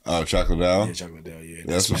 Oh, Chuck Liddell? Yeah, Chuck Liddell, yeah.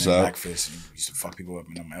 That's what's Iceman and up. Black Fist. He used to fuck people up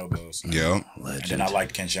in them elbows. Yeah. And then I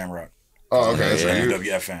liked Ken Shamrock. Oh, okay. Yeah. So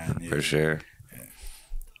WWF fan. Yeah. For sure.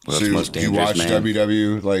 Well, So that's the most you dangerous watch man.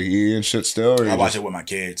 WWE like E and shit still? Or I you watch just, it with my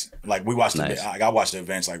kids. Like we watched Nice. I watched the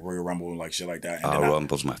events like Royal Rumble and like shit like that. And Oh, then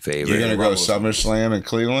Rumble's my favorite. you're gonna go to Rumbles. SummerSlam in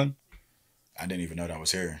Cleveland? I didn't even know that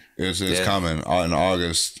was here. It's Yeah. coming in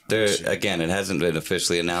August. There again, it hasn't been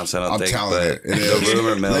officially announced. I don't I'm think. telling but it. It the is.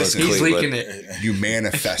 rumor mill is Listen, He's Cleveland. leaking it. You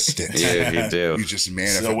manifest it. Yeah, you do. You just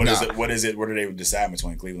manifest. So what is Nah, it? What is it? What do they decide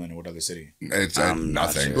between Cleveland and what other city? It's I'm not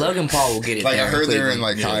nothing. sure. Logan Paul will get it. Like there I heard they're in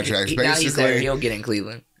Cleveland. like contracts. Now he's there. Basically, He'll get in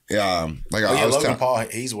Cleveland. yeah. Like Oh I yeah, was Logan telling. Paul.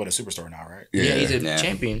 He's what a superstar now, right? Yeah, he's a Yeah.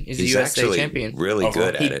 champion. He's a He's USA actually champion. really Oh,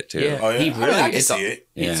 good he- at it too. Yeah, Oh, yeah? he I mean, really. I can It's, see it.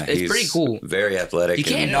 it's he's pretty cool. Very athletic. You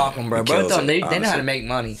can't and knock them, bro. he Both kills of them, it, they know how to honestly. make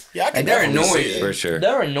money. Yeah, I can And they're definitely see annoying. it. For sure.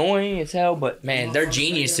 They're annoying as hell, but man, they're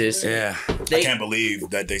geniuses. Yeah. I They, can't believe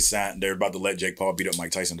that they're about to let Jake Paul beat up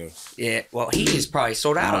Mike Tyson though. yeah. Well, he is probably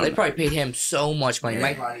sold out. They probably paid him so much money.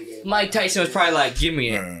 Mike Tyson was probably like, "Give me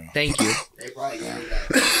it, Yeah. thank you." They probably gave me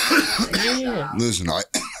that. Yeah. Listen,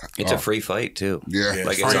 It's a free fight too. yeah.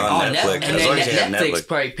 Like it's free. on Netflix. And As long as you have then Netflix Netflix.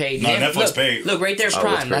 probably paid No, him. Netflix look, paid. Look, right there's Oh,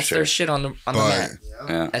 Prime. for That's sure. their shit on the But map.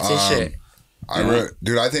 Yeah. That's his shit.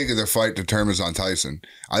 Dude, I think the fight determines on Tyson.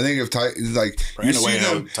 I think if Tyson, like, Right, you in a see way,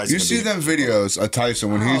 them, Tyson you could see beat them videos of Tyson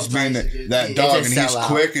when he's being Tyson, that he dog did and he's sell out.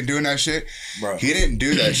 quick and doing that shit. Bro. He didn't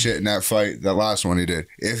do that shit in that fight, that last one he did.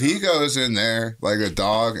 If he goes in there like a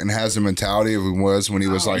dog and has the mentality of he was when he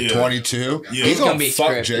was like Yeah. 22, Yeah. he's It's gonna gonna be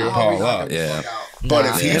fuck scripted. Jake Oh, Paul we knocked up. him the Yeah. fuck out. But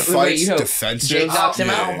Nah. if he Yeah. fights You hope defensive Jake knocks him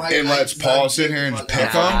Yeah. out. and lets Paul sit here and pick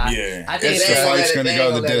him, Yeah. I think It's the it's fight's gonna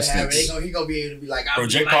go the He distance. gonna be able to be like, Bro, I'm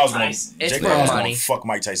Jake Mike Paul's gonna Tyson. It's Jake for Paul's money. gonna fuck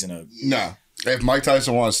Mike Tyson up. no. If Mike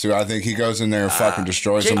Tyson wants to, I think he goes in there and fucking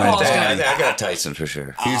destroys Jake him. Paul's and gonna- I got Tyson for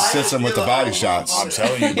sure. he sits him with the body shots. I'm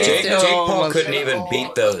telling you, bro. Jake Paul almost- couldn't even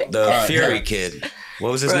beat the right, Fury yeah. kid.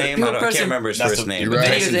 What was his Bro, name? people I can't person- remember his That's first the- name. You but ready?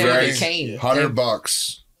 He was You there ready? with Kane.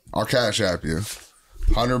 $100. I'll cash app you.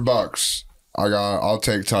 $100. I'll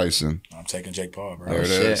take Tyson. I'm taking Jake Paul, bro. There it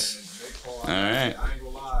shit. is. Jake All right. I ain't gonna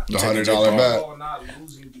lie. The taking $100 Jake Paul. bet. Paul not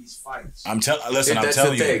losing these fights. I'm telling. Listen, I'm That's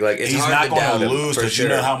telling the you, thing, like, it's he's hard not to going doubt to him, lose for because you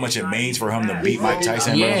know sure. how much it means for him to beat Mike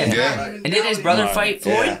Tyson, bro. Yeah. Yeah. And then his brother fight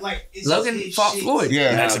Floyd. Logan fought Floyd. Yeah.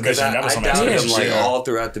 An No, exhibition. 'cause That was I some doubted him exhibition. like Yeah. all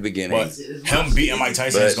throughout the beginning. But him beating Mike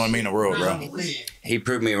Tyson is going to mean the world, bro. He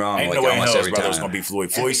proved me wrong Ain't like no way in almost hell his every brother was going to time. beat Floyd.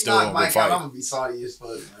 If Floyd he still knock would Mike out, fight. I'm gonna be salty as fuck,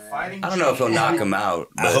 man. I don't know if he'll knock him out.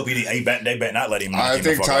 I but hope they bet not let him. knock I him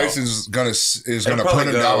think the fuck out. Tyson's gonna probably put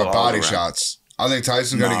him go down with all body around. shots. I think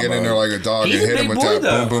Tyson's gonna Nah, get in bro. there like a dog He's and a hit him big with boy, that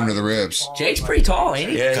though. boom boom to the ribs. Jake's pretty tall, ain't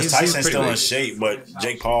he? Yeah, Because he's Tyson's pretty still in big. shape, but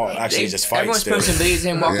Jake Paul actually just fights Everyone's still. posting videos of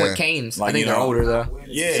him walking Yeah. with canes. Like, I think you they're know, older though.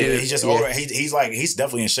 Yeah, he's just Yeah. over. He's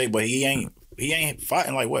definitely in shape, but he ain't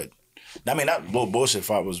fighting like what? I mean, that little bullshit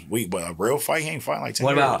fight was weak, but a real fight, he ain't fighting like 10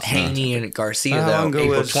 What years. about Haney and Garcia How though? long ago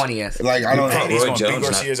April was- 20th. Like I don't know. Haney's Roy gonna beat Jones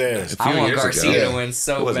Garcia's ass. I want years Garcia ago. to win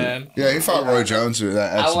so It wasn't- bad. Yeah, he fought Roy Jones with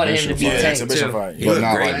that I wanted him exhibition to beat Yeah, fight, Tank exhibition too. fight. He but looked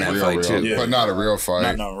not great like in that real, fight, too. Yeah. but not a real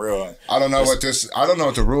fight. Not real. I don't know I don't know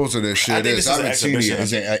what the rules of this I shit think is. this I is an haven't seen it. exhibition.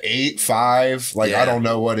 Is it an 8-5? Like Yeah. I don't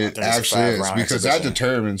know what it think it's a actually is 5-round because that exhibition.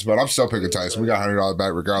 determines. But I'm still picking Tyson. We got $100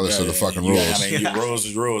 back regardless of the fucking rules. I mean, rules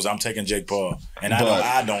is rules. I'm taking Jake Paul, and But-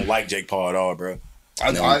 I don't like Jake Paul at all, bro.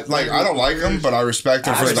 I don't like him, but I respect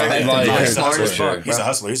him I for respect him. like. He's He's a smart hustler. as fuck, He's a bro.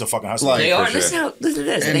 hustler. He's a fucking hustler. Like, They are. for Listen to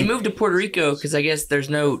this. And- They moved to Puerto Rico because I guess there's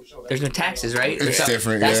no taxes, right? It's So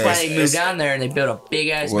different, That's yeah. why they moved down there and they built a big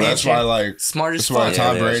ass Well, that's mansion. why Smart as that's why fuck.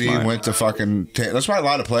 Tom Yeah, they're Brady smart. went to fucking. That's why a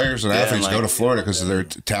lot of players and athletes like- go to Florida because of their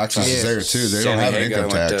taxes is there too. They don't Sammy have an Hagar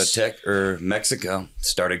income went tax. to Tech or Mexico,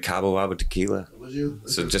 started Cabo Wabo tequila. Was you?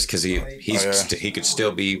 So just because he could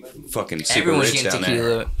still be fucking super Everyone's rich getting down there.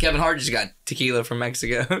 tequila. Kevin Hart just got tequila from Mexico.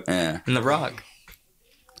 Yeah. And The Rock.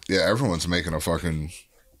 Yeah, everyone's making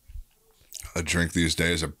a drink these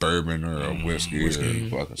days, a bourbon or a whiskey or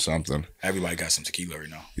fucking something. Everybody got some tequila right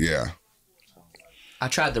now. Yeah. I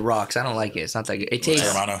tried The Rocks. I don't like it. It's not that good. It tastes.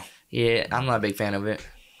 Terramano. Yeah, I'm not a big fan of it.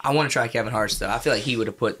 I want to try Kevin Hart's though. I feel like he would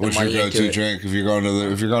have put the What's money your into go-to it. drink if you're going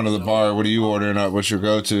to the bar? What are you ordering up? What's your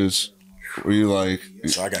go-tos? What are you like?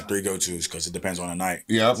 So I got 3 go-tos because it depends on the night.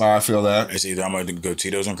 Yep, I feel that. It's either I'm going to go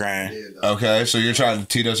Tito's and Cran. Okay, so you're trying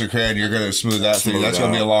Tito's and Cran. You're gonna smooth that through. That's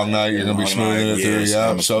gonna be a long night. You're gonna be Long smoothing night, it through. yes.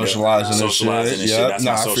 Yep, socializing this Socializing shit. and shit. Yep, That's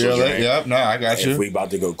no, my I social feel it. drink. Yep, no, I got If you. we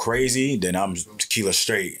about to go crazy, then I'm tequila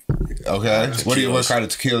straight. Okay, what kind of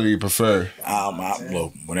tequila do you prefer?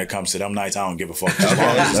 Look, when it comes to them nights, I don't give a fuck. Okay,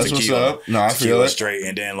 that's what's up. No, I feel Tequila it. straight,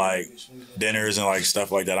 and then like dinners and like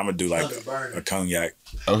stuff like that. I'm gonna do like a cognac.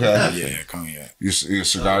 Okay, Yeah, cognac. you a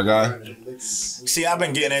cigar guy? See, I've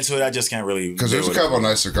been getting into it. I just can't really. Because there's a couple of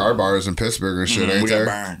nice cigar bars in Pittsburgh and shit, ain't We got there?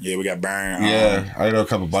 Burn. Yeah, we got Burn. Yeah, I know a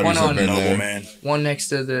couple buddies one that on been Noble there. Man. One next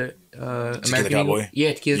to the American Cowboy? Eagle.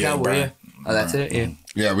 Yeah, Tequila Yeah, Cowboy. Burn. Yeah. Oh, that's it. Yeah.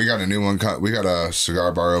 Yeah, we got a new one. We got a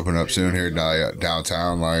cigar bar open up soon here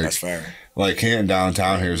downtown. That's fair. Like Canton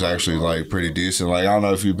downtown here is actually like pretty decent. Like I don't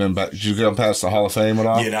know if you've been back. Did you go past the Hall of Fame at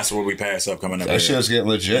all? Yeah, that's where we pass up coming up. That here. shit's getting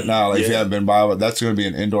legit now. Like if you haven't been by, but that's going to be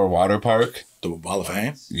an indoor water park. The Hall of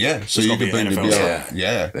Fame. Yeah, so It's you gonna can be bring an the NFL beer.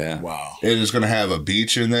 Yeah, Yeah. Wow. it is going to have a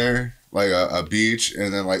beach in there, like a beach,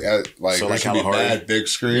 and then like So, there's like going to be Kalahari? bad big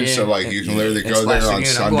screens. Yeah. So like you can literally And go there Splash on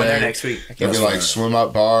Lagoon. I'm going there Sunday. next week. There'll be like swim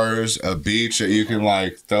up bars, a beach that you can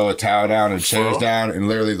like throw a towel down and chairs down, and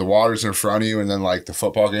literally the water's in front of you, and then like the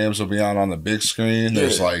football games will be on the big screen.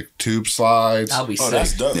 There's like tube slides. That'll be Oh, sick.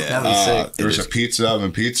 that's dope. Yeah. That'll be sick. There's a pizza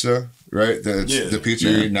oven pizza, right? The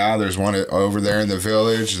pizza you eat now. There's one over there in the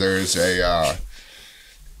village. There's a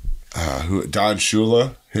Don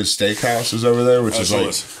Shula, his steakhouse is over there, which is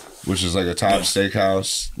like a top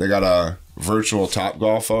steakhouse. They got a virtual Top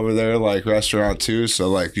Golf over there, like restaurant too. So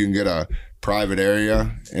like you can get a private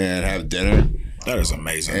area and have dinner That is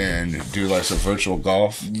amazing. and do like some virtual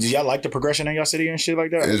golf. Do y'all like the progression in your city and shit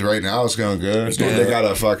like that? Is right now it's going good. They got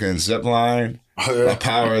a fucking zip line, a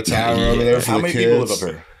power tower over there for How the many kids. people live up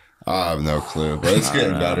here? I have no clue, but it's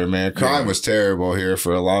getting better, man. Crime was terrible here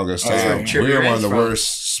for the longest time. Sure. We were one of the From-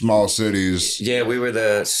 worst small cities. Yeah, we were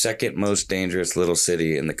the second most dangerous little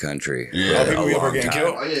city in the country. Yeah. People we ever long getting time.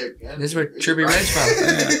 killed? Oh yeah. This is where Trippy Red's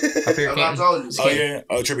from. Up here, I Canton. told you. Oh yeah.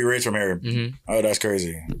 Oh, Trippy Red's from here. Mhm. Oh, that's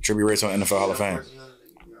crazy. Trippy Red's on NFL Hall of Fame.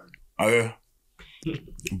 Oh yeah.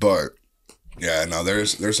 But yeah, no,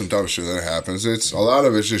 there's some dumb shit that happens. It's a lot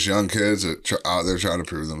of it's just young kids that out there trying to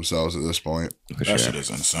prove themselves at this point. That shit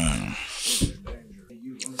is insane.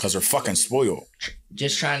 Cause they're fucking spoiled.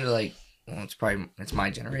 Just trying to like. Well, it's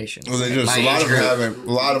my generation. Well, they Like, just my a lot age of them group. haven't.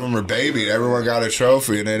 A lot of them are babied. Everyone got a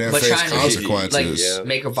trophy and they didn't But face trying to consequences. like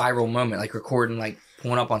make a viral moment, like recording, like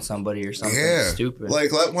pulling up on somebody or something Yeah, stupid.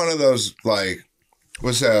 like let one of those like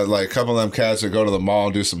what's that? Like a couple of them cats that go to the mall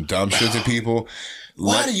and do some dumb shit to people.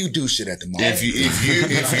 Why do you do shit at the mall?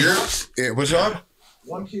 If you're what's up?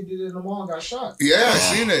 One kid did it in the mall and got shot. Yeah, I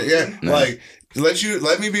seen it. Yeah, No. like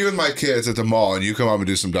let me be with my kids at the mall and you come up and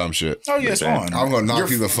do some dumb shit. Oh yeah, it's fine. I'm gonna knock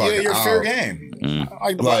you the fuck Yeah, you're out. fair game.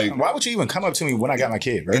 Like, why would you even come up to me when I got my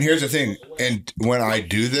kid, bro? And here's the thing, and when I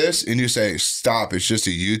do this and you say stop, it's just a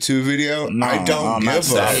YouTube video. No, I don't I'm give not a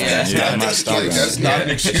stopping. Yeah. Yeah, I'm not stopping. That's not an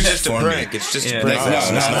It's excuse just a for prank. me. It's just Yeah. a prank. No, it's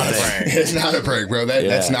it's not not a a prank. prank. It's not a prank, bro. That's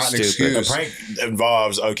Yeah, not an stupid. excuse. A prank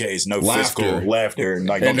involves it's no Laughter. physical laughter.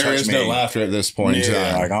 Like And don't there touch is me. no laughter at this point in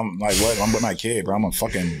Yeah, time. like I'm like what? I'm with my kid, bro. I'm a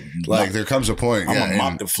fucking Like there comes a point, I'm yeah, gonna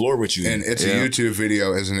mop and, the floor with you. and it's Yeah. a YouTube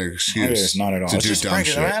video as an excuse. Yeah, it's not at all. to It's do just dumb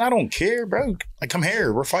pranking, shit. man. I don't care, bro. Like come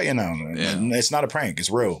here, we're fighting now. Yeah. It's not a prank. It's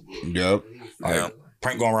real. Yep. Yeah.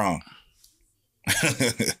 Prank going wrong.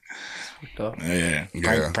 Duh. Yeah.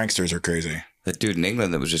 Pranksters are crazy. That dude in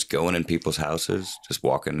England that was just going in people's houses, just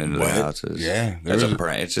walking into What? their houses. Yeah, That's there's a a-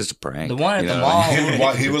 prank. It's just a prank. The one at you the know?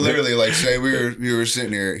 mall. He would literally like say we were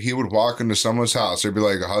sitting here. He would walk into someone's house. There'd be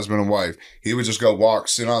like a husband and wife. He would just go walk,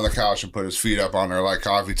 sit on the couch, and put his feet up on their like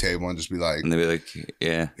coffee table, and just be like, And they'd be like,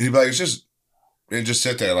 yeah. he'd be like, it's just, and just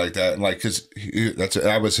sit there like that, and like, cause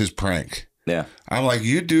that was his prank. Yeah. I'm like,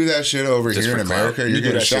 you do that shit over Just here in for clout. America, You you're do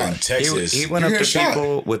getting that shit in shot. Texas. He went You up get to shot.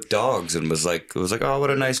 people with dogs and was like, oh, what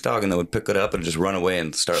a nice dog. And they would pick it up and just run away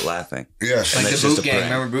and start laughing. Yeah, Like And the that's just boot a gang.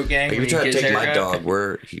 prank. Remember boot gang? Like, if When you try to get his take my haircut? dog,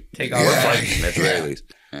 we're Take we're all Yeah. fighting at the very least.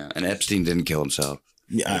 Yeah. And Epstein didn't kill himself.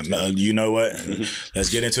 Yeah, you know what? Let's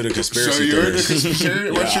get into the conspiracy so you're into theories.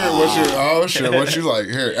 conspiracy? What's your what you like?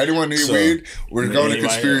 Here, anyone need So, weed? We're going to Anybody-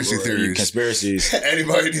 conspiracy theories. Conspiracies.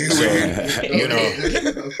 Anybody need weed? You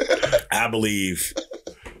know, I believe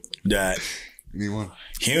that Anyone? I'm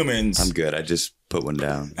humans. good. I just put one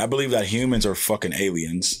down. I believe that humans are fucking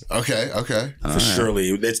aliens. Okay. For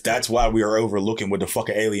surely. That's why we are overlooking what the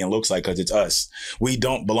fucking alien looks like, because it's us. We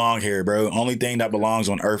don't belong here, bro. Only thing that belongs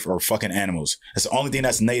on Earth are fucking animals. That's the only thing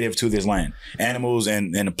that's native to this land. Animals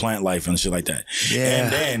and the plant life and shit like that. Yeah.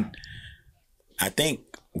 And then I think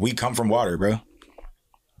we come from water, bro.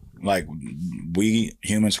 Like, we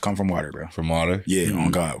humans come from water, bro. From water? Yeah,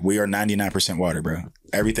 on God. We are 99% water, bro.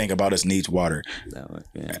 Everything about us needs water.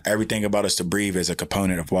 Yeah. Everything about us to breathe is a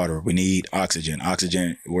component of water. We need oxygen.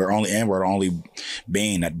 Oxygen, we're the only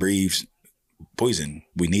being that breathes poison.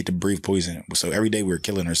 We need to breathe poison. So every day we're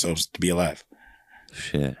killing ourselves to be alive.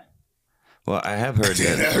 Shit. Well, I have heard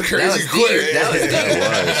that. That was deep. That was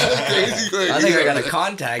deep. Crazy quick. I think I got a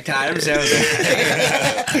contact time. So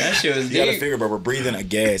that shit was You gotta deep. figure, bro, we're breathing a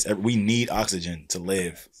gas. We need oxygen to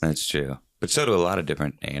live. That's true. But so do a lot of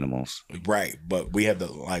different animals. Right. But we have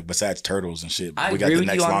besides turtles and shit, I we got agree the with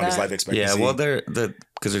next you on longest that. life expectancy. Yeah, well,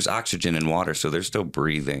 because there's oxygen in water, so they're still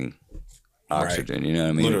breathing oxygen. Right. You know what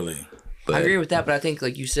I mean? Literally. But I agree with that, but I think,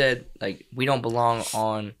 like you said, like we don't belong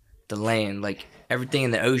on the land. Like everything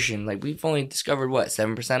in the ocean, like we've only discovered what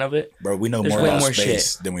 7% of it. Bro, we know There's more way about more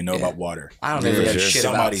space shit. than we know about water. I don't think we Yeah, know sure. shit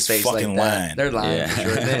Somebody's about space fucking like that. lying. They're lying Yeah. for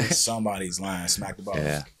sure. Then. Somebody's lying. Smack the balls.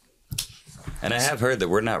 yeah. And I have heard that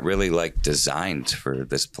we're not really like designed for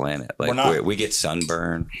this planet. Like We're not. we get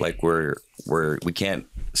sunburn. Like we can't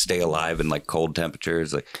stay alive in like cold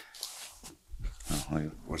temperatures. Like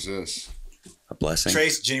What's this? a blessing.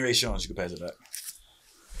 Trace generations. You can pass it up.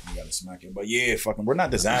 You gotta smack it. But yeah, fucking, we're not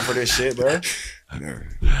designed for this shit, bro. Is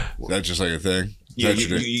that just like a thing? Yeah, Is that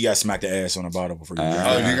your thing? you gotta smack the ass on the bottle before you drink.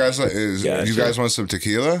 Oh, you guys like? Yeah, you sure. guys want some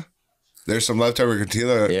tequila? There's some leftover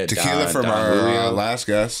tequila. Yeah, tequila Don from our Julio. last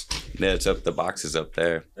guest. Yeah, it's up. The box is up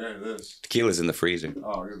there. There it is. Tequila's in the freezer.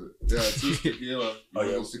 Oh, yeah, it's just tequila. Oh,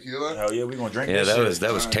 yeah. It's tequila. Hell yeah, we gonna drink Yeah, this shit.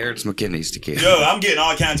 that was Terrence McKinney's tequila. Yo, I'm getting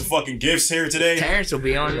all kinds of fucking gifts here today. Terrence will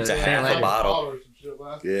be on the It's a thing half a later. bottle.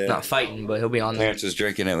 Yeah. Not fighting, but he'll be on there. Terrence was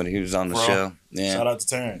drinking it when he was on the Bro. show. Yeah. Shout out to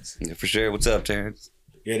Terrence. Yeah, for sure. What's up, Terrence?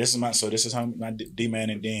 Yeah, this is how my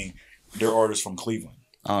D-Man and Dean, their orders from Cleveland.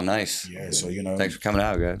 Oh, nice. Yeah, so you know. Thanks for coming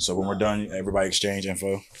out, guys. So when we're done, everybody exchange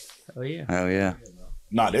info. Oh yeah. Oh yeah.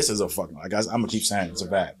 Nah, this is a fucking, like, I'm gonna keep saying it's a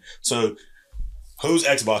bad. So whose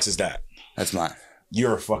Xbox is that? That's mine.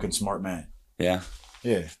 You're a fucking smart man. Yeah.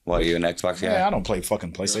 Yeah. What, are you an Xbox guy? Yeah, I don't play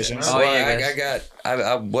fucking PlayStation. Oh, Well, yeah,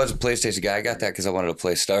 I was a PlayStation guy. I got that because I wanted to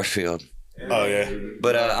play Starfield. Oh yeah.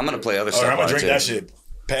 But I'm gonna play other All stuff. right, I'm gonna on it, drink too. that shit.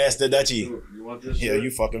 Pass the Dutchie. You want this? Yeah,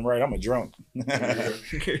 you fucking right. I'm a drunk.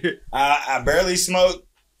 I barely smoke.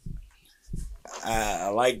 I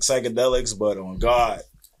like psychedelics, but on God,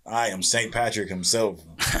 I am St. Patrick himself.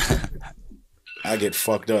 I get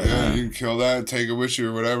fucked up. Yeah, you can kill that and take it with you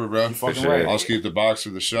or whatever, bro. You fucking sure. right. I'll just keep the box for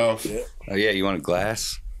the shelf. Yeah. Oh yeah, you want a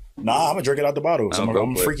glass? Nah, I'm gonna drink it out the bottle. So Oh, I'm go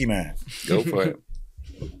a for it. freaky man. Go for it.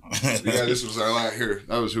 Yeah, this was our last here.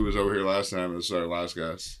 That was who was over here last time. This is our last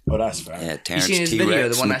guys. Oh, that's fine. Yeah, You Terrence seen his T-Rex video,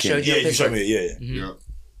 the one I showed Yeah, you? you showed me it. Yeah. Yeah.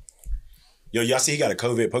 Yo, y'all see he got a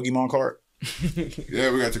COVID Pokemon card?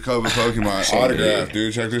 Yeah, we got the COVID Pokemon autograph,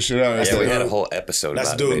 dude. Check this shit out. That's Yeah, the we had dude- a whole episode That's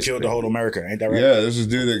the about dude it. who killed the whole America. Ain't that right? Yeah, this is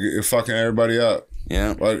dude that fucking everybody up.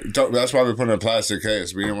 Yeah, Like, that's why we put it in a plastic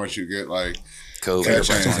case. We didn't want you to get like COVID. catch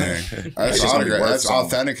anything. That's It's gonna be autograph. worth That's something.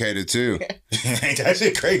 authenticated too. Ain't that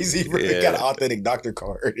shit crazy? Bro? He Yeah. got an authentic doctor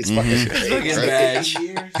card. It's fucking Look crazy. at his badge.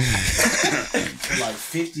 For like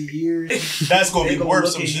 50 years. That's gonna They be gonna worth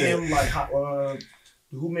look some at shit. him like,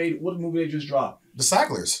 who made, what movie they just dropped? The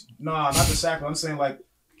Sacklers. Nah, not the Sackler. I'm saying like,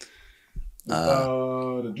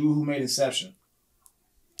 the dude who made Inception.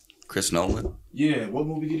 Chris Nolan. Yeah, what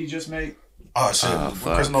movie did he just make? Oh shit! Oh, What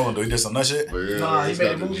fuck. Chris Nolan do? He did some nut shit. But yeah, Nah, he's he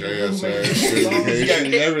got made the a movie. JSA He made- certification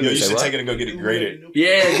and Yo, you everything. should what? take it and go get it graded.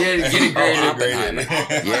 Yeah, get it Oh, graded.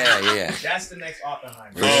 graded. Yeah. That's the next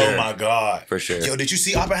Oppenheimer. For Oh sure. my god! For sure. Yo, did you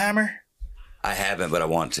see Oppenheimer? I haven't, but I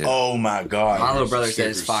want to. Oh my god! My little brother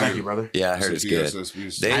says it's fire. Thank you, brother. Yeah, I heard it's good.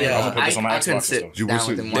 BSSB. They, I know. I'm gonna put this on my I Xbox couldn't and sit stuff. You down want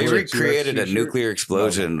with some- him They What's one it? recreated a 2X nuclear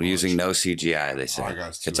explosion using no CGI. They Oh, I said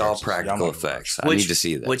got it's all 2X. practical Yeah, I'm effects. I need to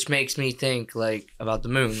see that. Which makes me think like about the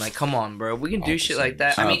moon. Like, come on, bro, we can do shit like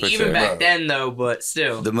that. I Oh, mean, for even sure. back Bro. then though, but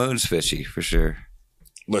still. The moon's fishy for sure.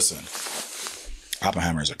 Listen,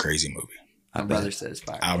 Oppenheimer is a crazy movie. My brother says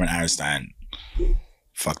fire. Albert Einstein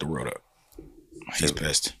fucked the world up. He's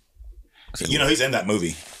pissed. You know, he's in that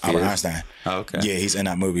movie, Albert is? Einstein. Oh, okay. Yeah, he's in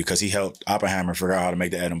that movie because he helped Oppenheimer figure out how to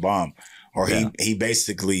make the atom bomb. Or he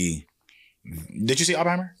basically. Did you see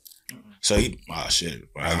Oppenheimer? So he. Oh shit!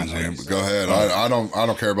 I haven't seen it, but go ahead. I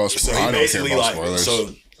don't care about So spoilers. he I don't care basically about like. spoilers. So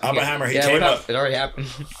Oppenheimer, he yeah, came we're not, up. it already happened.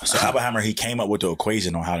 So Oppenheimer, he came up with the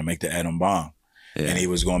equation on how to make the atom bomb. And he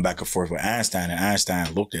was going back and forth with Einstein, and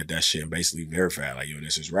Einstein looked at that shit and basically verified, like, yo,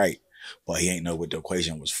 this is right. But he ain't know what the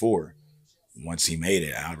equation was for. Once he made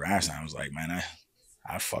it, Albert Einstein was like, man,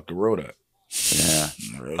 I fucked the world up. Yeah.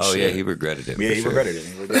 Oh, yeah, he regretted it. Yeah, he regretted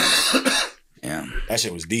it. Yeah. That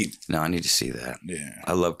shit was deep. No, I need to see that. Yeah.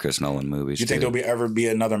 I love Chris Nolan movies. You think there'll ever be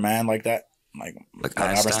another man like that? Like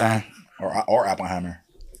Einstein? Or Oppenheimer?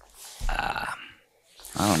 I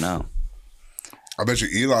don't know. I bet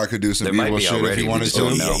you Elon could do some There might evil be shit if already, he we wanted just to.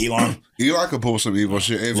 don't know. Elon could pull some evil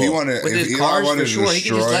shit if he wanted. With If his Elon cars, wanted for to sure, he destroy,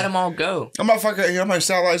 can just let them all go. I'm not fucking. You know how many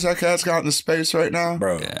satellites that cat's got into space right now,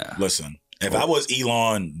 Bro, Yeah. listen. If I was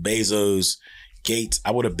Elon, Bezos, Gates,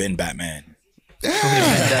 I would have been Batman.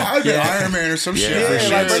 I'd be Iron Man or some shit. Yeah, For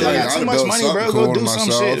sure. like, bro, you Like, got I'd too have much built money, something bro. cool Go to do some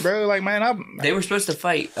myself. shit, bro. Like, man, They were supposed to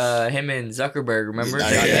fight him and Zuckerberg, remember?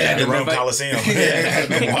 Yeah, the Rome Remember? Coliseum.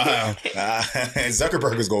 Wow.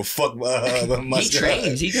 Zuckerberg is gonna fuck Musk. He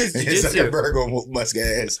trains. He does Yeah, jiu-jitsu. Zuckerberg gonna whoop Musk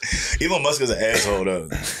ass. Elon Musk is an asshole though.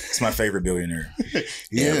 It's my favorite billionaire.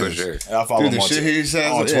 Yeah, for sure. I follow Dude, him the on, shit he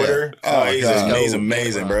says on Twitter. Yeah. Oh, he's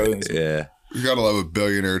amazing, bro. Yeah. You gotta love a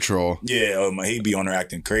billionaire troll. Yeah, he be on there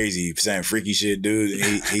acting crazy, saying freaky shit, dude.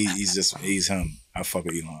 He's him. I fuck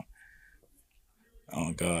with Elon.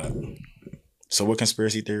 Oh God. So what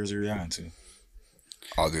conspiracy theories are you into?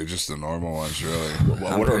 Oh, dude, just the normal ones, really.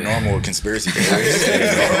 What are normal conspiracy theories?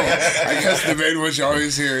 I guess the main one you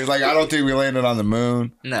always hear is like, I don't think we landed on the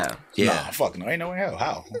moon. No. Yeah. Nah, fuck no. Ain't no way hell.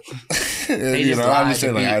 How? You just know, I'm lied just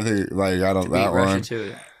saying, to like, beat- I think, like, I don't, Beat that Russia one. to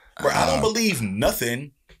it. Bro, I don't believe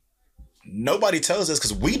nothing. Nobody tells us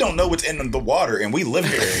because we don't know what's in the water and we live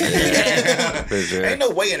here. For sure. Ain't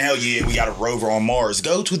no way in hell, yeah, we got a rover on Mars.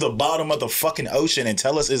 Go to the bottom of the fucking ocean and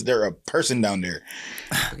tell us, is there a person down there?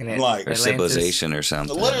 Like, Or civilization or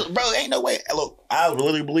something. Literally, bro, ain't no way. Look, I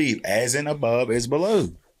literally believe as in above is below.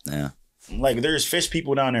 Yeah. Like, there's fish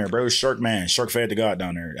people down there, bro. Shark man, shark fed to God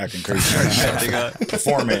down there, acting crazy.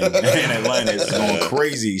 Performing in Atlanta is going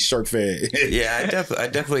crazy, shark fed. Yeah, I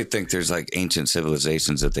definitely think there's like ancient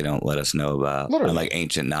civilizations that they don't let us know about. Literally. And like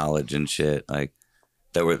ancient knowledge and shit. Like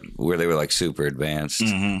that were where they were like super advanced.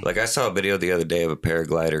 Mm-hmm. Like I saw a video the other day of a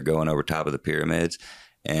paraglider going over top of the pyramids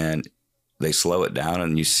and they slow it down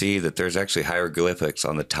and you see that there's actually hieroglyphics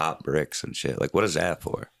on the top bricks and shit. Like what is that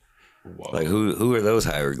for? Whoa. Like who are those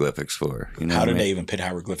hieroglyphics for? You know How what did I they mean? even pit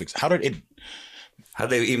hieroglyphics? How did it? How'd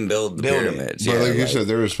they even build the Build it. pyramids? But like you like- said,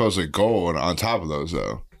 there was supposed to be gold on top of those,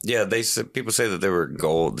 though. Yeah, people say that they were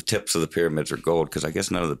gold. The tips of the pyramids are gold because I guess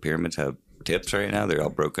none of the pyramids have tips right now. They're all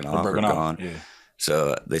broken off or gone. Yeah.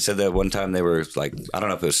 So they said that one time they were like, I don't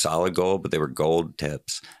know if it was solid gold, but they were gold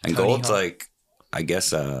tips. And Tony gold's Hawk. like, I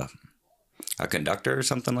guess a conductor or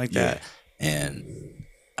something like that. And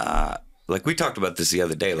like we talked about this the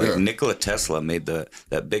other day. Like Yeah. Nikola Tesla made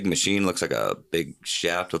that big machine, looks like a big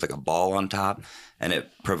shaft with like a ball on top, and it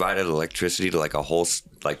provided electricity to like a whole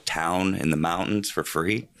like town in the mountains for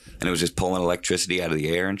free. And it was just pulling electricity out of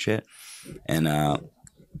the air and shit. And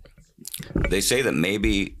they say that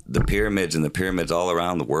maybe the pyramids and the pyramids all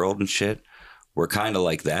around the world and shit were kind of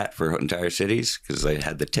like that for entire cities because they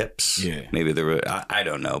had the tips. Yeah. Maybe there were, I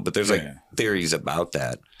don't know, but there's like Yeah. theories about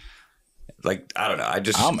that. Like, I don't know.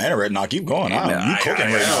 I'm interested. Now keep going. You cooking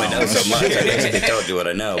I right only now. know so much. I basically told you what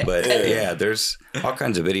I know. But yeah, there's all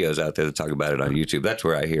kinds of videos out there that talk about it on YouTube. That's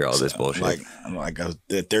where I hear all this bullshit. Like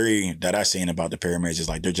the theory that I seen about the pyramids is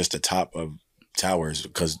like they're just the top of towers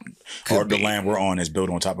because all the be. land we're on is built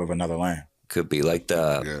on top of another land. Could be like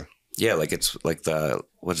like it's like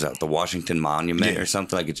what's that? The Washington Monument or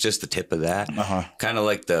something. Like it's just the tip of that. Kind of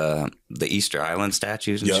like the Easter Island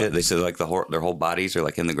statues and shit. They said like their whole bodies are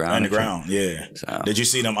like in the ground. On the ground, yeah. So. Did you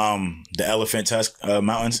see them? The elephant tusk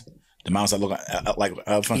mountains. The mountains that look like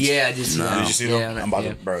elephants. Yeah, I just Did you see them? Yeah, I'm about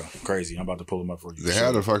yeah. to, bro, crazy. I'm about to pull them up for you. They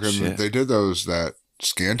had a fucking. Shit. They did that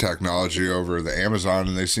scan technology over the Amazon,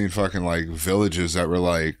 and they seen fucking like villages that were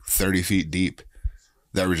like 30 feet deep,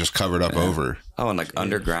 that were just covered up over. Oh, and like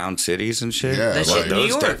underground cities and shit. Yeah, That like- shit in New those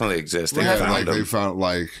York. definitely exist. They Yeah, found like them. they found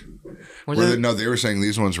like. Was Well, it- no, they were saying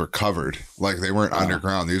these ones were covered, like they weren't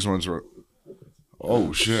underground. These ones were.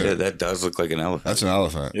 Oh shit! Yeah, that does look like an elephant. That's an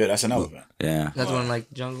elephant. Yeah, that's an elephant. Yeah. That's one like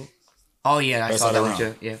the jungle. Oh yeah, I That's saw not that one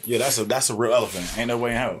around. too. Yeah. Yeah, that's a real elephant. Ain't no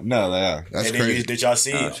way in hell. No, yeah, that's And then crazy. did y'all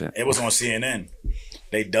see? Oh, shit. It was on CNN.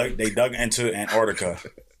 They dug into Antarctica,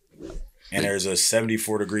 and there's a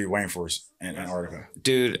 74-degree rainforest in Antarctica.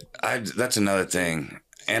 Dude, that's another thing.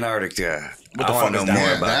 Antarctica. What the I fuck want to is know that? more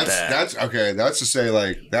Yeah, about that. that's okay. That's to say,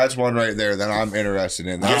 like, that's one right there that I'm interested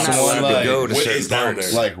in. You're That's not the one, allowed to like, go to what certain is down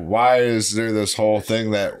parts. there? like, why is there this whole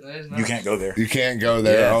thing that You can't go there. you can't go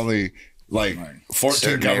there? Yeah. Only like 14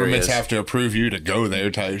 Certain governments areas. have to approve you to go there,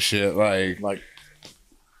 type shit. Like,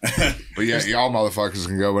 But yeah, y'all motherfuckers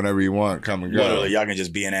can go whenever you want. Come and go. Literally, y'all can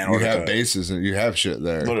just be in You Antarctica. have bases and you have shit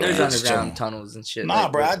there. Literally, There's it's underground chilling. tunnels and shit. Nah,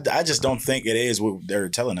 like bro, that. I just don't think it is what they're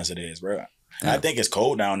telling us it is, bro. I think it's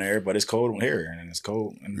cold down there, but it's cold here and it's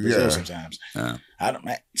cold in Brazil sometimes. I don't.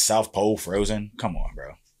 South Pole frozen. Come on,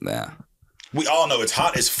 bro. Yeah. We all know it's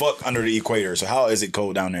hot as fuck under the equator. So how is it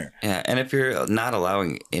cold down there? Yeah, and if you're not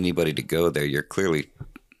allowing anybody to go there, you're clearly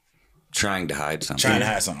trying to hide something. Trying to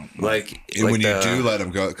hide something. And when you do let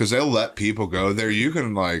them go, because they'll let people go there, you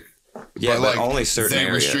can but only certain they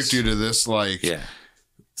areas. restrict you to this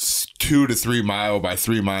 2 to 3 mile by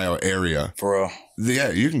 3 mile area. For real.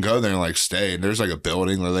 Yeah, you can go there and stay. And there's a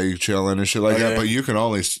building that let you chill in and shit like that. But you can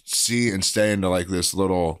only see and stay into this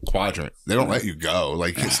little quadrant. They don't let you go.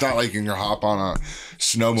 It's not like you can hop on a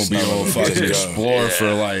snowmobile and fucking explore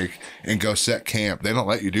for and go set camp. They don't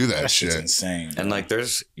let you do that shit. Shit's insane. And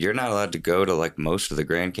you're not allowed to go to most of the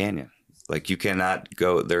Grand Canyon. You cannot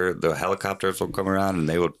go there. The helicopters will come around and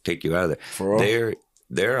they will take you out of there. For real?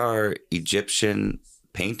 There are Egyptian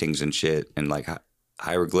paintings and shit and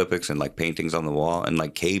hieroglyphics and paintings on the wall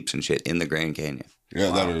and capes and shit in the Grand Canyon.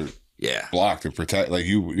 Yeah, that are blocked to protect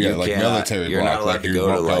military you're block. not allowed to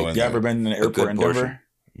go to you ever been in the airport in Denver?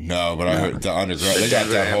 No, but I heard the underground. They got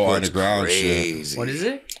that whole underground shit. What is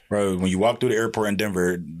it? Bro, when you walk through the airport in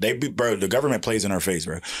Denver, the government plays in our face,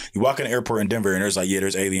 bro. You walk in the airport in Denver and there's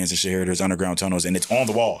there's aliens and shit here. There's underground tunnels and it's on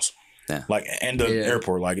the walls. Yeah. In the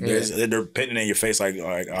airport, they're pitting in your face, Dude,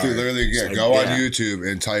 literally, go on YouTube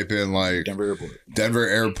and type in Denver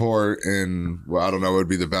Airport, and I don't know what would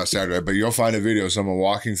be the best address, but you'll find a video of someone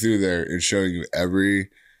walking through there and showing you every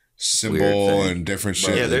symbol and different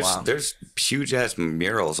shit. Yeah, there's huge ass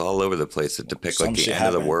murals all over the place that depict the end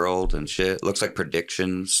of the world and shit. Looks like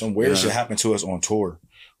predictions. Some weird shit happened to us on tour.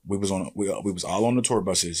 We was all on the tour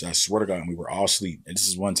buses. I swear to God, and we were all asleep. And this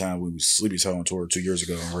is one time we was sleepy as hell on tour 2 years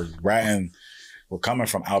ago. And we're coming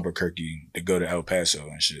from Albuquerque to go to El Paso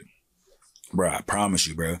and shit. Bro, I promise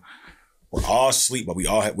you, bro. We're all asleep, but we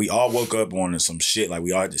all woke up on some shit.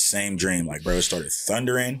 We all had the same dream. Bro, it started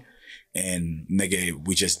thundering, and nigga,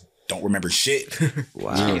 we just don't remember shit.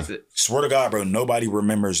 Wow. Swear to God, bro, nobody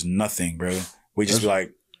remembers nothing, bro. We just be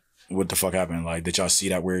what the fuck happened? Did y'all see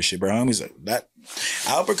that weird shit, bro? Homies, that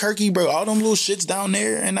Albuquerque, bro, all them little shits down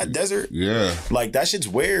there in that desert. Yeah. That shit's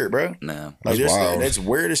weird, bro. No. That's wild. That's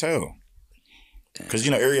weird as hell. Because,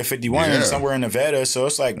 Area 51 is somewhere in Nevada, so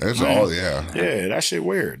it's yeah, that shit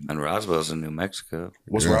weird. And Roswell's in New Mexico.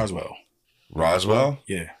 What's Roswell? Roswell?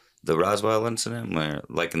 Yeah. The Roswell incident where,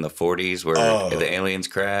 in the 40s where the aliens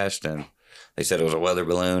crashed and they said it was a weather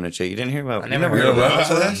balloon and shit. You didn't hear about? I never heard about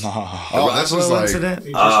this. Oh, this was incident.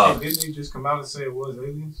 Didn't he just come out and say it was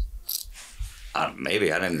aliens?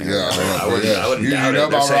 Maybe I didn't hear. Yeah, I wouldn't doubt you know it.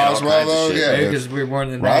 about Roswell though? Yeah, because we're born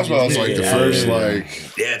in the Roswell's 90s. the first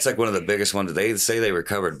Yeah, it's one of the biggest ones. They say they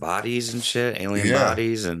recovered bodies and shit, alien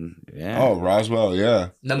bodies, and Oh, Roswell, yeah.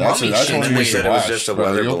 The mummy that's shit. one And you they should said it was watch, just a bro.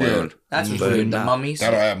 weather You'll balloon. get- That's what's But weird. The nah. mummies.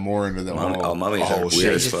 That'll add more into the Mummies are shit.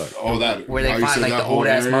 weird as fuck. Oh, that Where they how you find said the that whole old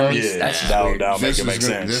ass area? mummies. Yeah, That's just that'll weird. make it make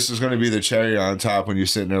sense. This is going to be the cherry on top when you're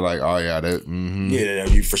sitting there oh yeah, that. Mm-hmm. Yeah,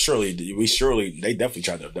 they definitely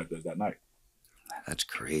tried to abduct us that night. That's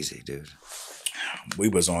crazy, dude. We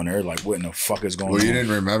was on there what in the fuck is going on? Well, you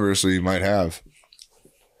didn't remember, so you might have.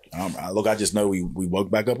 I just know we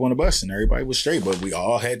woke back up on the bus and everybody was straight, but we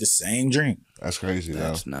all had the same dream. That's crazy, though.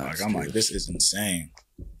 That's nuts. I'm dude. this is insane.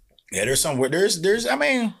 Yeah, they just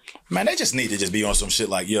need to just be on some shit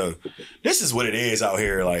yo, this is what it is out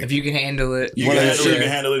here. If you can handle it. You can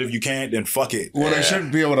handle it. If you can't, then fuck it. Well, they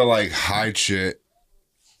shouldn't be able to hide shit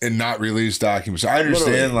and not release documents. I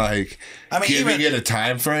understand, giving it a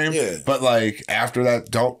time frame, but after that,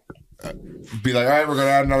 don't be all right, we're gonna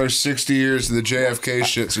add another 60 years to the JFK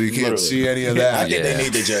shit, so you can't see any of that. I think they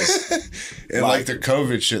need to just and the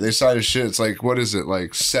COVID shit, they cited shit. It's what is it,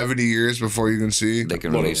 70 years before you can see? They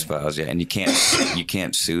can release files, and you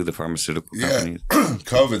can't sue the pharmaceutical companies.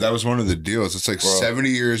 COVID, that was one of the deals. It's 70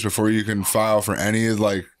 years before you can file for any of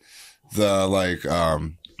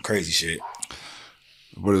the crazy shit.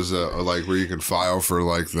 What is that? Where you can file for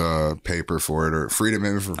the paper for it or Freedom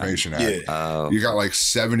of Information Act. Yeah. You got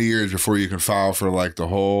 70 years before you can file for the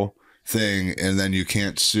whole thing, and then you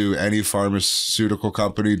can't sue any pharmaceutical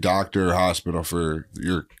company, doctor, or hospital for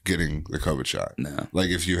you're getting the COVID shot. No.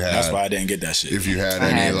 If you had. That's why I didn't get that shit. If you had I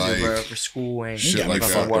any had to, bro, for school and shit like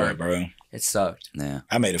fuck that, work, bro. it sucked. Yeah.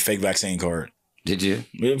 I made a fake vaccine card. Did you?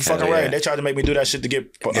 You're fucking Hell right. yeah. They tried to make me do that shit to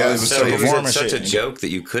get it was perform and such shit. a joke that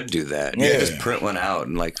you could do that. Yeah. You just print one out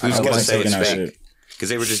and I who's gonna wasn't say taking it's that fake? shit. Because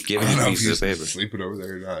they were just I giving don't you know if pieces of he's paper. sleeping over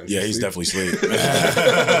there or not. Yeah, he's definitely asleep.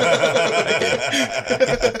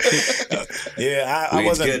 Yeah, I Weed's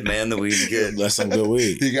wasn't good, man. The weed's good. That's some good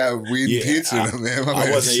weed. He got weed and pizza in him, man. My I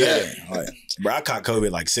man wasn't said. like, bro, I caught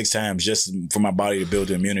COVID like 6 times just for my body to build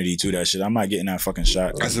the immunity to that shit. I'm not getting that fucking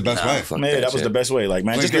shot. That's the best way. fuck Man, that was shit. the best way. Like,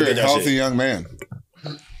 man, Like just go you're get a that healthy shit. young man.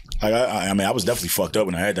 Like, I mean, I was definitely fucked up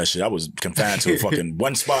when I had that shit. I was confined to a fucking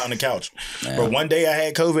one spot on the couch. But one day I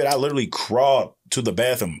had COVID, I literally crawled to the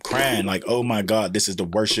bathroom crying like, oh my God, this is the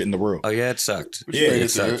worst shit in the world. Oh yeah, it sucked. But you made it it through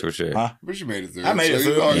sucked it. for sure. Huh? But you made it through. I made it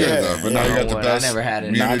so through. all good, Yeah. though. But now you got the I best. never had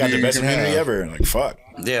it. Now I got the immunity best you can immunity have. ever. Like, fuck.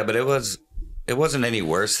 Yeah, but it wasn't any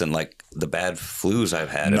worse than like the bad flus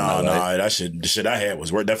I've had in my life. Nah, that shit, the shit I had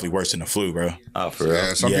was definitely worse than the flu, bro. Oh, for real.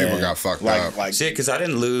 Yeah, some people got fucked up. Like, See, because I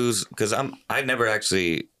didn't lose, because I never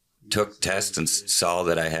actually took tests and saw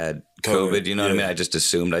that I had COVID. You know what I mean? I just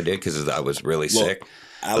assumed I did because I was really sick.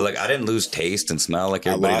 But like I didn't lose taste and smell like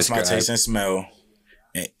I everybody lost my described. taste and smell.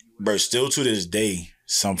 And, bro, still to this day,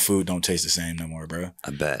 some food don't taste the same no more, bro.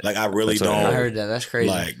 I bet. Like, I really That's what don't. I heard that. That's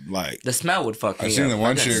crazy. Like, The smell would fuck me I seen up. the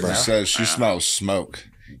one Fuck that chick who smell. says she smells smoke.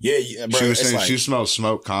 yeah, bro. She was it's saying like, she smells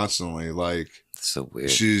smoke constantly. Like It's so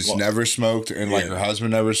weird. she's never smoked, and like her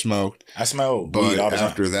husband never smoked. I smell But weed all the time.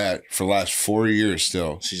 after that, for the last 4 years,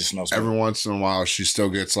 still She just smells every smoke. once in a while, she still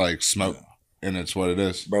gets like smoke, and it's what it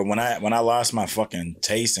is. Bro, when I lost my fucking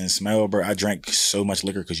taste and smell, bro, I drank so much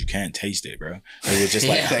liquor because you can't taste it, bro. It was just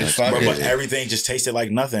like, Yeah. bro, but everything just tasted like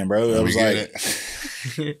nothing, bro. It was like,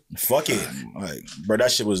 fuck it, like, bro,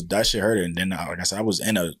 that shit hurt. And then, like I said, I was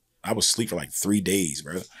asleep for like 3 days,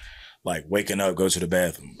 bro. Like waking up, go to the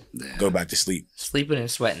bathroom, go back to sleep. Sleeping and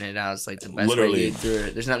sweating it out is like the best Literally. way to get through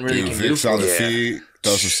it. There's nothing really Dude, you can do Vicks for on the it. feet,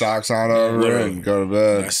 throw some socks on over it, Literally. and go to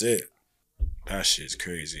bed. That's it. That shit's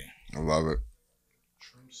crazy. I love it.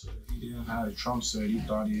 Trump said he didn't have it. Trump said he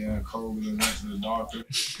thought he had COVID and went to the doctor.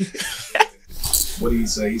 What did he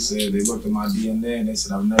say? He said they looked at my DNA and they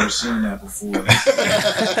said I've never seen that before.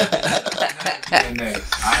 DNA.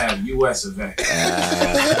 I have U.S. of A.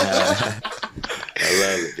 I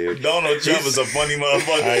love it, dude. Donald Trump is a funny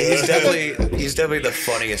motherfucker. He's definitely the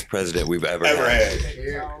funniest president we've ever ever had.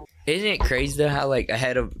 had. Isn't it crazy though how like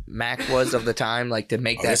ahead of Mac was of the time, like to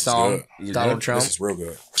make that This is song, good. This is Donald good. Trump? This is real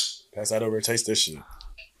good. Pass that over. Taste this shit.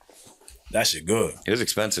 That shit good. It was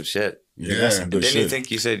expensive shit. Yeah, that's some good Didn't shit. you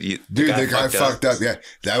think you said you? Dude, the guy fucked up. Yeah,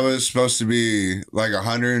 that was supposed to be like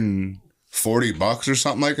 $140 or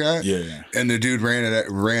something like that. Yeah. And the dude ran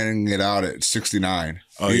it out at 69.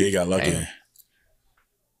 Oh yeah, he got lucky. Damn.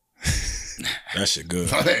 That shit good.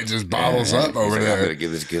 It just bottles up over I'm gonna there.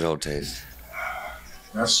 give this a good old taste.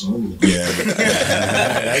 That's smooth. Yeah,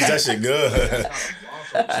 that shit good.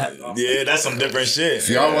 Yeah, that's some different shit. If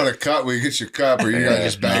y'all want a cup, we get your cup, or you guys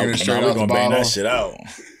just banging it straight we out the gonna bang bottle. that shit out.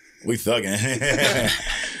 We thugging.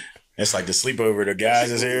 It's like the sleepover. The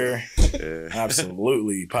guys is here.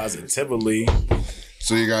 Absolutely, positively.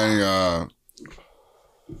 So you got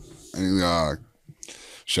any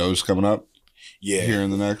shows coming up Yeah. here in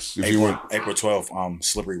the next? If April, you want, April 12th,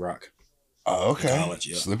 Slippery Rock. oh, okay, College,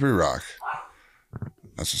 yeah. Slippery Rock.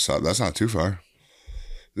 That's what's up. That's not too far.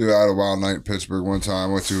 We had a wild night in Pittsburgh one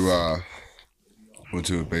time. Went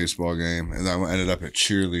to a baseball game, and I ended up at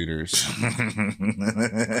cheerleaders.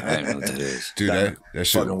 I don't know what that is. Dude, that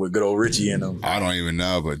shit. Fucking with good old Richie in them. I don't even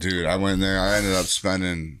know, but dude, I went there. I ended up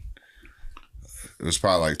spending. It was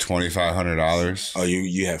probably like $2,500. Oh,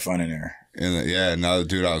 you had fun in there. And yeah, another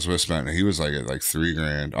dude I was with spent. He was like at like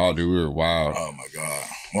 $3,000. Oh, dude, we were wild. Oh my god.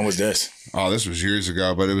 When was this? Oh, this was years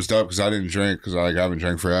ago, but it was dope because I didn't drink because I haven't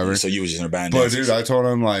drank forever. So you was just in a band. But dude, I told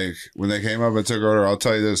him like when they came up and took order. I'll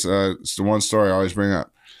tell you this. It's the one story I always bring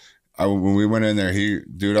up. When we went in there,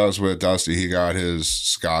 I was with Dusty. He got his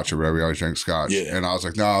scotch or whatever. He always drinks scotch. Yeah. And I was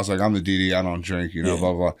like, no, I'm the DD. I don't drink. Yeah.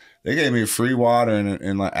 Blah blah. They gave me free water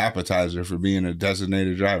and like appetizer for being a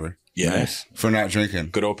designated driver yeah. Nice. for not drinking.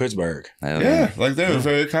 Good old Pittsburgh. Yeah, like they were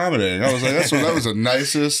very accommodating. I was like, that was the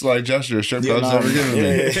nicest like gesture a strip club's ever given me.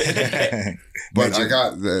 Yeah. But I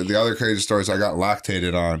got the other crazy stories. I got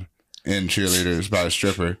lactated on in cheerleaders by a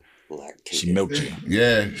stripper. She milked you.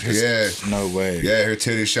 Yeah. No way. Yeah, her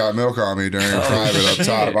titty shot milk on me during private up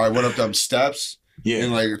top. I went up them steps Yeah.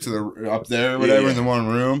 and like to the up there or whatever in the one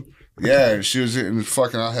room. Yeah, and she was eating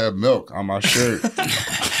fucking. I had milk on my shirt.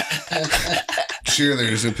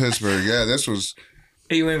 Cheerleaders in Pittsburgh. Yeah, this was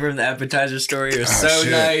You went from the appetizer story. It was Oh, so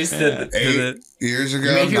shit. nice to 8 years ago.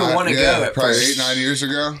 You made people wanna go at probably first. 8-9 years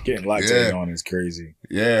ago. Getting lactated on is crazy.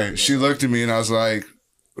 Yeah, she looked at me and I was like,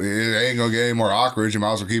 it ain't gonna get any more awkward. You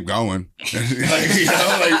might as well keep going. like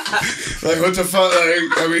what the fuck?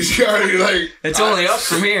 Like, I mean, she already like. It's only up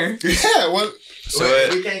from here. Yeah, what? So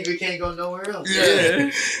we can't go nowhere else.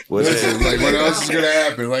 Yeah. Listen, like what else is gonna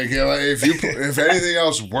happen? Like, if anything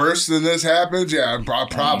else worse than this happens, yeah, I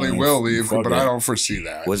probably will leave, but I don't foresee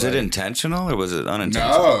that. Was it intentional or was it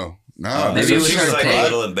unintentional? No. Maybe So it was she was her like thing. a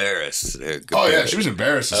little embarrassed. Oh yeah, she was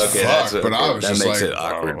embarrassed as fuck, but I was that just makes like, it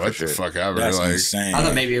awkward what for the sure. fuck ever. That's Like, insane. I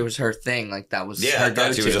thought maybe it was her thing. Like that was Yeah, her I thought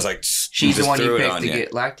go-to. she was just like, She's the just one you threw it picked on to you.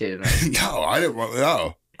 get lactated on. no, I didn't want.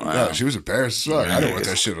 No. Wow. No, she was embarrassed as fuck. I didn't want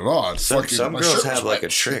that shit at all. Some My girls shirt have was like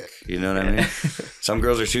wet. a trick, you know what I mean? Some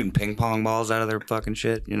girls are shooting ping pong balls out of their fucking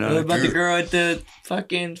shit, you know What what I about mean? the girl at the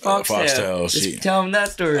fucking Foxtail? Foxtail, Just she- tell him that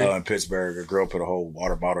story. In Pittsburgh, a girl put a whole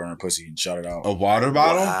water bottle in her pussy and shot it out. A water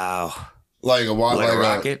bottle? Wow. Like a water, Like a like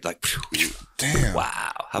rocket? Like, damn.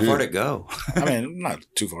 wow. How far did it go? I mean, not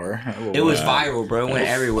too far. It was viral, bro. It went A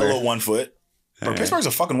everywhere. little 1 foot. Bro, Pittsburgh's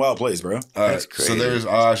a fucking wild place, bro. That's So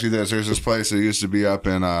crazy. there's this place that used to be up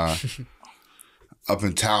in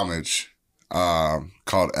Talmadge,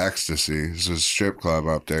 called Ecstasy. This is a strip club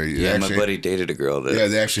up there. Yeah, my buddy dated a girl that. Yeah,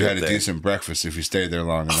 they actually had a lived there. decent breakfast if you stayed there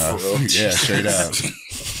long enough. Oh, Yeah, straight up.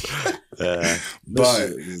 But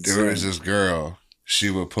is there was insane. this girl. She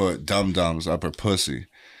would put dum-dums up her pussy.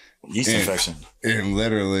 Yeast And- infection. And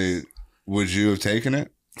literally, would you have taken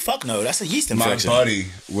it? Fuck no, that's a yeast My infection. buddy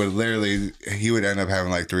would literally, he would end up having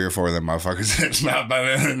like 3 or 4 of them motherfuckers in his mouth by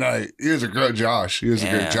the end of the night. He was a girl, Josh. He was a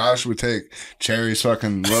Yeah. good. Josh would take Cherry's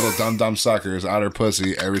fucking little dum-dum suckers out her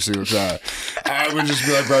pussy every single time. I would just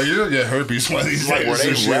be like, bro, you're gonna get herpes one of these Like, days. were they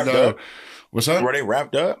and shit, wrapped though. up? What's up? Were they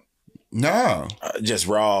wrapped up? No. Just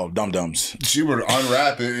raw dum-dums. She would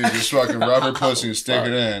unwrap it and just fucking rub her pussy and stick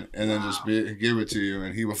it in and then just give it to you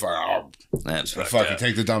and he would That's fucked fucking up.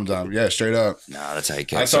 take the dum-dum. Yeah, straight up. No, that's how you I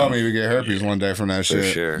catch saw them. me to get herpes one day from that For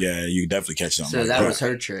shit. sure. Yeah, you definitely catch something. So like that was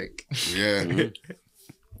her trick. Yeah.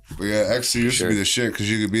 But yeah, Ecstasy used to be the shit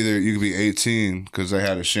because you could be there. You could be 18 because they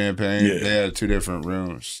had a champagne. Yeah. They had 2 different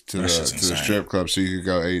rooms to That the shit's to the insane. strip club, so you could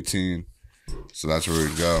go 18. So that's where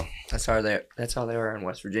we'd go. That's how they were in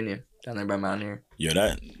West Virginia, down there by Mountaineer. Yeah,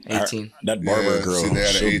 that 18. that barber Yeah, girl, see, they had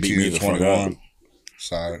she'll an beat me 18 the to fuck up. 21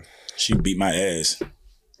 side. She beat my ass.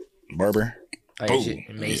 Barber. Oh, Boom.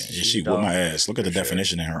 yeah, Yeah, she whipped my ass. Look at the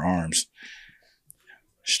definition in her arms.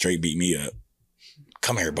 Straight beat me up.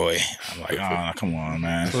 Come here, boy. I'm like, oh, come on,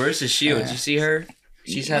 man. Clarissa Shields, you see her?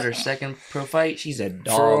 She's had her second pro fight. She's a For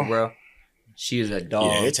dog, real? bro. She is a dog.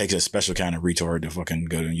 Yeah, it takes a special kind of retard to fucking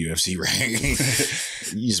go to a UFC ring.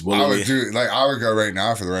 You just I willingly. would I would go right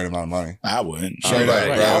now for the right amount of money. I wouldn't. Straight up,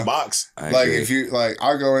 Like, bro. I'll box. I Like agree. if you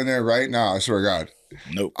I'll go in there right now. I swear to God.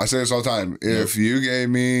 Nope. I say this all the time. If you gave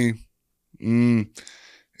me,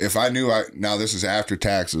 if I knew now this is after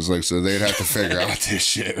taxes, like, so they'd have to figure out this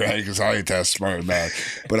shit, right? Because I ain't that smart about it.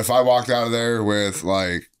 But if I walked out of there with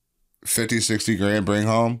like 50, 60 grand, bring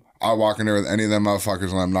home, I'll walk in there with any of them motherfuckers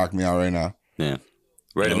and let them knock me out right now. Yeah.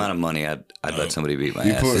 Right Nope. amount of money, I'd let somebody beat my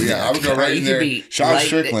You ass. put, yeah, I would go right You in could there. be Sean like-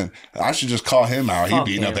 Strickland. I should just call him out. He Fuck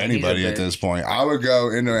beating up him. anybody He's a at bitch. this point. I would go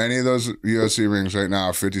into any of those UFC rings right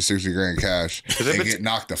now, 50, 60 grand cash, and get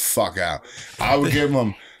knocked the fuck out. I would give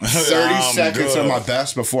them 30 I'm seconds good. of my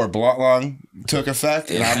best before Blunt Lung took effect,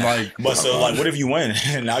 and I'm like, But so, like, what if you win?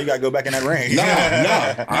 Now you got to go back in that ring. no,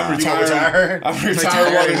 I'm You gonna retiring. retire? I'm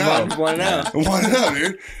retiring 1-0. 1-0. 1-0,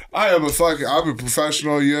 dude. I'm a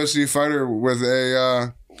professional UFC fighter with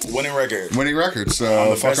a Winning record. winning record, I'm so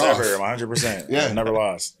the fuck best off. ever. I'm 100%. Yeah. I never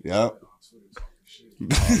lost. Yep.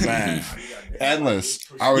 Oh, man. Endless.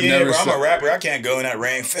 I would Yeah, never bro, I'm say- a rapper. I can't go in that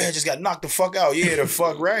ring. Fed just got knocked the fuck out. Yeah, the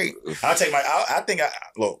fuck right. I'll take my.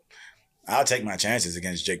 I'll take my chances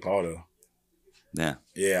against Jake Paul though. Yeah.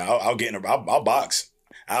 Yeah, I'll get in. I'll box.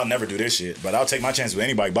 I'll never do this shit, but I'll take my chances with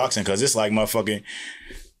anybody boxing because it's like motherfucking.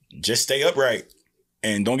 Just stay upright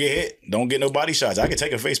and don't get hit. Don't get no body shots. I can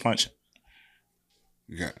take a face punch.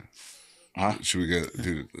 Yeah. Huh? Should we get,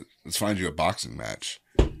 dude? Let's find you a boxing match.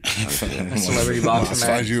 Celebrity boxing Let's match.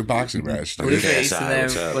 find you a boxing match. Dude. Blueface KSI, and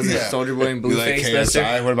what's then up? was it Yeah. Soldier Boy and You like Blueface? That's it?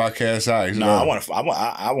 KSI? What about KSI? No,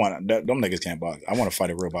 I want. Them niggas can't box. I want to fight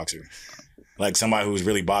a real boxer. Like somebody who's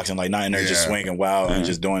really boxing, like not in there just Yeah. swinging wild and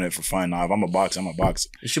just doing it for fun. Nah, if I'm a boxer, I'm a boxer.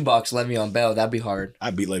 You should box Le'Veon Bell. That'd be hard.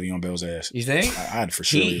 I beat Le'Veon Bell's ass. You think? I'd for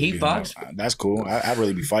sure. He beat him boxed? up. That's cool. I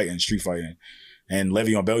really be fighting, street fighting. And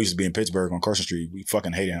Le'Veon Bell used to be in Pittsburgh on Carson Street. We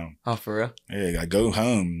fucking hated him. Oh, for real? Yeah, like go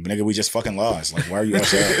home, nigga. We just fucking lost. Like, why are you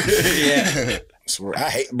upset? Yeah. Swear, I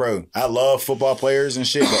hate, bro. I love football players and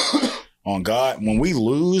shit, but on God, when we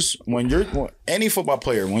lose, any football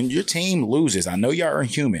player, when your team loses, I know y'all are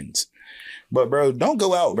humans, but bro, don't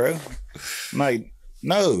go out, bro. Like,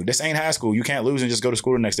 No, this ain't high school. You can't lose and just go to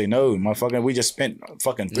school the next day. No, motherfucker, we just spent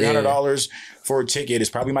fucking $300 for a ticket. It's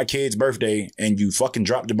probably my kid's birthday, and you fucking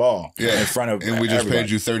dropped the ball in front of and we just everybody.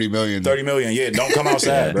 paid you $30 million. $30 million, yeah. Don't come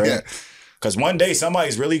outside, bro. Because one day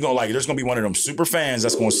somebody's really gonna there's gonna be one of them super fans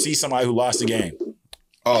that's gonna see somebody who lost the game.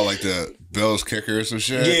 Oh, like the Bills kicker or some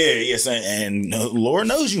shit? Yeah, yes, and Lord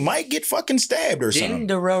knows you might get fucking stabbed or something. Didn't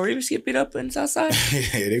Darrell Reeves get beat up in Southside?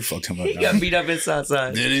 Yeah, they fucked him up. He got beat up in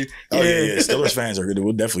Southside. Did he? Oh, yeah. Steelers fans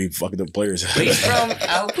will definitely fuck the players. But he's from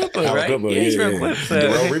Alquippa, right? Alquippa, He's from Alquippa.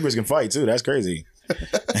 Darrell Reeves can fight too. That's crazy.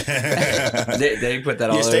 they put that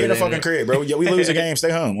all over. Stay in the fucking crib, bro. We lose a game,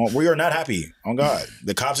 stay home. We are not happy. On God.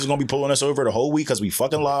 The cops is gonna be pulling us over the whole week because we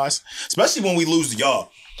fucking lost. Especially when we lose to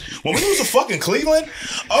y'all. When we lose to fucking Cleveland,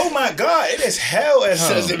 oh my God, it is hell at home.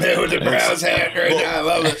 Says the man with the Browns hat right now. I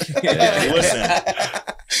love it. Listen,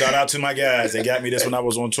 shout out to my guys. They got me this when I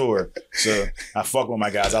was on tour. So I fuck with my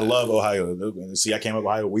guys. I love Ohio. See, I came up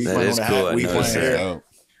Ohio week. That is cool. Week playing here.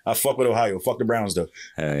 I fuck with Ohio. Fuck the Browns though.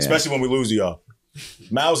 Especially when we lose to y'all.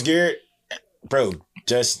 Myles Garrett, bro,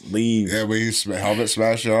 just leave. Yeah, but he helmet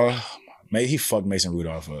smash y'all. Mate, he fucked Mason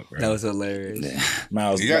Rudolph up, bro. That was hilarious.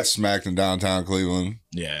 Myles, he got smacked in downtown Cleveland.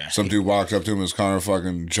 Yeah. Some dude walked up to him in his car and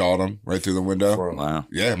fucking jawed him right through the window. Wow.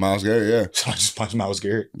 Yeah, Myles Garrett, yeah. So I just punched Myles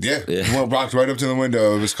Garrett. Yeah. He walked right up to the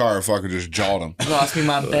window of his car and fucking just jawed him. Lost me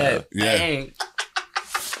my bet. Yeah. Dang.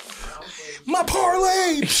 My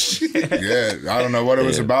parlay. Yeah, I don't know what it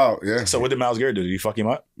was about. Yeah. So what did Myles Garrett do? Did he fuck him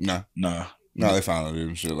up? No. No. No, they found him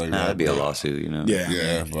and shit like that. That'd be a lawsuit, you know? Yeah.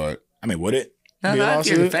 Yeah, but I mean, would it? No, Be a not if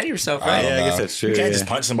you lawsuit? defend yourself, I right? don't I know. guess that's true. You can't just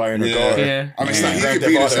punch somebody in their car. Yeah. I mean, Yeah. he Grand could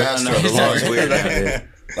beat his Theft ass Auto. to a That's point. weird.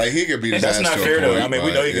 Like, he could beat his That's ass not to a fair though. point, I mean, we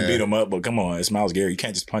but, know you can yeah. beat him up, but come on, it's Myles Garrett. You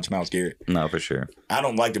can't just punch Myles Garrett. No, for sure. I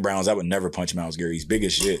don't like the Browns. I would never punch Myles Garrett. He's big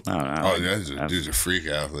as shit. I don't know. Oh, yeah, dude's a freak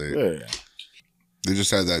athlete. Yeah. They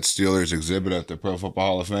just had that Steelers exhibit at the Pro Football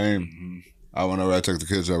Hall of Fame. Mm-hmm. I went over, I took the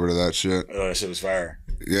kids over to that shit. Oh, that shit was fire.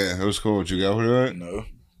 Yeah, it was cool. Did you go to it? No.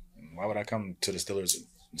 Why would I come to the Steelers?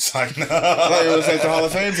 It's like, no. Like, it was like the Hall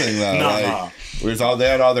of Fame thing, though. No, like, no. They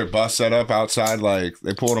had all their bus set up outside. Like,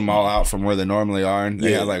 they pulled them all out from where they normally are. And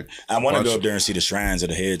they had, like, I want to bunch- go up there and see the shrines of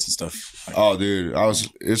the heads and stuff. Like, Oh, dude,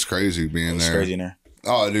 it's crazy being it's there. crazy in there.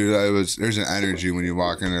 Oh, dude, there's an energy when you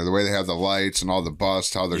walk in there. The way they have the lights and all the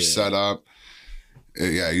busts, how they're set up.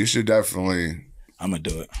 Yeah, you should definitely I'm going to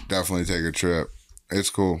do it. take a trip. It's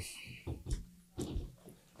cool.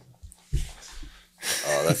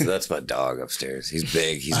 Oh, that's my dog upstairs. He's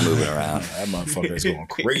big. He's moving around. That motherfucker is going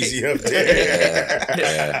crazy up there.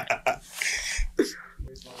 Yeah.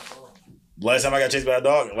 Last time I got chased by a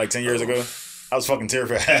dog, like 10 years ago, I was fucking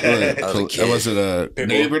terrified. Was it a Pit bull.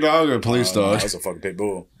 neighbor dog or a police dog? That was a fucking pit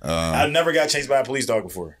bull. I never got chased by a police dog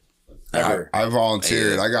before. Ever. I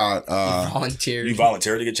volunteered. I got Volunteer. You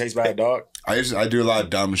volunteered to get chased by a dog? I do a lot of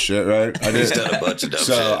dumb shit, right? I He's just done a bunch of dumb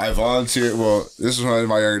so shit. I volunteered. Well, this was one of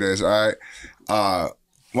my younger days. All right.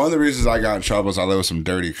 One of the reasons I got in trouble is I live with some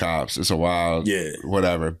dirty cops. It's a wild,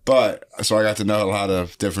 whatever. But so I got to know a lot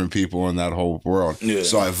of different people in that whole world. Yeah.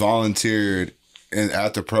 So I volunteered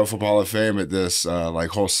at the Pro Football Hall of Fame at this like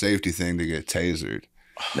whole safety thing to get tasered.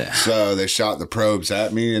 Yeah. So they shot the probes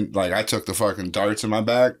at me, and like I took the fucking darts in my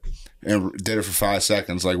back and did it for 5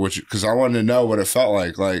 seconds, like because I wanted to know what it felt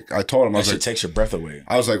like. Like I told him, I was That shit like, takes your breath away.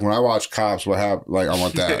 I was like, when I watch cops, what happened? Like I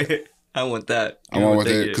want that. I want that. I want with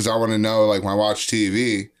it because I want to know. Like when I watch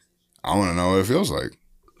TV, I want to know what it feels like.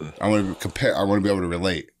 I want to compare. I want to be able to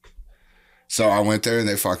relate. So I went there and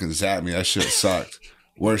they fucking zapped me. That shit sucked.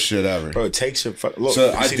 Worst shit ever. Bro, it takes your... Look,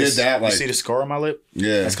 So you I see did this, that, like- You see the scar on my lip?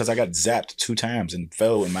 Yeah. That's because I got zapped 2 times and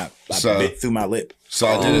fell in I So- bit through my lip. So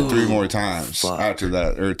I did it 3 more times fuck. after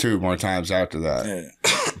that, or 2 more times after that.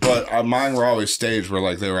 Yeah. But mine were always staged where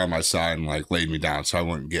like they were on my side and like laid me down so I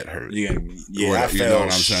wouldn't get hurt. Yeah, What- I you fell know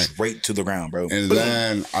what I'm saying? straight to the ground, bro. And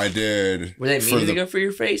then I did. Were they for meaning to the- go for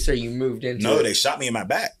your face, or you moved into No, it? they shot me in my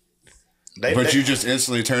back. But you just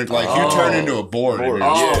instantly turned like you turn into a board. Board.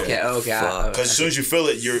 Oh, Yeah. okay. Fuck. Because as soon as you feel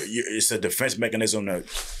it, it's a defense mechanism to...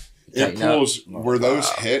 It Tighten up. pulls where those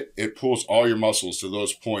hit. It pulls all your muscles to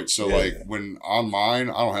those points. So Yeah. like when on mine,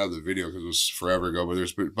 I don't have the video because it was forever ago.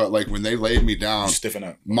 But like when they laid me down, stiffen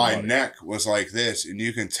up. my neck was like this, and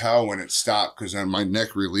you can tell when it stopped because then my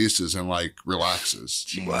neck releases and like relaxes.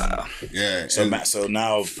 Wow. Yeah. So, and- so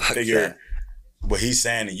now figure what he's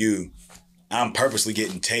saying to you. I'm purposely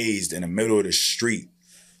getting tased in the middle of the street,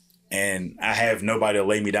 and I have nobody to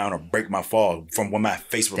lay me down or break my fall from when my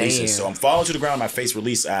face releases. Damn. So I'm falling to the ground, my face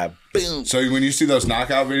release, I boom. So when you see those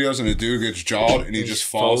knockout videos and the dude gets jawed and he just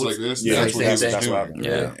falls like this, Yeah, that's what he was that's what doing. happened.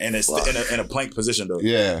 Yeah. And it's in a plank position though.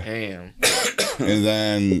 Yeah. Damn.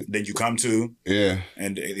 And then you come to. Yeah.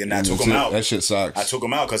 And I took him out. That shit sucks. I took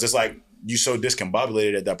him out because it's like you so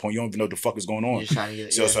discombobulated at that point. You don't even know what the fuck is going on.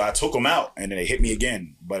 So I took him out, and then they hit me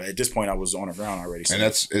again. But at this point, I was on the ground already. So. And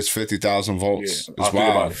it's 50,000 volts. Yeah, it's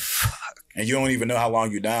wild. And you don't even know how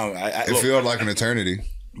long you're down. It feels like an eternity.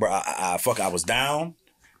 Bro, I was down.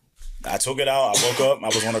 I took it out. I woke up. I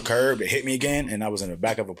was on the curb. It hit me again, and I was in the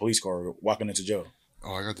back of a police car walking into jail.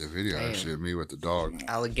 Oh, I got the video actually of me with the dog.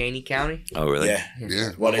 Allegheny County? Oh, really?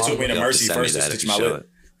 Yeah. Well, they took me to Mercy first to stitch my lip.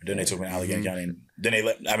 Then they took me to Allegheny County. And then they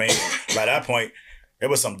let. I mean, by that point, it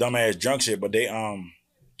was some dumbass drunk shit. But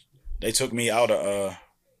they took me out of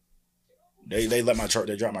they let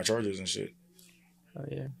they dropped my charges and shit. Oh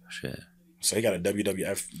yeah, shit. So he got a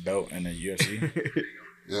WWF belt and a UFC.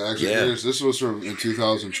 Yeah, actually, this was from in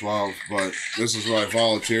 2012, but this is where I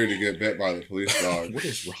volunteered to get bit by the police dog. What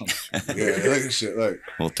is wrong? Yeah, look at shit. Look.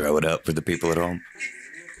 We'll throw it up for the people at home.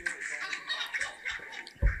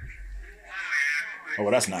 Oh,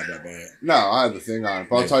 well, that's not that bad. No, I had the thing on.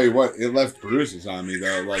 But I'll tell you what, it left bruises on me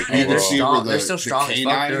though. Like you can see where they're still strong the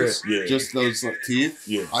canines, just those teeth.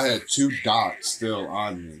 Yeah. I had 2 dots still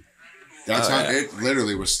on me. That's how it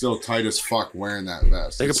literally was still tight as fuck wearing that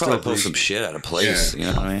vest. They could probably pull some shit out of place. You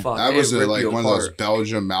know what I mean? That was like one of those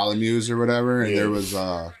Belgium Malamutes or whatever, and there was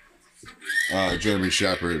German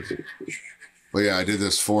Shepherd. But yeah, I did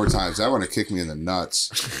this 4 times. That one kicked me in the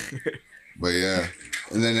nuts. But yeah,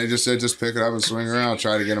 and then they just said just pick it up and swing around,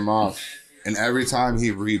 try to get him off. And every time he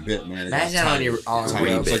rebit, man, imagine on your arm.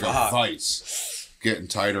 It was like a vice getting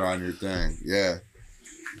tighter on your thing. Yeah.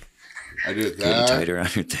 I did that. Getting tighter on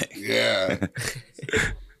your thing. Yeah.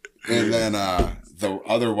 And then the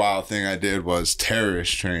other wild thing I did was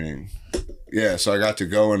terrorist training. Yeah, so I got to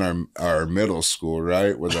go in our middle school,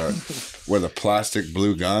 right, with a plastic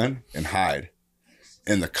blue gun and hide.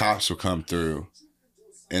 And the cops would come through.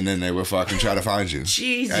 And then they would fucking try to find you.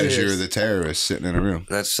 Jesus. As you're the terrorist sitting in a room.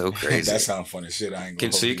 That's so crazy. That sounds funny as shit. I ain't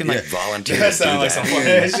gonna So you can like volunteer that to do sounds like that. some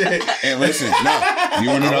funny ass shit. And listen, no, you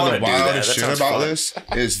want to know the do that. wildest That shit sounds about fun. this?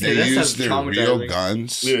 Is they that used sounds their real traumatizing.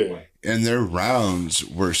 guns. Yeah. And their rounds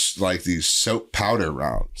were like these soap powder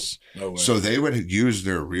rounds. No way. So they would use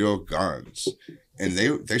their real guns. And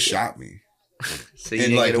they shot me. So you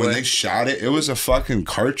And didn't like get when away? they shot it, it was a fucking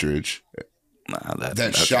cartridge Nah,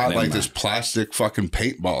 that shot like this plastic fucking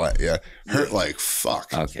paintball at you. Hurt like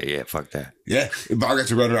fuck. Okay, yeah, fuck that. Yeah. But I got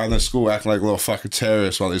to run around the school acting like a little fucking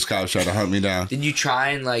terrorist while these cops try to hunt me down. Did you try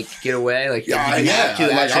and like get away? Like Yeah, did you have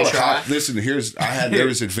to actually try? Listen, there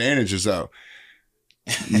was advantages though.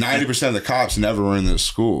 90% of the cops never were in this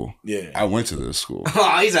school. Yeah. I went to this school.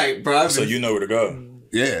 Oh, he's like, bro. So you know where to go.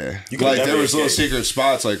 Yeah. You can Like there definitely was little escape. secret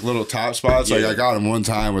spots, like little top spots. Like Yeah. I got them one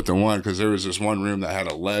time with the one because there was this one room that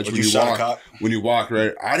had a ledge. But you shot a cop? When you walk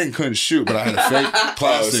right, I couldn't shoot, but I had a fake Oh,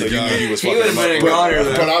 plastic so you gun. knew you was He fucking would've them been up. a goner,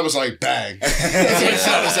 though. But I was like, bang.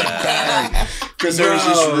 I was like, bang. Because there was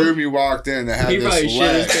this room you walked in that had He probably this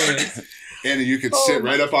shit his ledge. pants. And you could sit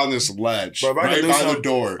right up on this ledge, Bro, if I right could do by some- the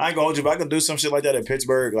door. I ain't gonna hold you, but I can do some shit like that at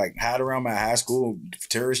Pittsburgh, like hide around my high school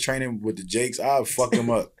terrorist training with the Jakes. I'll fuck them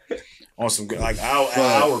up on some like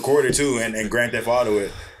I'll record it too and Grand Theft Auto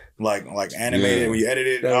it like animated when you edit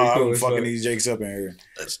it. That'd be cool I'm as fucking fuck. these Jakes up in here.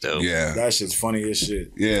 That's dope. Yeah. That shit's funny as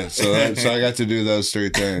shit. Yeah, so I got to do those 3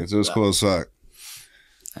 things. It was cool as fuck.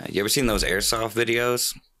 You ever seen those airsoft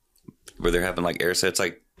videos where they're having like airsoft? It's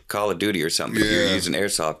like Call of Duty or something. But you're Yeah. using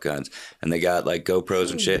airsoft guns, and they got like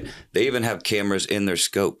GoPros and shit. They even have cameras in their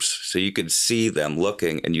scopes, so you could see them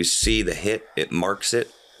looking, and you see the hit. It marks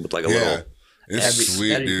it with like a Yeah, little. it's sweet,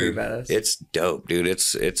 That'd be pretty dude. badass. It's dope, dude.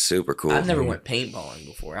 It's super cool. I've never went paintballing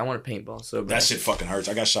before. I want to paintball so bad. That shit fucking hurts.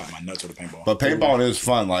 I got shot in my nuts with a paintball. But paintballing is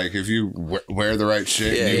fun. Like if you wear the right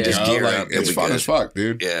shit, Yeah, and you just go, gear like, up, it'll it's be fun good. as fuck,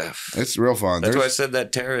 dude. Yeah, It's real fun. that's why I said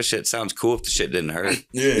that terrorist shit sounds cool if the shit didn't hurt.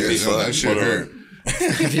 yeah, Yeah, it's no, fun. that shit But, hurt.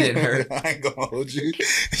 If it didn't hurt. I ain't gonna hold you.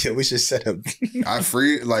 Yeah, we should set up. I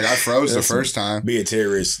froze the first time. Be a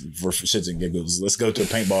terrorist for shits and giggles. Let's go to a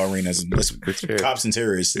paintball arena. Let's sure. cops and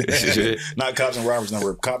terrorists, not cops and robbers. No,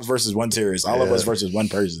 we're cops versus one terrorist. All of us versus one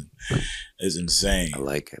person is insane. I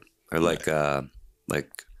like it. Or like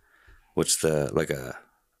what's the like a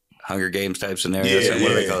Hunger Games type scenario? Yeah, What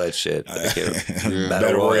do they yeah. call that shit? Yeah.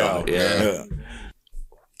 Battle Royale. Yeah. Yeah.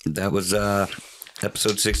 That was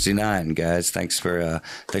episode 69, guys. Thanks for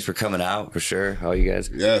coming out for sure. All you guys.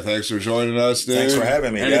 Yeah, thanks for joining us, dude. Thanks for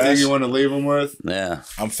having me, Anything guys. you want to leave them with? Yeah.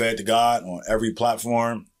 I'm fed to God on every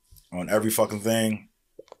platform, on every fucking thing,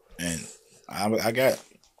 and I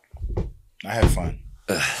had fun.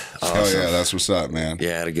 Oh yeah, that's what's up, man.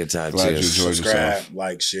 Yeah, had a good time Glad too. you enjoyed Subscribe, yourself.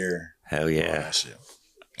 like, share, Hell all yeah. that shit.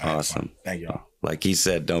 I had Awesome. fun. Thank y'all. Like he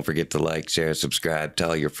said, don't forget to like, share, subscribe,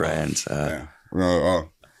 tell your friends. Yeah.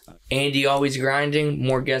 Andy Always Grinding.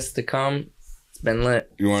 More guests to come. It's been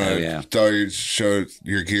lit. You want to show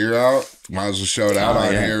your gear out? Might as well show it out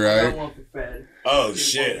on here, right? Oh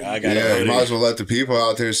shit! I got it. Might as well let the people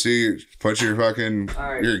out there see. Put your fucking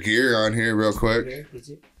your gear on here real quick.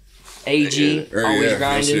 AG, Always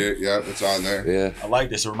Grinding. It. Yep, it's on there. Yeah. I like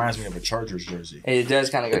this. It reminds me of a Chargers jersey. It does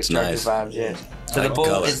kind of got Chargers vibes, yeah. So the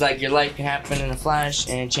bolt is like your life can happen in a flash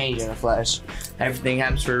and change in a flash. Everything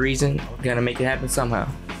happens for a reason. Gonna make it happen somehow.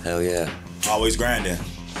 Hell yeah. Always grinding.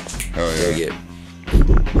 Hell yeah.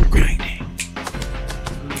 Grinding.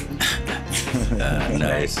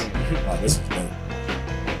 Nice. Oh, this is dope.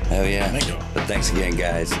 Hell yeah. Thank you. But thanks again,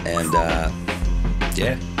 guys. And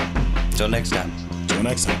yeah. Till next time. Till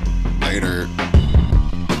next time. Later.